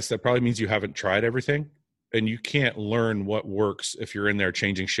advanced, that probably means you haven't tried everything, and you can't learn what works if you're in there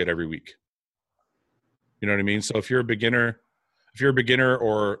changing shit every week. You know what I mean? So if you're a beginner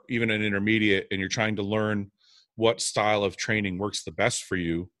or even an intermediate and you're trying to learn what style of training works the best for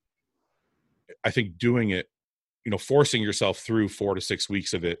you, I think doing it, forcing yourself through 4 to 6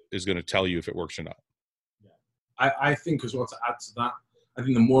 weeks of it is going to tell you if it works or not. I think as well, to add to that, I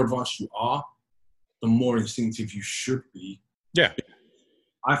think the more advanced you are, the more instinctive you should be. Yeah.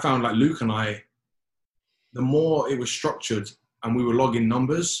 I found like Luke and I, the more it was structured and we were logging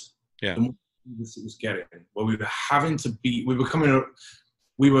numbers, the more it was getting. Where we were having to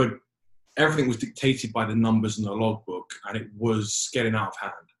everything was dictated by the numbers in the logbook, and it was getting out of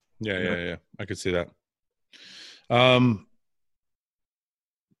hand. Yeah. I could see that.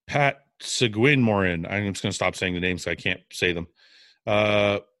 Pat Seguin Morin. I'm just going to stop saying the names so I can't say them.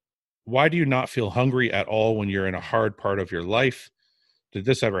 Why do you not feel hungry at all when you're in a hard part of your life? Did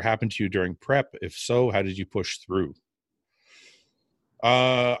this ever happen to you during prep? If so, how did you push through?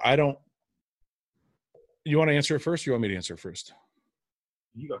 I don't. You want to answer it first? Or you want me to answer it first?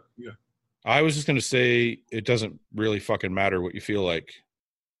 You go. I was just going to say it doesn't really fucking matter what you feel like.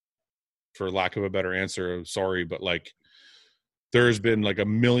 For lack of a better answer, I'm sorry, but like there's been like a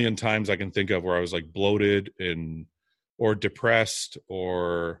million times I can think of where I was like bloated or depressed,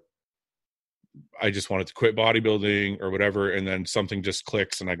 or I just wanted to quit bodybuilding or whatever, and then something just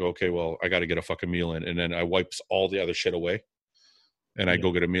clicks and I go, okay, well, I got to get a fucking meal in, and then I wipes all the other shit away and I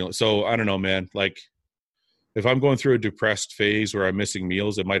go get a meal. So I don't know, man. Like if I'm going through a depressed phase where I'm missing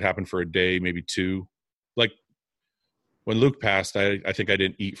meals, it might happen for a day, maybe two. Like when Luke passed, I think I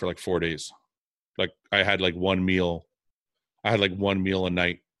didn't eat for like 4 days. Like I had like one meal. I had like one meal a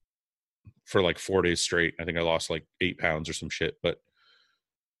night for like 4 days straight. I think I lost like 8 pounds or some shit. But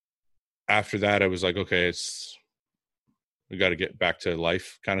after that, I was like, okay, we got to get back to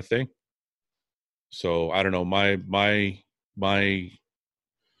life kind of thing. So I don't know. My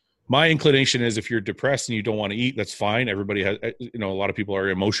inclination is if you're depressed and you don't want to eat, that's fine. Everybody has, a lot of people are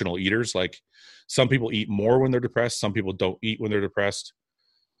emotional eaters. Like some people eat more when they're depressed. Some people don't eat when they're depressed.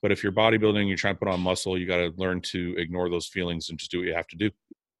 But if you're bodybuilding, you're trying to put on muscle, you got to learn to ignore those feelings and just do what you have to do.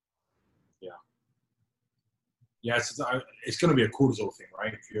 Yeah, it's going to be a cortisol thing,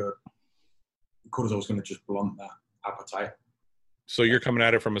 right? Cortisol is going to just blunt that appetite. So you're coming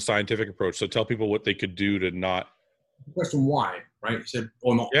at it from a scientific approach. So tell people what they could do to not. The question why, right? You said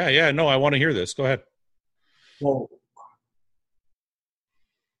or not. Yeah. No, I want to hear this. Go ahead. Well,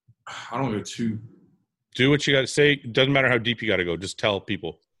 I don't go too. Do what you got to say. Doesn't matter how deep you got to go. Just tell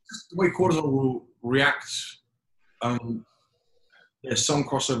people. The way cortisol will react, there's some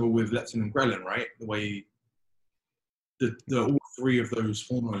crossover with leptin and ghrelin, right? The way the all three of those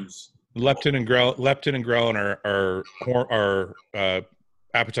hormones. Leptin and ghrelin are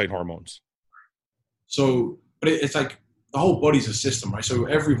appetite hormones. So, but it's like the whole body's a system, right? So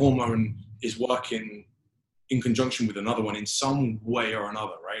every hormone is working in conjunction with another one in some way or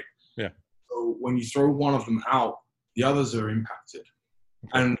another, right? Yeah. So when you throw one of them out, the others are impacted.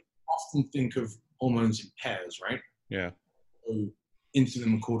 Okay. And often think of hormones in pairs, right? Yeah. So insulin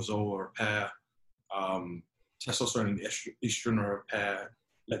and cortisol are a pair. Testosterone and estrogen are a pair.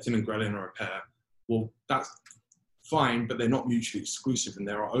 Leptin and ghrelin are a pair. Well, that's fine, but they're not mutually exclusive, and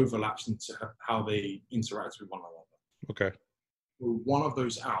there are overlaps into how they interact with one another. Okay. So one of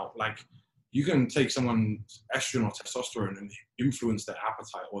those out, like you can take someone's estrogen or testosterone and influence their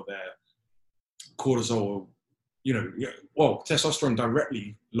appetite or their cortisol. Well, testosterone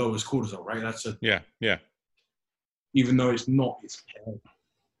directly lowers cortisol, right? That's yeah. Even though it's not its paired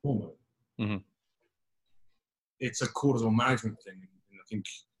hormone. Mm-hmm. It's a cortisol management thing, and I think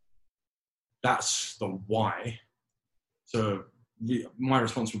that's the why. So my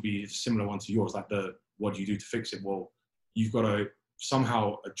response would be a similar one to yours, like what do you do to fix it? Well, you've got to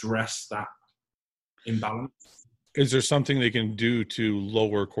somehow address that imbalance. Is there something they can do to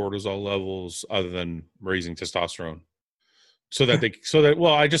lower cortisol levels other than raising testosterone?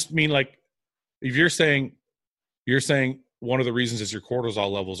 Well, I just mean like if you're saying one of the reasons is your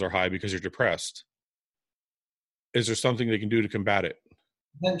cortisol levels are high because you're depressed. Is there something they can do to combat it?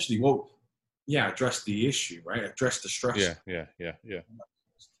 Potentially, well, yeah, address the issue, right? Address the stress. Yeah. I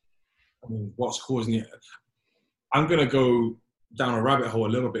mean, what's causing it? I'm going to go down a rabbit hole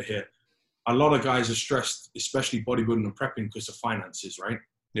a little bit here. A lot of guys are stressed, especially bodybuilding and prepping, because of finances, right?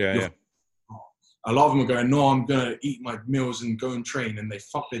 Yeah. A lot of them are going, no, I'm going to eat my meals and go and train, and they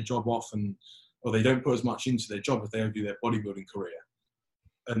fuck their job off, or they don't put as much into their job as they don't do their bodybuilding career,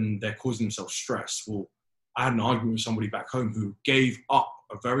 and they're causing themselves stress. Well, I had an argument with somebody back home who gave up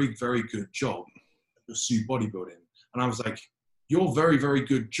a very, very good job to pursue bodybuilding. And I was like, your very, very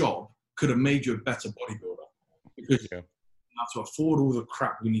good job could have made you a better bodybuilder because you have to afford all the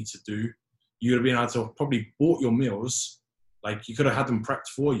crap we need to do. You would have been able to have probably bought your meals. Like you could have had them prepped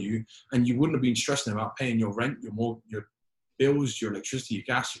for you and you wouldn't have been stressing about paying your rent, your bills, your electricity, your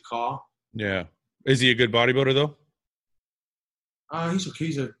gas, your car. Yeah. Is he a good bodybuilder though?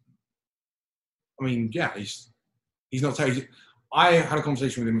 He's not. I had a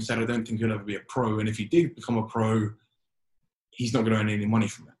conversation with him and said I don't think he'll ever be a pro, and if he did become a pro, he's not going to earn any money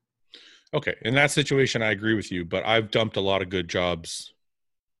from it. Okay, in that situation, I agree with you, but I've dumped a lot of good jobs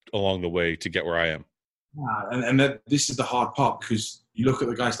along the way to get where I am. Yeah, and this is the hard part because you look at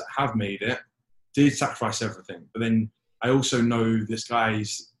the guys that have made it, did sacrifice everything, but then I also know this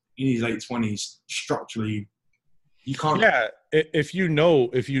guy's in his late 20s structurally. You can't. Yeah, if you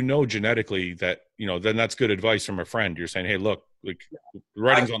know genetically that, then that's good advice from a friend. You're saying, hey, look, Like the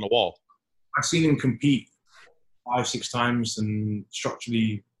writing's on the wall. I've seen him compete 5-6 times, and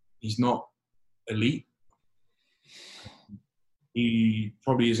structurally, he's not elite. He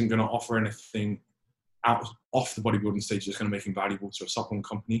probably isn't going to offer anything off the bodybuilding stage that's going to make him valuable to a supplement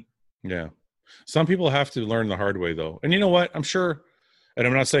company. Yeah. Some people have to learn the hard way, though. And you know what? I'm sure, and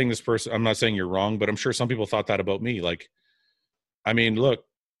I'm not saying I'm not saying you're wrong, but I'm sure some people thought that about me. Like, I mean, look,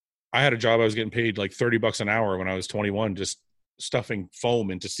 I had a job. I was getting paid like $30 an hour when I was 21, just stuffing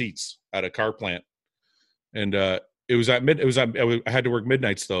foam into seats at a car plant. And I had to work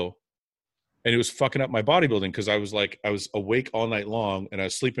midnights though. And it was fucking up my bodybuilding because I was awake all night long and I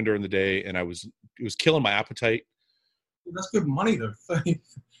was sleeping during the day, and it was killing my appetite. That's good money though.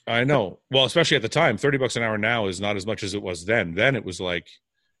 I know. Well, especially at the time, $30 an hour now is not as much as it was then. Then it was like,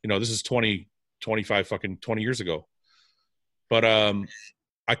 this is 20 years ago. But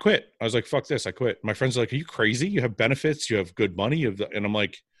I quit. I was like, fuck this. I quit. My friends are like, are you crazy? You have benefits. You have good money. And I'm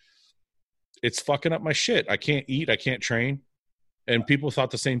like, it's fucking up my shit. I can't eat. I can't train. And people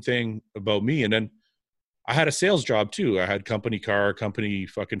thought the same thing about me. And then I had a sales job too. I had company car, company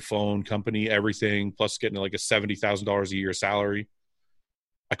fucking phone, company everything, plus getting like a $70,000 a year salary.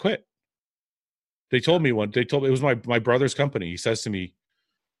 I quit. It was my brother's company. He says to me,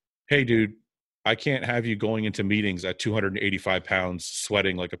 hey dude, I can't have you going into meetings at 285 pounds,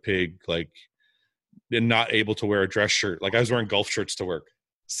 sweating like a pig, like, and not able to wear a dress shirt. Like I was wearing golf shirts to work.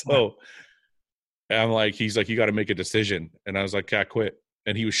 So I'm like, he's like, you got to make a decision. And I was like, I quit.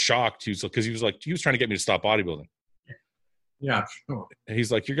 And he was shocked. He was trying to get me to stop bodybuilding. Yeah, sure. And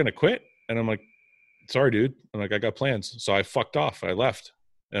he's like, you're going to quit? And I'm like, sorry, dude. I'm like, I got plans. So I fucked off. I left.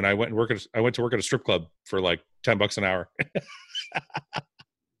 And I went to work at a strip club for like $10 an hour.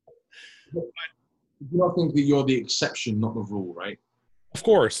 You don't think that you're the exception, not the rule, right? Of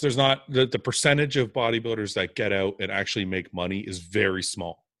course. There's not the percentage of bodybuilders that get out and actually make money is very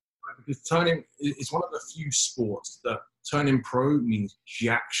small. Because turning is one of the few sports that turning pro means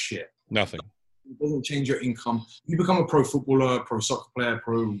jack shit. Nothing. It doesn't change your income. You become a pro footballer, pro soccer player,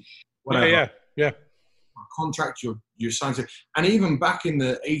 pro whatever. Yeah. Contract you're signed to. And even back in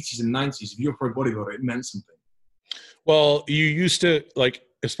the 80s and 90s, if you're a pro bodybuilder, it meant something. Well, you used to, like,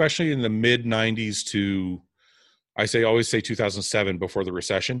 especially in the mid 90s to, always say 2007 before the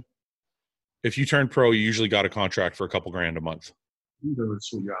recession. If you turned pro, you usually got a contract for a couple grand a month. Weeder would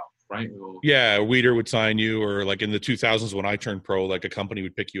sort you out, right? Yeah, Weeder would sign you, or like in the 2000s when I turned pro, like a company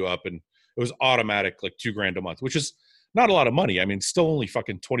would pick you up and it was automatic, like $2,000 a month, which is not a lot of money. I mean, still only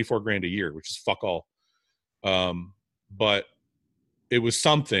fucking 24 grand a year, which is fuck all. But it was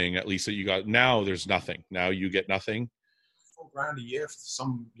something at least that you got. Now there's nothing. Now you get nothing. $4,000 a year for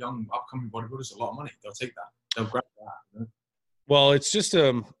some young upcoming bodybuilders is a lot of money. They'll take that. They'll grab that. You know? Well, it's just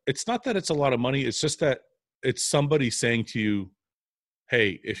it's not that it's a lot of money. It's just that it's somebody saying to you,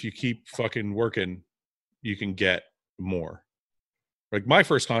 hey, if you keep fucking working, you can get more. Like my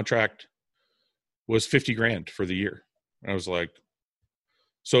first contract was $50,000 for the year. I was like,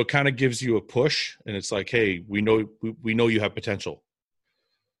 so it kind of gives you a push, and it's like, hey, we know you have potential,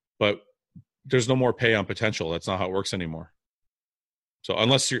 but there's no more pay on potential. That's not how it works anymore. So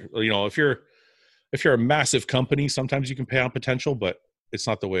unless you're, if you're a massive company, sometimes you can pay on potential, but it's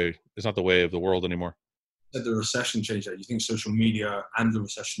not the way of the world anymore. The recession changed that. You think social media and the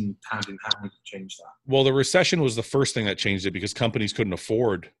recession hand in hand changed that? Well, the recession was the first thing that changed it because companies couldn't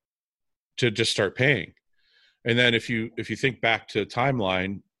afford to just start paying. And then if you think back to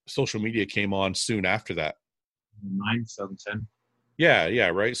timeline, social media came on soon after that. 2010. Yeah,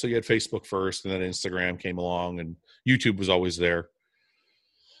 right. So you had Facebook first, and then Instagram came along, and YouTube was always there.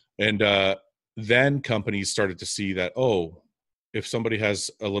 And then companies started to see that, oh, if somebody has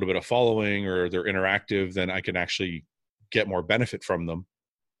a little bit of following or they're interactive, then I can actually get more benefit from them.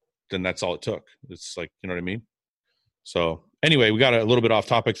 Then that's all it took. It's like, you know what I mean? So anyway, we got a little bit off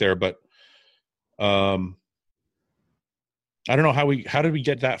topic there, but I don't know how did we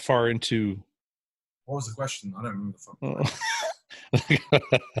get that far into. What was the question? I don't remember the fuck.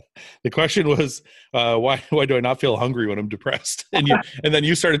 The question was, why do I not feel hungry when I'm depressed? And then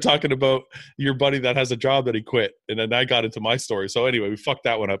you started talking about your buddy that has a job that he quit, and then I got into my story. So anyway, we fucked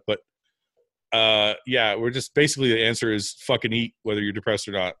that one up. But yeah, we're just basically the answer is fucking eat whether you're depressed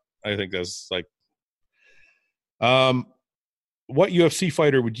or not. I think that's like, what UFC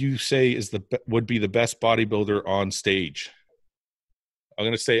fighter would you say would be the best bodybuilder on stage? I'm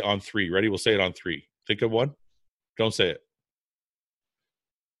gonna say on 3. Ready? We'll say it on 3. Think of one. Don't say it.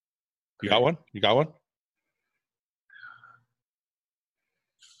 You got one?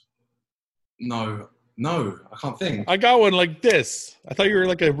 No, I can't think. I got one like this. I thought you were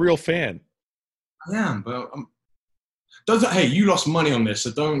like a real fan. I am, but Hey, you lost money on this,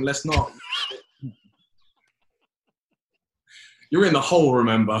 so let's not. You're in the hole,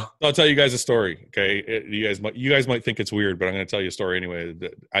 remember? I'll tell you guys a story, okay? You guys might think it's weird, but I'm going to tell you a story anyway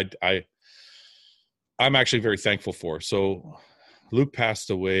that I'm actually very thankful for. So Luke passed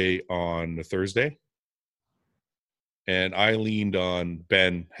away on a Thursday, and I leaned on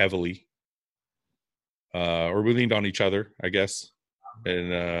Ben heavily. Or we leaned on each other, I guess.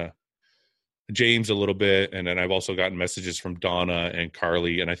 And James a little bit, and then I've also gotten messages from Donna and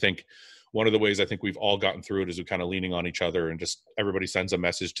Carly, and I think one of the ways I think we've all gotten through it is we're kind of leaning on each other, and just everybody sends a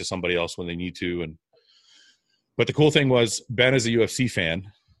message to somebody else when they need to. But the cool thing was Ben is a UFC fan,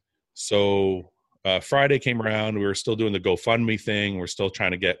 so Friday came around, we were still doing the GoFundMe thing, we're still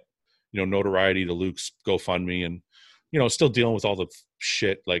trying to get notoriety to Luke's GoFundMe, and still dealing with all the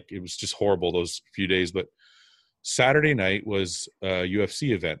shit. Like, it was just horrible those few days. But Saturday night was a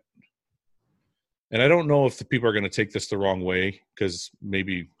UFC event. And I don't know if the people are going to take this the wrong way, because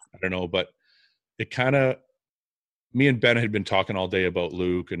maybe, I don't know, but it kind of, me and Ben had been talking all day about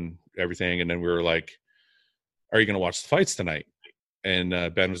Luke and everything. And then we were like, are you going to watch the fights tonight? And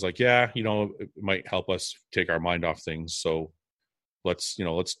Ben was like, yeah, it might help us take our mind off things. So let's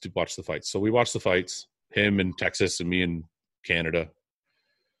watch the fights. So we watched the fights, him in Texas and me in Canada.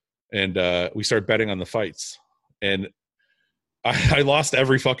 And we started betting on the fights. And I lost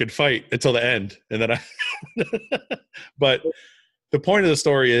every fucking fight until the end. And then but the point of the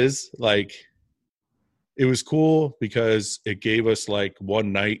story is, like, it was cool because it gave us like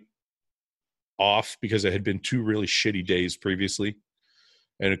one night off, because it had been 2 really shitty days previously.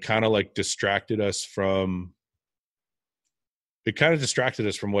 And it kind of like distracted us from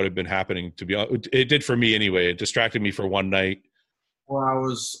what had been happening, to be honest. It did for me anyway. It distracted me for one night. 4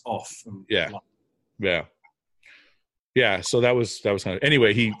 hours off. Yeah. So that was kind of,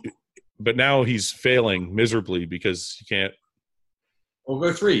 anyway, but now he's failing miserably because he can't. We'll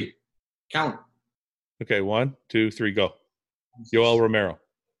go 3. Count. Okay, 1, 2, 3, go. Yoel Romero.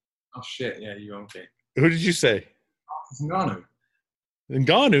 Oh shit! Yeah, you okay? Who did you say? Ngannou.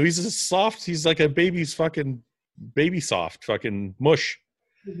 Ngannou. He's like a baby's fucking baby soft fucking mush.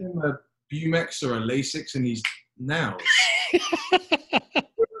 Give him a Bumex or a Lasix, and he's now.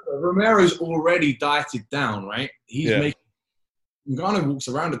 Romero's already dieted down, right? Ngannou walks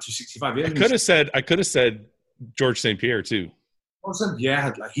around at 265. I could have said George St. Pierre too. George St. Pierre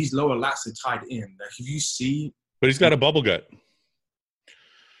had his lower lats are tied in. Like, if you see, but he's got a bubble gut.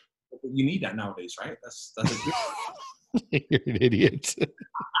 You need that nowadays, right? That's a good. You're an idiot.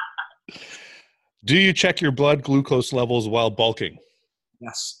 Do you check your blood glucose levels while bulking?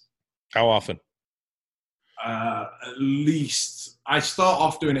 Yes. How often? At least I start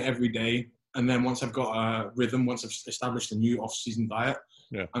off doing it every day, and then once I've got a rhythm, once I've established a new off-season diet,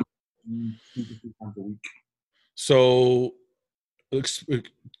 I'm 2 to 3 times a week. So,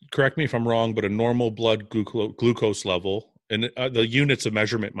 correct me if I'm wrong, but a normal blood glucose level, and the units of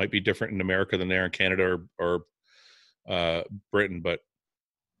measurement might be different in America than they are in Canada or Britain, but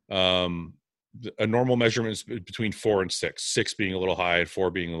a normal measurement is between 4 and 6. 6 being a little high, and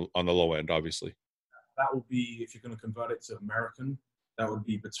 4 being on the low end, obviously. That would be, if you're going to convert it to American, that would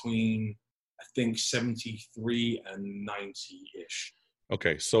be between, I think, 73 and 90-ish.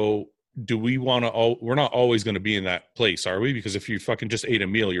 Okay, so do we want to? We're not always going to be in that place, are we? Because if you fucking just ate a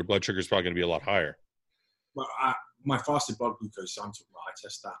meal, your blood sugar is probably going to be a lot higher. Well, my fasted blood glucose, I'm talking about, I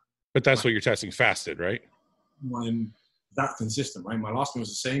test that. But that's what you're testing fasted, right? I'm that consistent, right? My last one was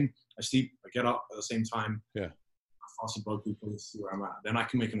the same. I sleep, I get up at the same time. Yeah. I fasted blood glucose, see where I'm at. Then I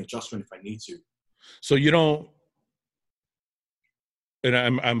can make an adjustment if I need to. So you don't, and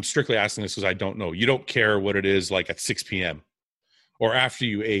I'm strictly asking this because I don't know. You don't care what it is like at 6 p.m. or after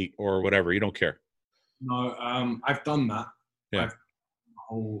you ate or whatever. You don't care. No, I've done that. Yeah. I've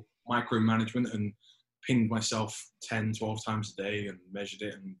whole micromanagement and pinged myself 10, 12 times a day and measured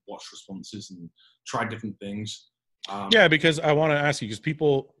it and watched responses and tried different things. Yeah, because I want to ask you,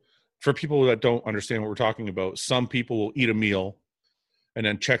 because for people that don't understand what we're talking about, some people will eat a meal and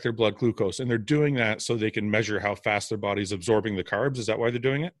then check their blood glucose, and they're doing that so they can measure how fast their body's absorbing the carbs. Is that why they're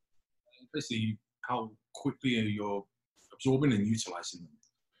doing it? Basically, how quickly you're absorbing and utilizing them.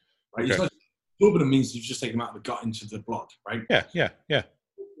 Right? Okay. Absorbing them means you just take them out of the gut into the blood, right? Yeah.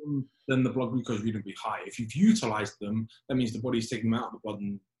 Then the blood glucose reading will be high. If you've utilized them, that means the body's taking them out of the blood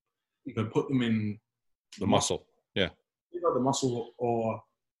and either put them in the muscle. Yeah. Either the muscle or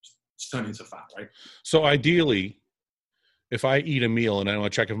just turn it into fat, right? So ideally, if I eat a meal and I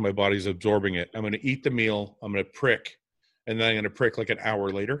want to check if my body's absorbing it, I'm going to eat the meal, I'm going to prick, and then I'm going to prick like an hour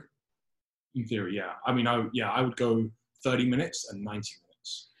later. In theory, yeah. I mean, I would go 30 minutes and 90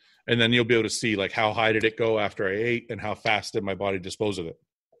 minutes. And then you'll be able to see like how high did it go after I ate and how fast did my body dispose of it.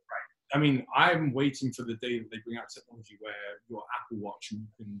 Right. I mean, I'm waiting for the day that they bring out technology where your Apple Watch, you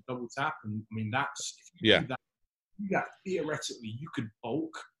can double tap. And I mean, that's, if you do that, theoretically, you could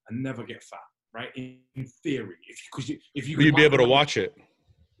bulk and never get fat, right? In theory, if you you'd be able to watch it.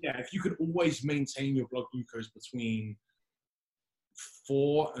 Yeah, if you could always maintain your blood glucose between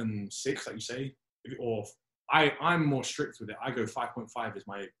 4 and 6, like you say, or I'm more strict with it. I go 5.5 is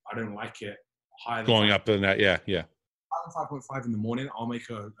my. I don't like it higher. Going up than that, yeah. 5.5 in the morning. I'll make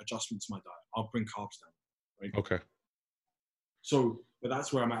an adjustment to my diet. I'll bring carbs down. Right? Okay. So, but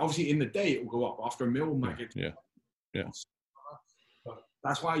that's where I'm at. Obviously, in the day it will go up. After a meal, might get. Yeah. But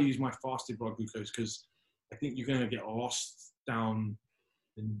that's why I use my fasted blood glucose, because I think you're gonna get lost down.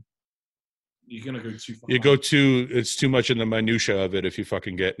 And you're gonna go too far. It's too much in the minutia of it. If you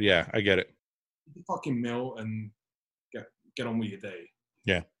fucking get, I get it. You fucking meal and get on with your day.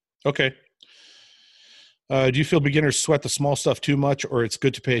 Yeah. Okay. Do you feel beginners sweat the small stuff too much, or it's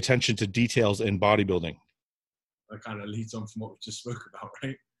good to pay attention to details in bodybuilding? That kind of leads on from what we just spoke about,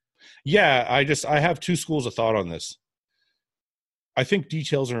 right? Yeah, I have two schools of thought on this. I think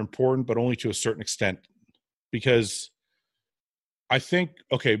details are important, but only to a certain extent, because I think,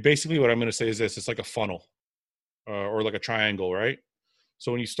 okay, basically what I'm going to say is this: it's like a funnel or like a triangle, right?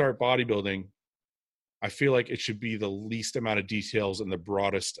 So when you start bodybuilding, I feel like it should be the least amount of details and the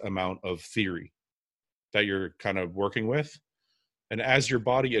broadest amount of theory that you're kind of working with. And as your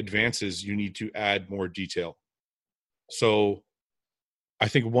body advances, you need to add more detail. So I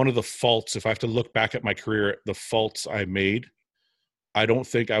think one of the faults, if I have to look back at my career, the faults I made, I don't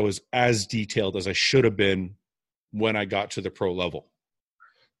think I was as detailed as I should have been when I got to the pro level.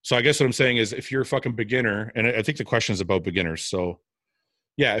 So I guess what I'm saying is, if you're a fucking beginner, and I think the question is about beginners. So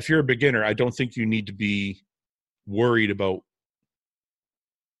yeah, if you're a beginner, I don't think you need to be worried about,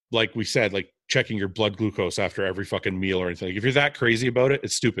 like we said, like checking your blood glucose after every fucking meal or anything. If you're that crazy about it,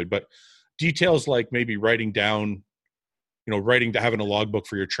 it's stupid. But details like maybe writing down, having a logbook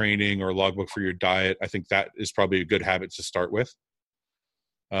for your training or a logbook for your diet, I think that is probably a good habit to start with.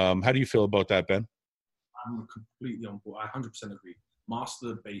 How do you feel about that, Ben? I'm completely on board. I 100% agree. Master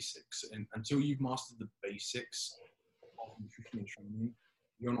the basics. And until you've mastered the basics of nutrition and training,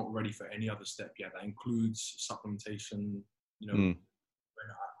 you're not ready for any other step yet. That includes supplementation.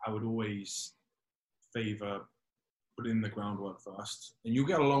 I would always favor putting in the groundwork first. And you'll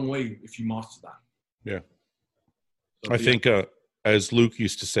get a long way if you master that. Yeah. So I think, as Luke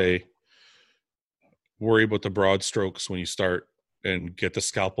used to say, worry about the broad strokes when you start and get the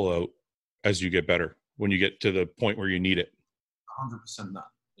scalpel out as you get better, when you get to the point where you need it. 100% that.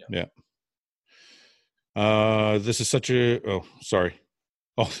 Yeah. This is such a, oh, sorry.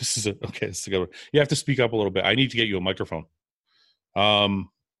 Oh, this is okay. This is a good one. You have to speak up a little bit. I need to get you a microphone.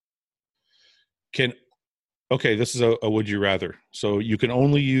 This is a would you rather. So you can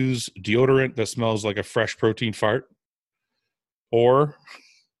only use deodorant that smells like a fresh protein fart, or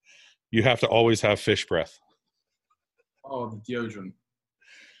you have to always have fish breath. Oh, the deodorant.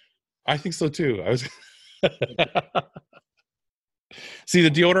 I think so too. See, the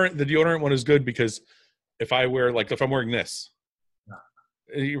deodorant one is good because if I'm wearing this,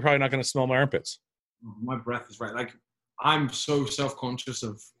 you're probably not going to smell my armpits. My breath is right. Like, I'm so self-conscious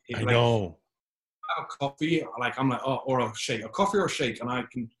of it. I know. I have a coffee, I'm like, oh, or a shake, a coffee or a shake, and I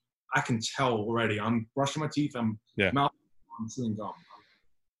can tell already. I'm brushing my teeth. I'm chewing gum.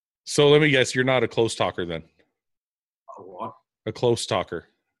 So let me guess, you're not a close talker then? A what? A close talker.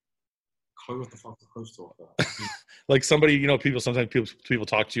 What the fuck is a close talker? Like somebody, sometimes people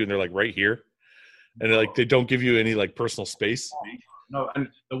talk to you and they're like right here, and they don't give you any like personal space. No, and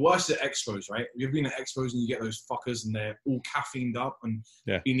the worst at expos, right? You've been at expos and you get those fuckers and they're all caffeined up and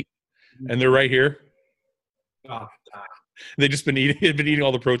and they're right here. Oh, They've just been eating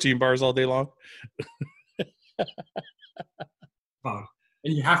all the protein bars all day long. And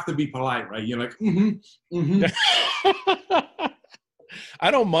you have to be polite, right? You're like,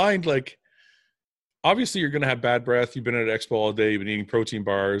 I don't mind. Like, obviously, you're gonna have bad breath. You've been at an expo all day. You've been eating protein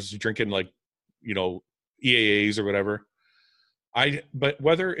bars. You're drinking EAAs or whatever. But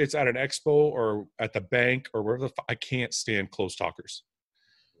whether it's at an expo or at the bank or wherever, I can't stand close talkers.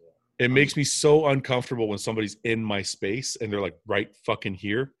 It makes me so uncomfortable when somebody's in my space and they're like right fucking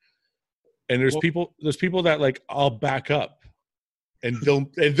here. And there's people that like, I'll back up and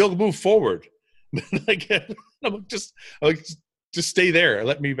they'll move forward. I'm just stay there.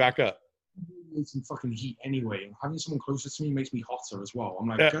 Let me back up. Need some fucking heat anyway. And having someone closer to me makes me hotter as well. I'm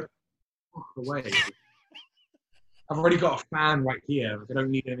like, get the fuck away. I've already got a fan right here. I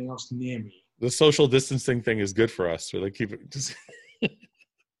don't need anything else near me. The social distancing thing is good for us. So keep it just.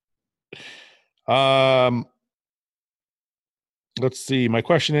 Let's see. My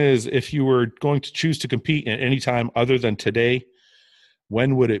question is, if you were going to choose to compete at any time other than today,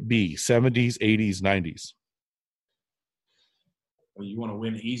 when would it be? 70s, 80s, 90s? Well, you want to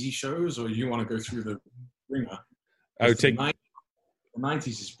win easy shows, or you want to go through the ringer? I would take the 90s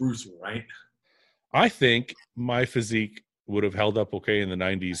is brutal, right? I think my physique would have held up okay in the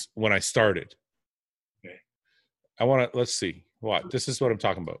 90s when I started. Okay. Let's see. What? This is what I'm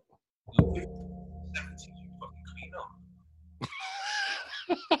talking about. 70s, you fucking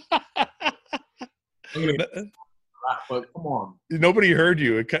clean up. But come on. Nobody heard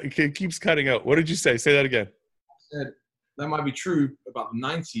you. It keeps cutting out. What did you say? Say that again. I said that might be true about the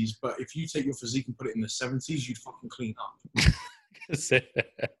 90s, but if you take your physique and put it in the 70s, you'd fucking clean up.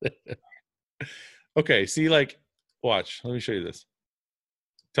 Okay, see, watch. Let me show you this.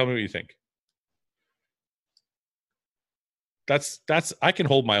 Tell me what you think. That's I can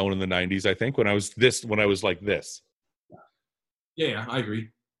hold my own in the 90s, I think, when I was like this. Yeah, I agree.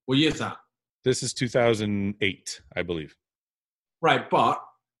 What year is that? This is 2008, I believe. Right, but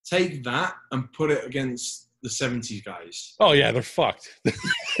take that and put it against the 70s guys. Oh, yeah, they're fucked.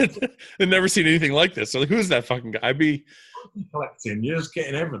 They've never seen anything like this. So, who's that fucking guy? I'd be collecting. You're just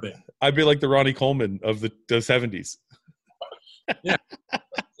getting everything. I'd be like the Ronnie Coleman of the 70s. Yeah.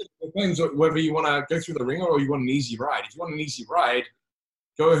 It depends whether you want to go through the ringer or you want an easy ride. If you want an easy ride,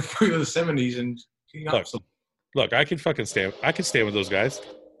 go to the 70s and clean up some. Look, I can fucking stand. I can stand with those guys.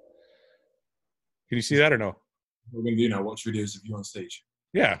 Can you see that or no? What we're going to do now, watch videos of you on stage.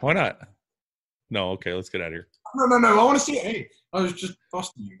 Yeah, why not? No, okay, let's get out of here. No. I want to see it. Hey, I was just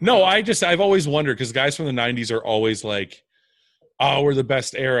busting you. No, I've always wondered, because guys from the 90s are always like, oh, we're the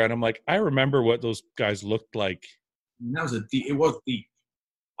best era. And I'm like, I remember what those guys looked like. That was it was deep.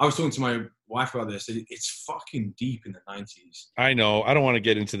 I was talking to my wife about this. It's fucking deep in the 90s. I know. I don't want to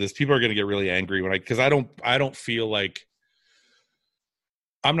get into this. People are going to get really angry because I don't feel like,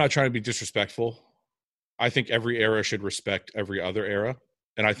 I'm not trying to be disrespectful. I think every era should respect every other era.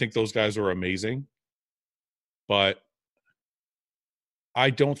 And I think those guys are amazing. But I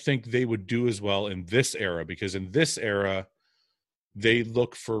don't think they would do as well in this era, because in this era, they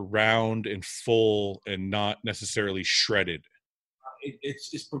look for round and full and not necessarily shredded.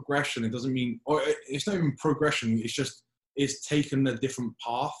 It's progression. It doesn't mean, or it's not even progression. It's just, it's taken a different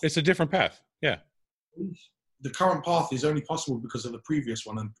path. It's a different path. Yeah. The current path is only possible because of the previous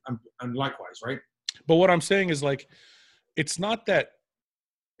one, and likewise, right? But what I'm saying is, like, it's not that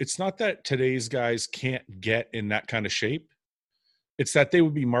today's guys can't get in that kind of shape. It's that they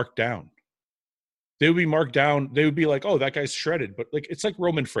would be marked down. They would be marked down. They would be like, oh, that guy's shredded. But it's like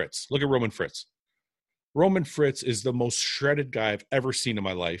Roman Fritz. Look at Roman Fritz. Roman Fritz is the most shredded guy I've ever seen in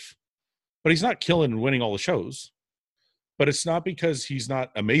my life. But he's not killing and winning all the shows. But it's not because he's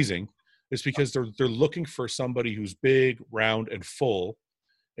not amazing. It's because they're looking for somebody who's big, round, and full.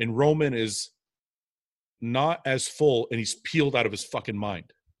 And Roman is not as full, and he's peeled out of his fucking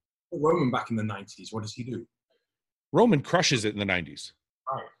mind. Roman back in the 90s, what does he do? Roman crushes it in the 90s.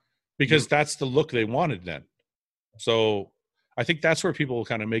 Right. Because that's the look they wanted then. So I think that's where people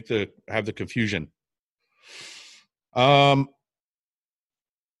kind of have the confusion.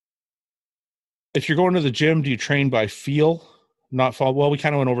 If you're going to the gym, do you train by feel, not fall? Well, we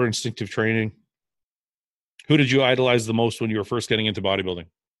kind of went over instinctive training. Who did you idolize the most when you were first getting into bodybuilding?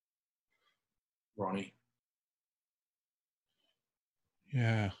 Ronnie.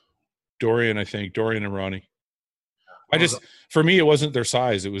 Yeah. Dorian, I think. Dorian and Ronnie. For me, it wasn't their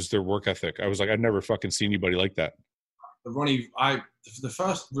size. It was their work ethic. I was like, I'd never fucking seen anybody like that. Ronnie, I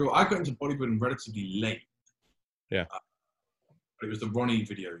got into bodybuilding relatively late. Yeah. But it was the Ronnie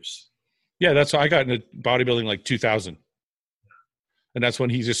videos. Yeah, that's why I got into bodybuilding like 2000. And that's when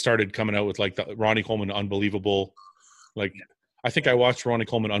he just started coming out with like the Ronnie Coleman Unbelievable. Like, I think I watched Ronnie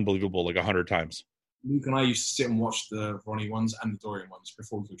Coleman Unbelievable like 100 times. Luke and I used to sit and watch the Ronnie ones and the Dorian ones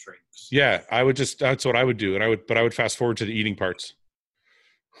before we would train. Yeah, that's what I would do. But I would fast forward to the eating parts.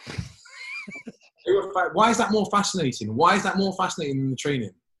 Why is that more fascinating? Why is that more fascinating than the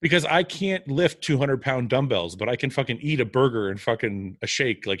training? Because I can't lift 200-pound dumbbells, but I can fucking eat a burger and fucking a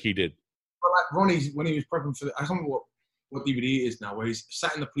shake like he did. But like Ronnie, when he was prepping for I don't know what DVD it is now, where he's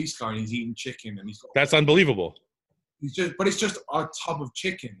sat in the police car and he's eating chicken and That's unbelievable. It's just a tub of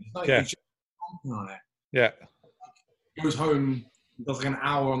chicken. It's not yeah. On it. Yeah. He goes home, does like an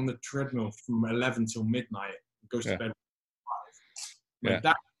hour on the treadmill from 11 till midnight, goes to bed at 5. Like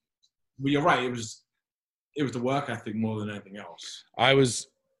that. Well, you're right. It was the work ethic more than anything else.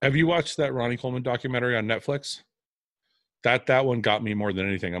 Have you watched that Ronnie Coleman documentary on Netflix? That one got me more than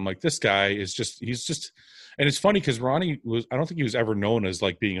anything. I'm like, this guy is he's just, and it's funny because Ronnie I don't think he was ever known as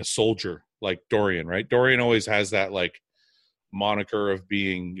like being a soldier like Dorian, right? Dorian always has that like moniker of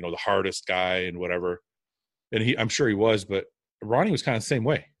being, the hardest guy and whatever. And I'm sure he was, but Ronnie was kind of the same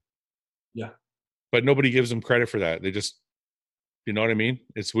way. Yeah. But nobody gives him credit for that. They just, you know what I mean?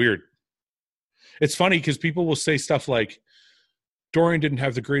 It's weird. It's funny because people will say stuff like, Dorian didn't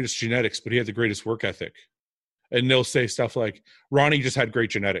have the greatest genetics, but he had the greatest work ethic. And they'll say stuff like, Ronnie just had great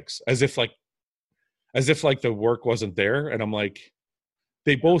genetics, as if the work wasn't there. And I'm like,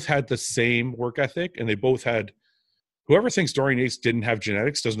 they both had the same work ethic, and they both had, whoever thinks Dorian Yates didn't have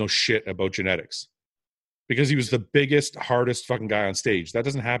genetics doesn't know shit about genetics, because he was the biggest, hardest fucking guy on stage. That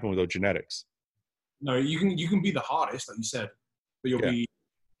doesn't happen without genetics. No, you can be the hardest, like you said, but you'll be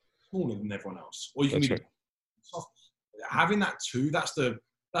smaller than everyone else. Or you can soft. Having that too, that's the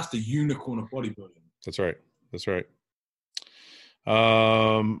unicorn of bodybuilding. That's right.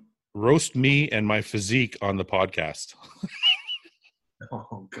 Roast me and my physique on the podcast.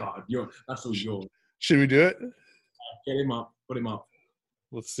 Oh God, that's all yours. Should we do it? Get him up. Put him up.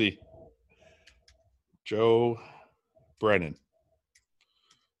 Let's see. Joe Brennan.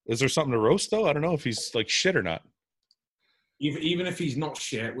 Is there something to roast though? I don't know if he's like shit or not. Even if he's not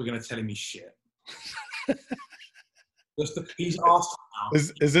shit, we're gonna tell him he's shit. He's awesome now.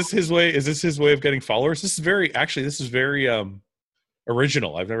 Is this his way? Is this his way of getting followers? This is very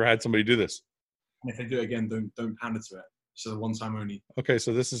original. I've never had somebody do this. And if they do it again, don't hand it to it. So one time only. Okay,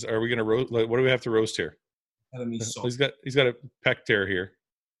 so this is. Are we gonna roast? Like, what do we have to roast here? He's got a pec tear here.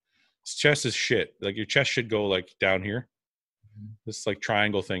 His chest is shit. Like your chest should go like down here. Mm-hmm. This like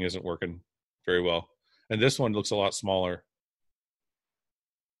triangle thing isn't working very well, and this one looks a lot smaller.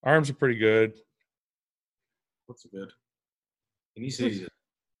 Arms are pretty good. What's good? Can you see it? It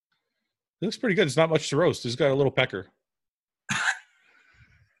looks pretty good. It's not much to roast. He's got a little pecker.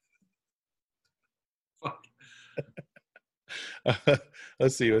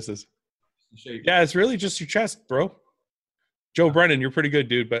 Let's see. What's this? Yeah, it's really just your chest, bro. Joe Brennan, you're pretty good,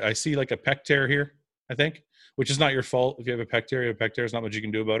 dude. But I see like a pec tear here, I think, which is not your fault. If you have a pec tear, there's not much you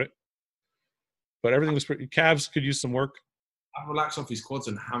can do about it. But everything was pretty. Calves could use some work. I've relaxed off his quads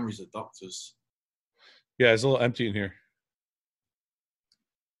and hammer his adductors. Yeah, it's a little empty in here.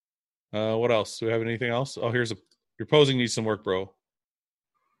 What else? Do we have anything else? Oh, your posing needs some work, bro.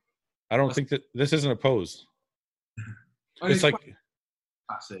 I don't think that this isn't a pose. It's like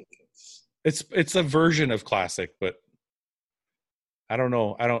classic. It's a version of classic, but I don't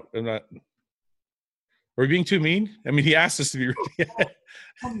know. I'm not. Are we being too mean? I mean, he asked us to be.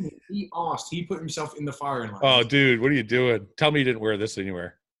 He asked. He put himself in the firing line. Oh, dude, what are you doing? Tell me you didn't wear this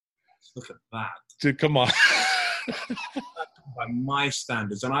anywhere. Look at that. Dude, come on. By my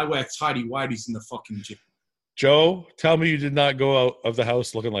standards, and I wear tidy whities in the fucking gym. Joe, tell me you did not go out of the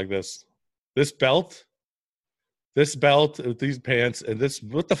house looking like this. This belt with these pants, and this,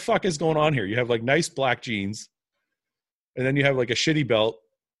 what the fuck is going on here? You have like nice black jeans, and then you have like a shitty belt,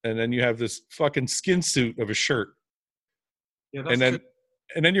 and then you have this fucking skin suit of a shirt. Yeah, that's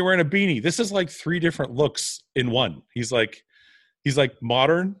and then you're wearing a beanie. This is like 3 different looks in one. He's like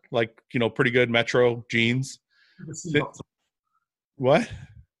modern, like, pretty good Metro jeans. What?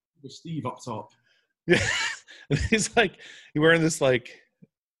 With Steve up top. Yeah. He's like, you're wearing this like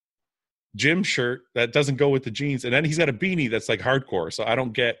gym shirt that doesn't go with the jeans, and then he's got a beanie that's like hardcore. So I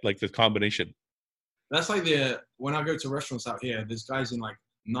don't get like the combination. That's like when I go to restaurants out here, there's guys in like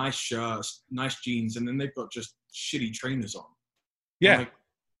nice shirts, nice jeans, and then they've got just shitty trainers on. Yeah. I'm like,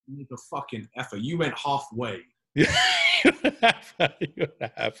 you need a fucking effort. You went halfway. Yeah. You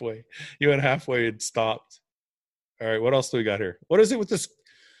went halfway and stopped. All right, what else do we got here? What is it with this?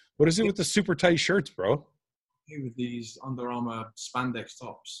 What is it with the super tight shirts, bro? With these Under Armour spandex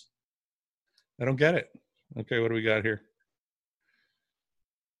tops. I don't get it. Okay, what do we got here?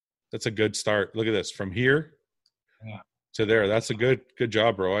 That's a good start. Look at this. From here to there. That's a good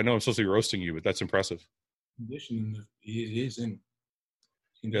job, bro. I know I'm supposed to be roasting you, but that's impressive. Conditioning is in.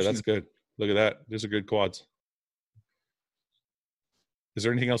 Yeah, that's good. Look at that. These are good quads. Is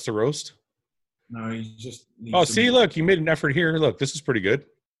there anything else to roast? No, he just. See, look, you made an effort here. Look, this is pretty good.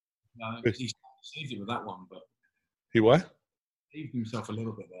 No, he saved it with that one, but. He what? Saved himself a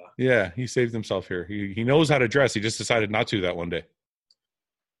little bit there. Yeah, he saved himself here. He knows how to dress. He just decided not to that one day.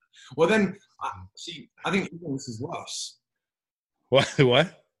 Well, then, I think ignorance is worse. What?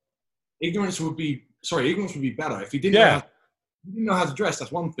 Ignorance would be better if he didn't know how to dress.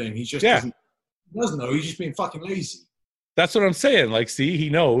 That's one thing. He just doesn't know. He's just being fucking lazy. That's what I'm saying. Like, see, he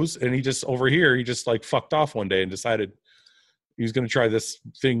knows, and he just like fucked off one day and decided he was going to try this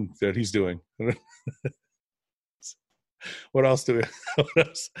thing that he's doing. What else do we? What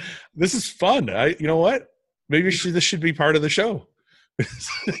else? This is fun. You know what? Maybe this should be part of the show.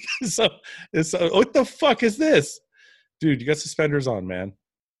 So what the fuck is this, dude? You got suspenders on, man.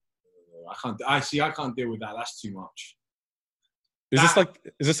 I can't deal with that. That's too much. Is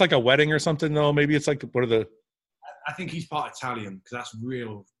this like a wedding or something though? Maybe it's like what are the? I think he's part Italian because that's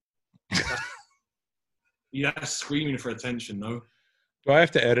real. That's screaming for attention, no? Do I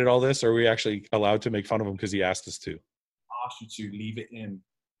have to edit all this, or are we actually allowed to make fun of him because he asked us to? I asked you to leave it in.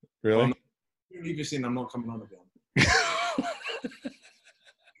 Really? If you leave this in, I'm not coming on again.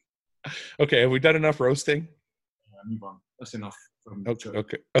 Okay, have we done enough roasting? Yeah, move on. That's enough.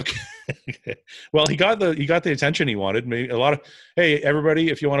 Okay. Well, he got the attention he wanted. Maybe hey, everybody,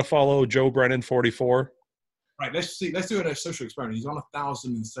 if you want to follow Joe Brennan 44. Right, let's do a social experiment. He's on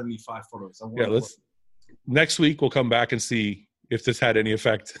 1,075 followers. Next week we'll come back and see if this had any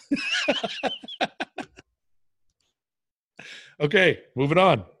effect. Okay, moving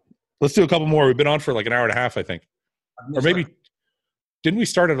on. Let's do a couple more. We've been on for like an hour and a half, I think. Or maybe, didn't we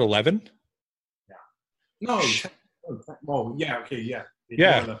start at 11? Yeah. No. Well, yeah, okay, yeah.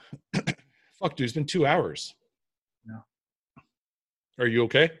 Yeah. Fuck, dude, it's been 2 hours. Yeah. Are you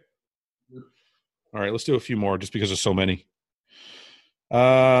okay? Good. All right, let's do a few more just because there's so many.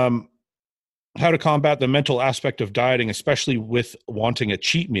 How to combat the mental aspect of dieting, especially with wanting a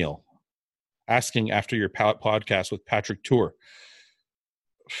cheat meal. Asking after your podcast with Patrick Tour.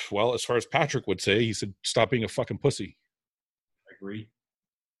 Well, as far as Patrick would say, he said, stop being a fucking pussy. I agree.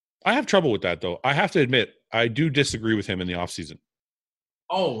 I have trouble with that, though. I have to admit, I do disagree with him in the off-season.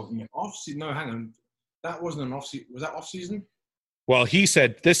 Oh, off-season? No, hang on. That wasn't an off-season. Was that off-season? Well,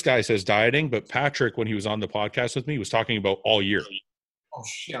 this guy says dieting, but Patrick, when he was on the podcast with me, was talking about all year. Oh,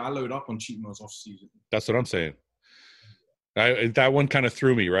 shit. I load up on cheat meals off-season. That's what I'm saying. That one kind of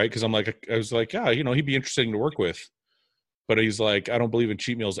threw me, right? Because I was like, yeah, he'd be interesting to work with. But he's like, I don't believe in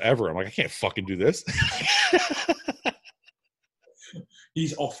cheat meals ever. I'm like, I can't fucking do this.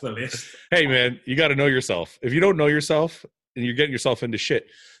 He's off the list. Hey, man, you got to know yourself. If you don't know yourself and you're getting yourself into shit,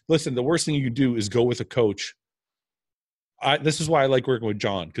 listen, the worst thing you can do is go with a coach. This is why I like working with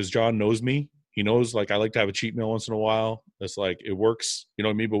John, because John knows me. He knows, like, I like to have a cheat meal once in a while. It's like, it works. You know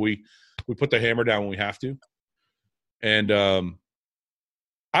what I mean? But we put the hammer down when we have to. And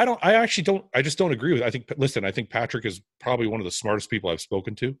I just don't agree with it. I think Patrick is probably one of the smartest people I've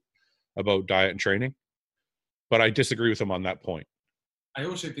spoken to about diet and training, but I disagree with him on that point. I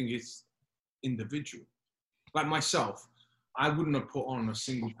also think it's individual. Like myself, I wouldn't have put on a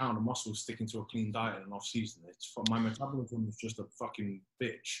single pound of muscle sticking to a clean diet in off season. My metabolism is just a fucking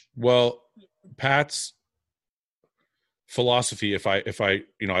bitch. Well, Pat's philosophy, if I I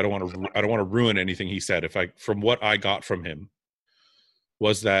don't want to ruin anything he said, from what I got from him,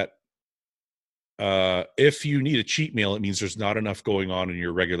 was that if you need a cheat meal, it means there's not enough going on in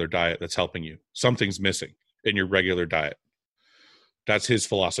your regular diet that's helping you. Something's missing in your regular diet. That's his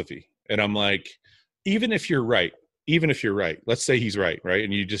philosophy. And I'm like, even if you're right, let's say he's right?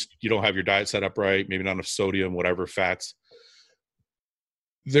 And you don't have your diet set up right, maybe not enough sodium, whatever, fats.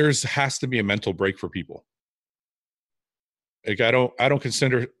 Has to be a mental break for people. Like I don't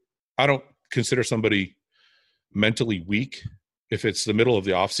consider somebody mentally weak if it's the middle of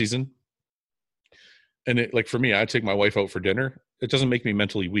the off season. And like for me, I take my wife out for dinner. It doesn't make me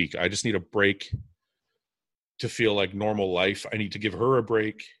mentally weak. I just need a break to feel like normal life. I need to give her a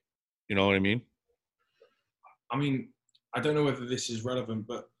break. You know what I mean? I mean, I don't know whether this is relevant,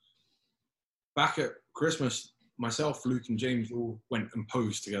 but back at Christmas, myself, Luke, and James all went and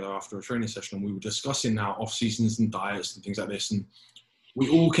posed together after a training session, and we were discussing our off seasons and diets and things like this. And we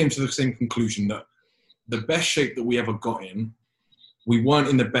all came to the same conclusion that the best shape that we ever got in, we weren't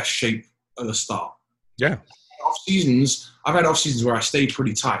in the best shape at the start. Yeah. I've had off seasons where I stayed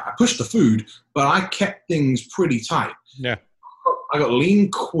pretty tight. I pushed the food, but I kept things pretty tight. Yeah. I got lean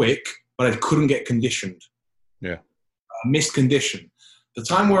quick, but I couldn't get conditioned. Yeah. Missed condition. The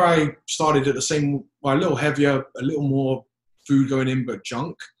time where I started at a little heavier, a little more food going in, but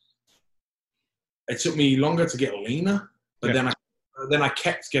junk, it took me longer to get leaner, but then I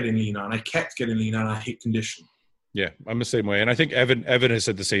kept getting leaner, and I kept getting leaner, and I hit condition. Yeah, I'm the same way. And I think Evan has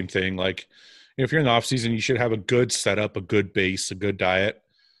said the same thing. Like, if you're in the off season, you should have a good setup, a good base, a good diet.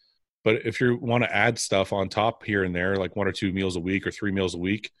 But if you want to add stuff on top here and there, like 1 or 2 meals a week or 3 meals a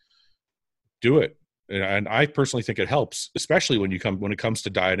week, do it. And I personally think it helps, especially when it comes to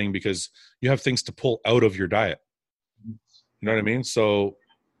dieting, because you have things to pull out of your diet. You know what I mean? So,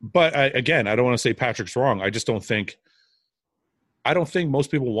 but I don't want to say Patrick's wrong. I just don't think most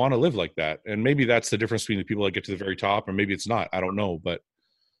people want to live like that. And maybe that's the difference between the people that get to the very top, or maybe it's not. I don't know. But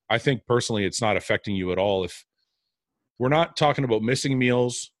I think personally, it's not affecting you at all. we're not talking about missing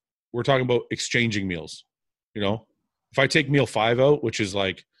meals. We're talking about exchanging meals. You know, if I take meal 5 out, which is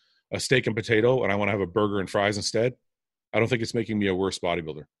like a steak and potato, and I want to have a burger and fries instead, I don't think it's making me a worse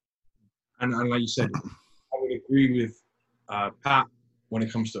bodybuilder. And like you said, I would agree with Pat when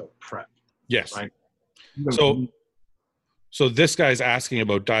it comes to prep. Yes. Right. So this guy's asking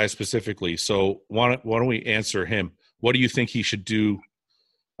about diet specifically. So why don't we answer him? What do you think he should do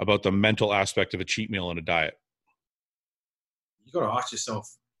about the mental aspect of a cheat meal and a diet? You got to ask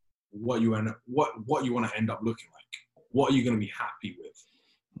yourself what you want to end up looking like. What are you going to be happy with?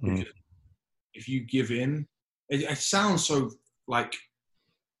 Because if you give in, it sounds so like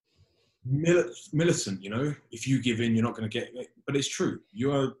militant, you know. If you give in, you're not going to get it. But it's true.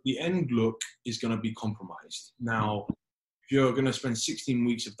 The end look is going to be compromised. Now, if you're going to spend 16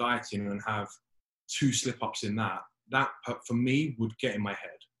 weeks of dieting and have 2 slip-ups in that for me would get in my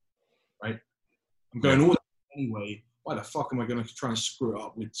head, right? I'm going all anyway. Why the fuck am I going to try and screw it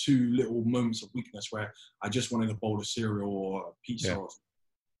up with 2 little moments of weakness where I just wanted a bowl of cereal or a pizza?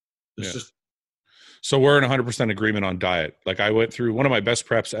 So we're in 100% agreement on diet. Like I went through one of my best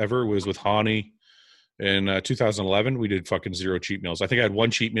preps ever was with Hani in 2011. We did fucking 0 cheat meals. I think I had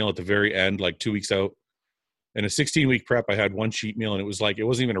 1 cheat meal at the very end, like 2 weeks out. In a 16-week prep, I had 1 cheat meal, and it was like, it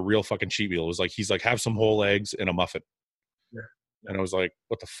wasn't even a real fucking cheat meal. It was like, he's like, have some whole eggs and a muffin. Yeah. And I was like,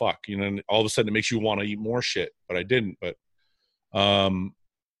 what the fuck? You know, and all of a sudden it makes you want to eat more shit, but I didn't. But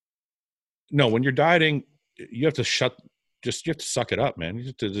no, when you're dieting, you have to you have to suck it up, man. You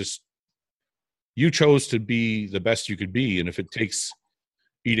have to you chose to be the best you could be. And if it takes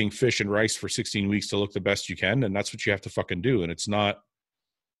eating fish and rice for 16 weeks to look the best you can, then that's what you have to fucking do. And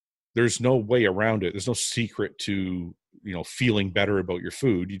there's no way around it. There's no secret to, you know, feeling better about your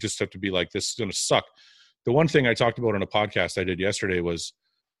food. You just have to be like, this is going to suck. The one thing I talked about on a podcast I did yesterday was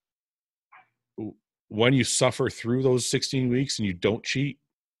when you suffer through those 16 weeks and you don't cheat,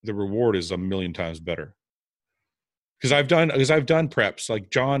 the reward is a million times better. Because I've done preps.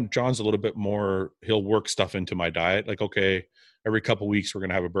 Like John's a little bit more, he'll work stuff into my diet. Like, okay, every couple of weeks we're going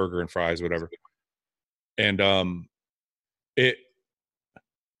to have a burger and fries, whatever. And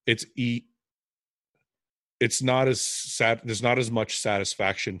it's not as sad. There's not as much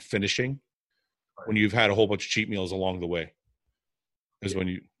satisfaction finishing when you've had a whole bunch of cheat meals along the way as when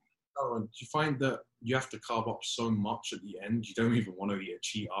you. Oh, do you find that you have to carb up so much at the end you don't even want to eat a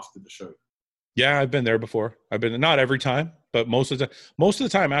cheat after the show? Yeah, I've been there before. Not every time, but most of the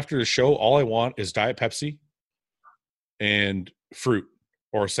time after the show, all I want is Diet Pepsi and fruit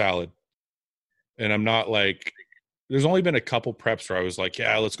or salad. And I'm not like, there's only been a couple preps where I was like,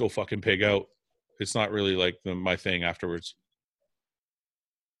 yeah, let's go fucking pig out. It's not really like my thing afterwards.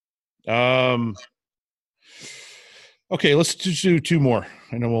 Okay, let's just do 2 more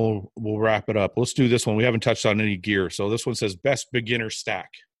and then we'll wrap it up. Let's do this one. We haven't touched on any gear. So this one says best beginner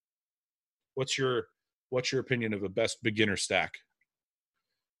stack. What's your opinion of a best beginner stack?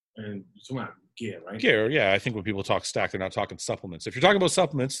 And you're talking about gear, right? Gear, yeah. I think when people talk stack, they're not talking supplements. If you're talking about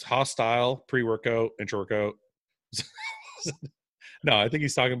supplements, Hostile, pre-workout, intra-workout. No, I think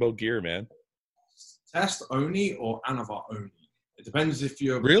he's talking about gear, man. Test only or Anavar only? It depends if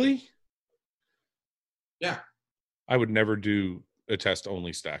you're... Really? Yeah. I would never do a test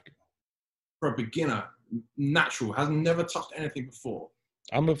only stack. For a beginner, natural, has never touched anything before.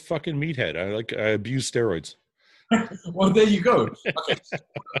 I'm a fucking meathead. I abuse steroids. Well, there you go. Okay.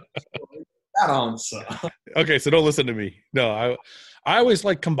 That answer. Okay, so don't listen to me. No, I always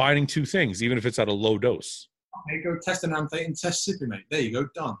like combining 2 things, even if it's at a low dose. Okay, go test enanthate and test Cypionate. There you go,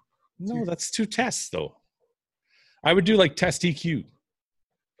 done. No, that's 2 tests, though. I would do like test EQ.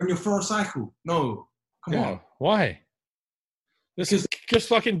 On your first cycle? No. Come on. Why? Just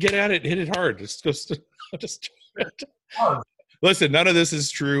fucking get at it, hit it hard. Just listen, none of this is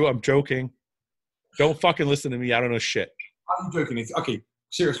true. I'm joking. Don't fucking listen to me. I don't know shit. I'm joking. Okay,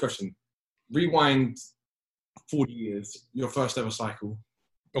 serious question. Rewind 40 years, your first ever cycle.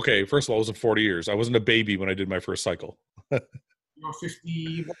 Okay, first of all, it wasn't 40 years. I wasn't a baby when I did my first cycle. You're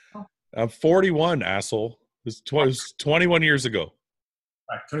 50. I'm 41, asshole. It was 21 years ago.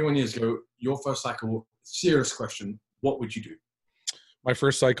 Right, 21 years ago, your first cycle, serious question, what would you do? My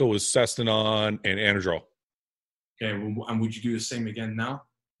first cycle was Cestinon and Anadrol. Okay, and would you do the same again now?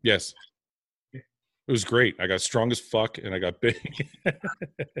 Yes. Okay. It was great. I got strong as fuck and I got big.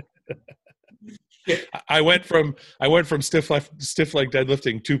 Yeah. I went from stiff leg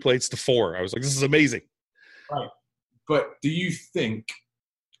deadlifting 2 plates to 4. I was like, this is amazing. Right. But do you think,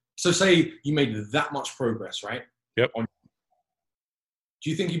 so say you made that much progress, right? Yep. Do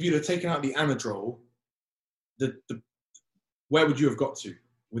you think if you'd have taken out the Anadrol, where would you have got to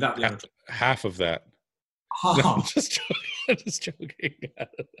without the Anadrol? Half of that. No, I'm just joking. I'm just joking.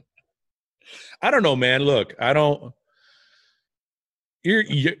 I don't know, man. Look, I don't.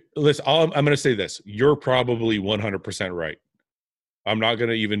 Listen. I'm going to say this. You're probably 100% right. I'm not going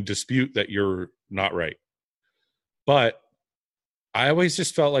to even dispute that you're not right. But I always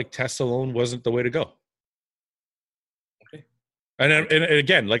just felt like test alone wasn't the way to go. Okay. And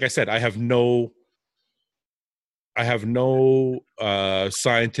again, like I said, I have no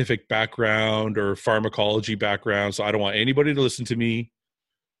scientific background or pharmacology background, so I don't want anybody to listen to me.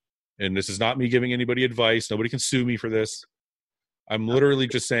 And this is not me giving anybody advice. Nobody can sue me for this. I'm literally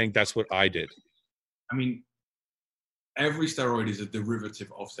just saying that's what I did. I mean, every steroid is a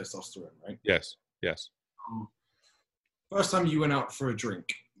derivative of testosterone, right? Yes. First time you went out for a drink,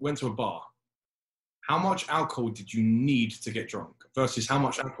 went to a bar, how much alcohol did you need to get drunk versus how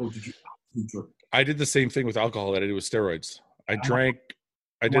much alcohol did you actually drink? I did the same thing with alcohol that I did with steroids. I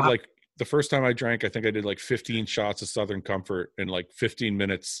did like the first time I drank, I think I did like 15 shots of Southern Comfort in like 15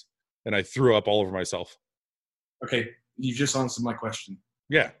 minutes, and I threw up all over myself. Okay, you just answered my question.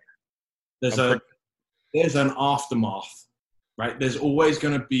 Yeah. There's an aftermath, right? There's always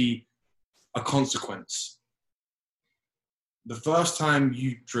going to be a consequence. The first time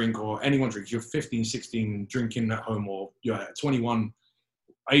you drink, or anyone drinks, you're 15, 16, drinking at home, or you're 21,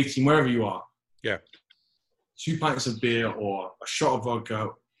 18, wherever you are. Yeah. 2 pints of beer or a shot of vodka,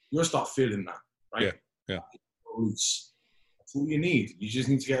 you're going to start feeling that, right? Yeah. Loose. That's all you need. You just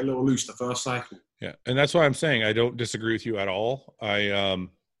need to get a little loose the first cycle. Yeah. And that's why I'm saying I don't disagree with you at all. I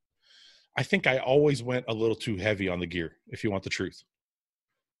think I always went a little too heavy on the gear, if you want the truth.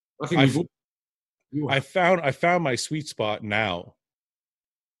 I found my sweet spot now.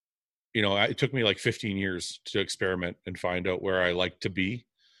 You know, it took me like 15 years to experiment and find out where I like to be.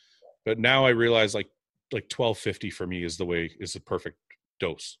 But now I realize like 1250 for me is the perfect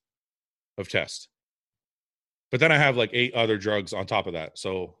dose of test. But then I have like 8 other drugs on top of that.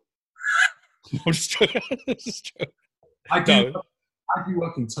 So I'm just I do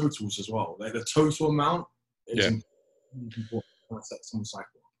work in totals as well. Like the total amount is important to set some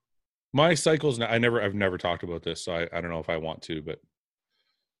cycle. My cycles now, I've never talked about this, so I don't know if I want to, but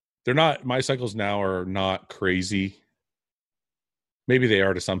my cycles now are not crazy. Maybe they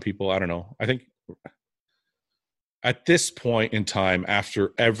are to some people. I don't know. I think at this point in time,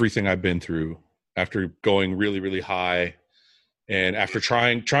 after everything I've been through, after going really, really high, and after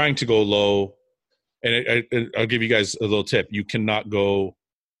trying to go low, and I'll give you guys a little tip. You cannot go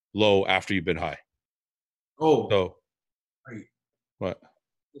low after you've been high. Oh. So. Right. What?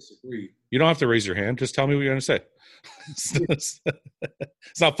 Disagree. You don't have to raise your hand. Just tell me what you're going to say. It's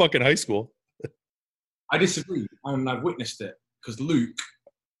not fucking high school. I disagree. And I've witnessed it because Luke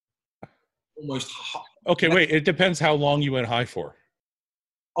almost. Okay, wait. It depends how long you went high for.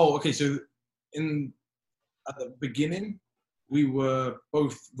 Oh, okay. So at the beginning, we were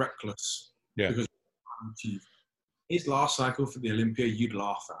both reckless. Yeah. Because his last cycle for the Olympia, you'd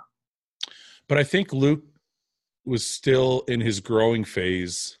laugh at. But I think Luke was still in his growing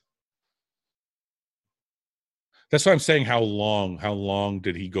phase. That's why I'm saying how long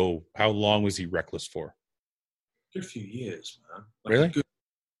did he go? How long was he reckless for? A few years, man. Really? A good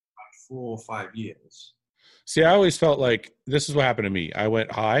 4 or 5 years. See, I always felt like this is what happened to me. I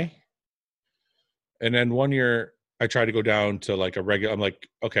went high, and then one year I tried to go down to like a regular. I'm like,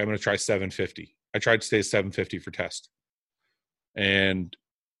 okay, I'm going to try 750. I tried to stay at 750 for test, and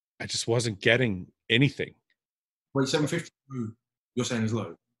I just wasn't getting anything. Wait, 750? You're saying is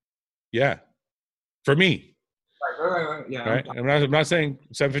low? Yeah, for me. Right. Yeah. Right. I'm not saying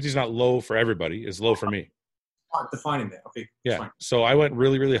 750 is not low for everybody. It's low for me. Defining it. Okay. Yeah. Fine. So I went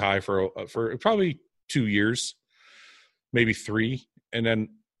really, really high for probably 2 years, maybe 3, and then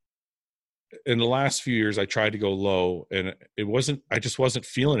in the last few years I tried to go low, and I just wasn't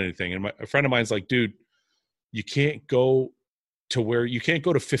feeling anything. And a friend of mine's like, dude, you can't go to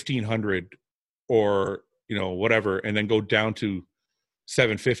 1500 or whatever, and then go down to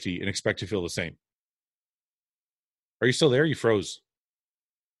 750 and expect to feel the same. Are you still there? You froze.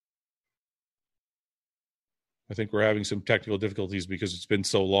 I think we're having some technical difficulties because it's been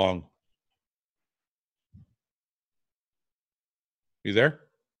so long. You there?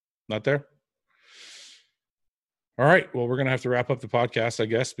 Not there? All right. Well, we're going to have to wrap up the podcast, I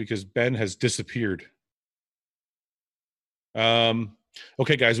guess, because Ben has disappeared.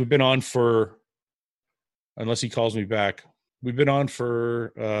 Okay, guys, we've been on for, unless he calls me back, we've been on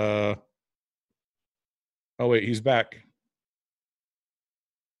for, oh, wait, he's back.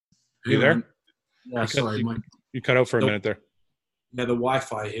 You there? Yeah, sorry. You cut out for a minute there. Yeah, the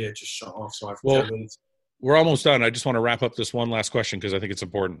Wi-Fi here just shut off. So we're almost done. I just want to wrap up this one last question because I think it's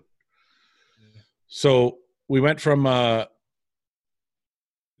important. Yeah. So we went from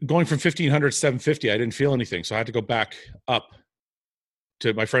going from 1500 to 750. I didn't feel anything, so I had to go back up.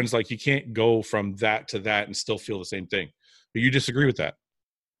 To my friends, like, you can't go from that to that and still feel the same thing. But you disagree with that?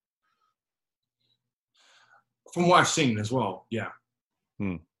 From what I've seen as well, yeah.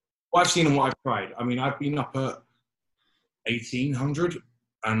 What I've seen and what I've tried. I mean, I've been up at 1800,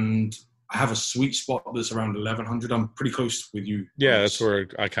 and I have a sweet spot that's around 1100. I'm pretty close with you. Yeah, that's where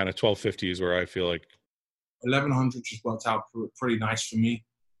I kind of 1250 is where I feel like 1100 just worked out pretty nice for me.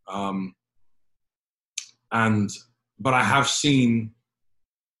 But I have seen.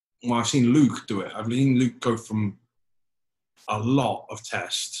 Well, I've seen Luke do it. I've seen Luke go from a lot of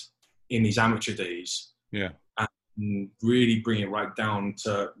tests in his amateur days. Yeah. And really bring it right down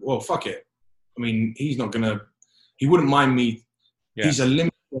to, well, fuck it. I mean, he wouldn't mind me. Yeah. His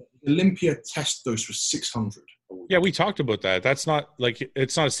Olympia test dose was 600. Yeah, we talked about that. That's not like,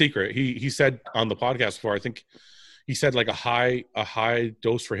 it's not a secret. He said on the podcast before, I think he said like a high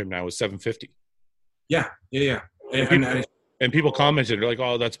dose for him now is 750. Yeah. And people commented, they're like,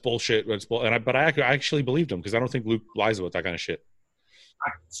 "Oh, that's bullshit." But I actually believed him because I don't think Luke lies about that kind of shit.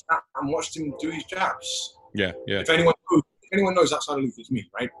 I watched him do his jabs. Yeah. If anyone knows outside of Luke, it's me,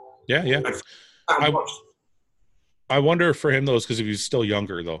 right? Yeah. I wonder for him though, because if he's still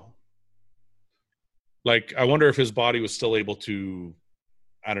younger though. Like, I wonder if his body was still able to,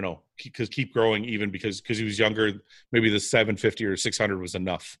 I don't know, keep growing even because he was younger. Maybe the 750 or 600 was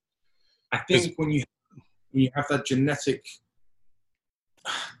enough. I think when you have that genetic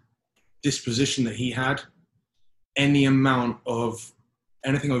disposition that he had, any amount of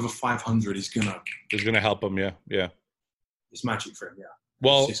anything over 500 is gonna help him. Yeah. It's magic for him. Yeah.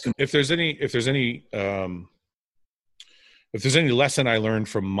 Well, if there's any lesson I learned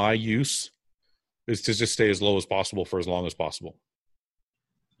from my use, is to just stay as low as possible for as long as possible.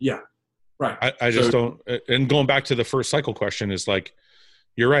 Yeah. Right. I just don't. And going back to the first cycle question is like,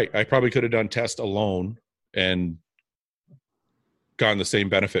 you're right. I probably could have done test alone and gotten the same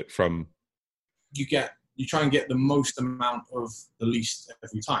benefit from. You try and get the most amount of the least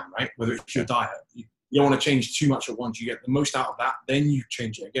every time, right? Whether it's your diet, you don't want to change too much at once. You get the most out of that, then you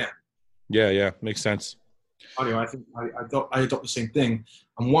change it again. Yeah, makes sense. Anyway, I think I adopt the same thing.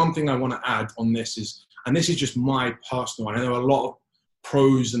 And one thing I want to add on this is, and this is just my personal one, I know a lot of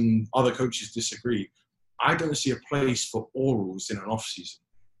pros and other coaches disagree. I don't see a place for orals in an off season.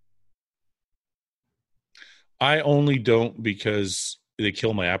 I only don't because they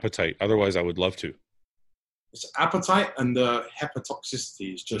kill my appetite. Otherwise, I would love to. It's appetite, and the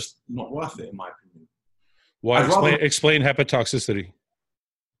hepatotoxicity is just not worth it, in my opinion. Why? Explain hepatotoxicity.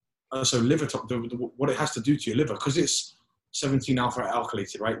 So liver, what it has to do to your liver, because it's 17 alpha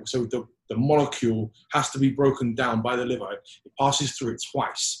alkylated, right? So the molecule has to be broken down by the liver. It passes through it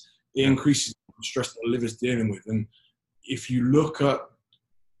twice. It increases the stress that the liver's dealing with. And if you look at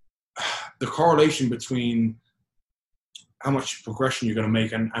the correlation between how much progression you're going to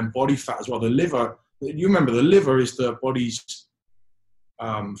make and body fat as well, the liver, you remember the liver is the body's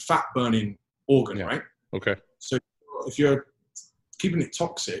fat burning organ, right? Okay. So if you're keeping it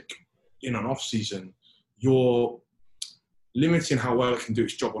toxic in an off season, you're limiting how well it can do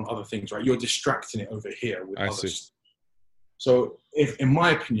its job on other things, right? You're distracting it over here with others. See. So in my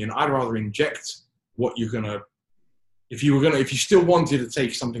opinion, I'd rather inject what you're going to, if you still wanted to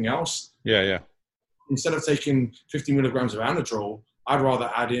take something else. Yeah. Instead of taking 50 milligrams of Anadrol, I'd rather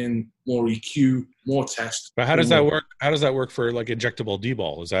add in more EQ, more test. But how does that work? How does that work for like injectable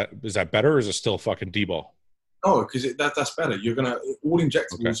D-ball? Is that better, or is it still fucking D-ball? No, because that's better. All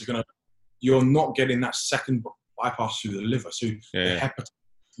injectables are gonna. You're not getting that second bypass through the liver, so the hepatitis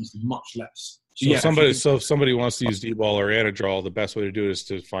is much less. So if somebody wants to use D-ball or Anadrol, the best way to do it is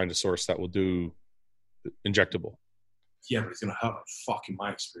to find a source that will do injectable. Yeah, but it's gonna hurt like fuck in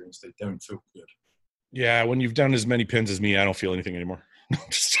my experience. They don't feel good. Yeah, when you've done as many pins as me, I don't feel anything anymore.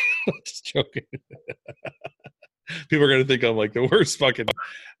 just joking. People are going to think I'm like the worst fucking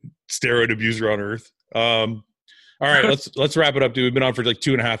steroid abuser on earth. All right, let's wrap it up, dude. We've been on for like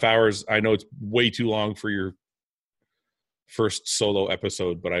 2.5 hours. I know it's way too long for your first solo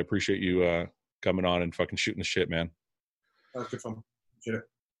episode, but I appreciate you coming on and fucking shooting the shit, man. That was good fun. Appreciate it.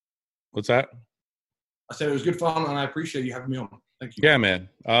 What's that? I said it was good fun, and I appreciate you having me on. Thank you. Yeah, man.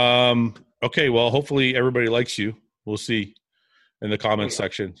 Okay, well, hopefully everybody likes you. We'll see in the comments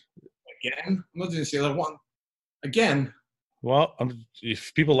section. Again? I'm not going to say that one. Again? Well,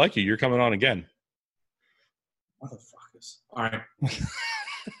 if people like you, you're coming on again. Motherfuckers. All right.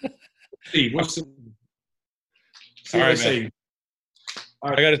 See, what's the... All right, man. All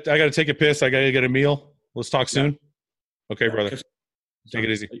right. I gotta take a piss. I gotta get a meal. Let's talk soon. Okay, brother. Take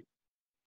it easy.